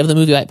 30 of the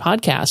MovieByte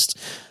podcast.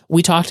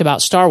 We talked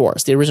about Star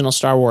Wars, the original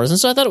Star Wars, and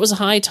so I thought it was a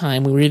high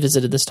time we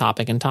revisited this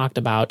topic and talked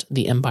about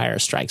The Empire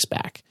Strikes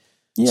Back.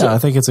 Yeah, so, I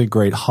think it's a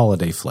great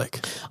holiday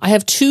flick. I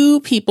have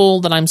 2 people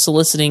that I'm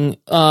soliciting.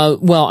 There's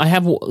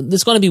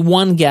going to be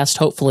one guest,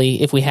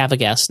 hopefully, if we have a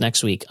guest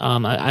next week.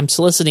 I'm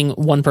soliciting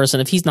one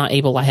person. If he's not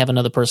able, I have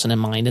another person in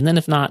mind, and then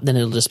if not, then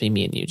it'll just be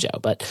me and you, Joe.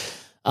 But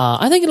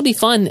I think it'll be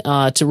fun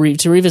to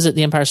revisit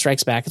The Empire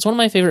Strikes Back. It's one of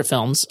my favorite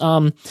films.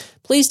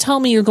 Please tell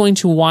me you're going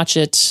to watch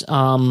it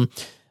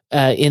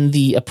in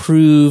the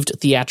approved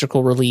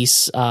theatrical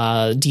release,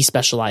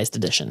 despecialized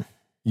edition.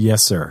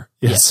 Yes, sir.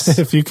 Yes.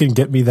 If you can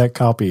get me that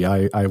copy,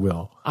 I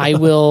will. I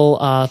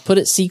will put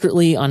it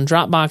secretly on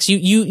Dropbox.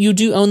 You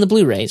do own the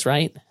Blu-rays,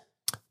 right?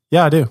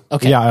 Yeah, I do.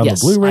 Okay. Yeah, I own the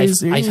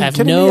Blu-rays.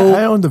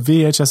 I own the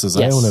VHSs.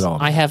 Yes, I own it all.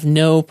 I have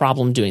no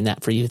problem doing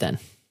that for you then.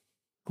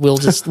 We'll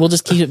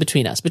just keep it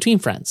between us, between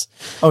friends.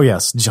 Oh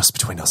yes, just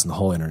between us and the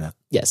whole internet.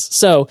 Yes.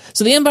 So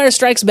The Empire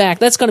Strikes Back,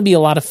 that's going to be a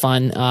lot of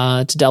fun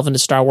to delve into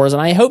Star Wars,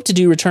 and I hope to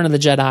do Return of the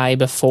Jedi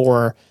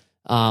before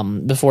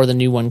the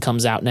new one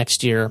comes out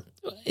next year.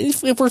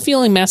 If we're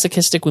feeling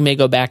masochistic, we may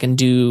go back and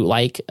do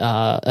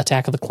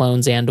Attack of the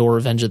Clones and or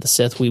Revenge of the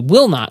Sith. We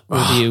will not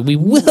review. We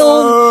will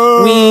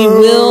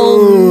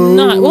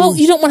not. Well,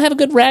 you don't want to have a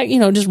good rag,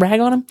 just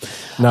rag on them.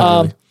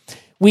 Not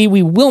really.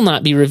 We will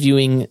not be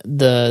reviewing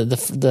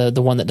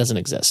the one that doesn't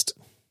exist.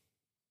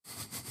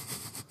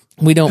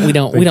 We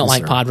don't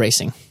like pod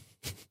racing.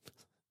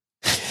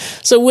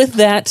 So with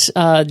that,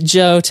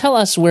 Joe, tell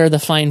us where the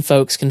fine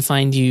folks can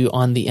find you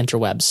on the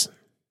interwebs.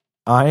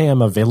 I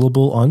am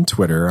available on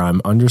Twitter.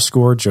 I'm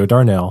 _Joe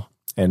Darnell,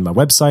 and my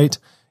website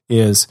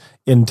is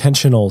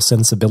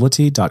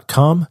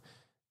intentionalsensibility.com,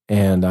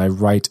 and I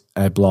write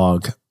a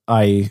blog.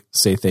 I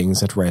say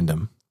things at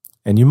random,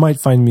 and you might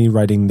find me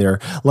writing there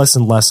less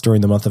and less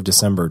during the month of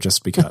December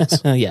just because.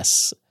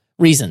 Yes,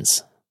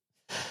 reasons.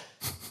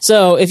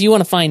 So if you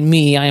want to find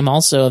me, I am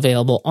also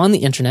available on the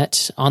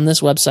internet on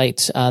this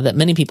website that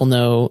many people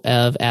know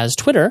of as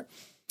Twitter.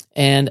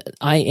 And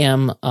I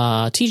am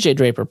TJ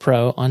Draper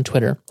Pro on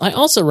Twitter. I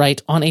also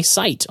write on a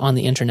site on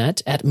the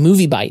internet at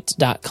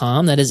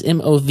MovieByte.com. That is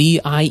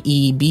MovieByte.com.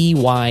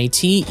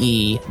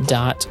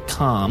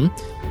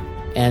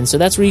 And so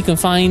that's where you can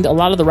find a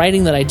lot of the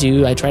writing that I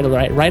do. I try to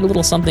write a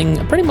little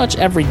something pretty much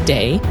every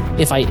day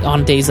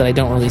on days that I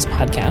don't release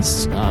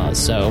podcasts.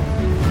 So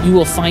you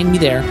will find me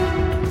there.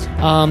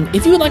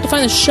 If you would like to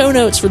find the show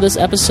notes for this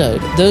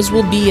episode, those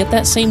will be at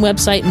that same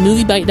website,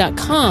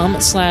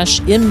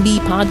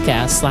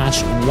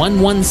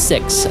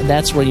 moviebyte.com/mbpodcast/116.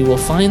 That's where you will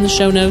find the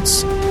show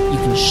notes. You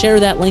can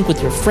share that link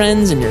with your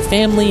friends and your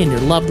family and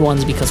your loved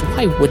ones, because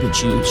why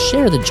wouldn't you?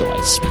 Share the joy.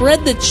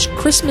 Spread the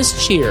Christmas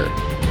cheer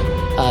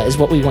is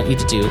what we want you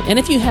to do. And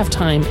if you have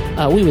time,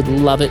 we would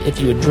love it if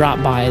you would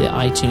drop by the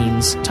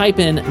iTunes, type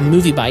in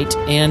MovieByte,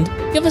 and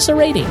give us a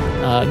rating.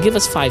 Give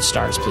us 5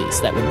 stars,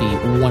 please. That would be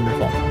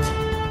wonderful.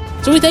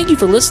 So we thank you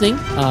for listening,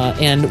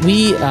 and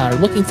we are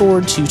looking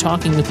forward to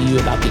talking with you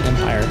about The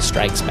Empire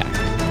Strikes Back.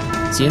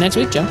 See you next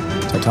week, Joe.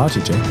 Ta-ta,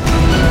 Jay.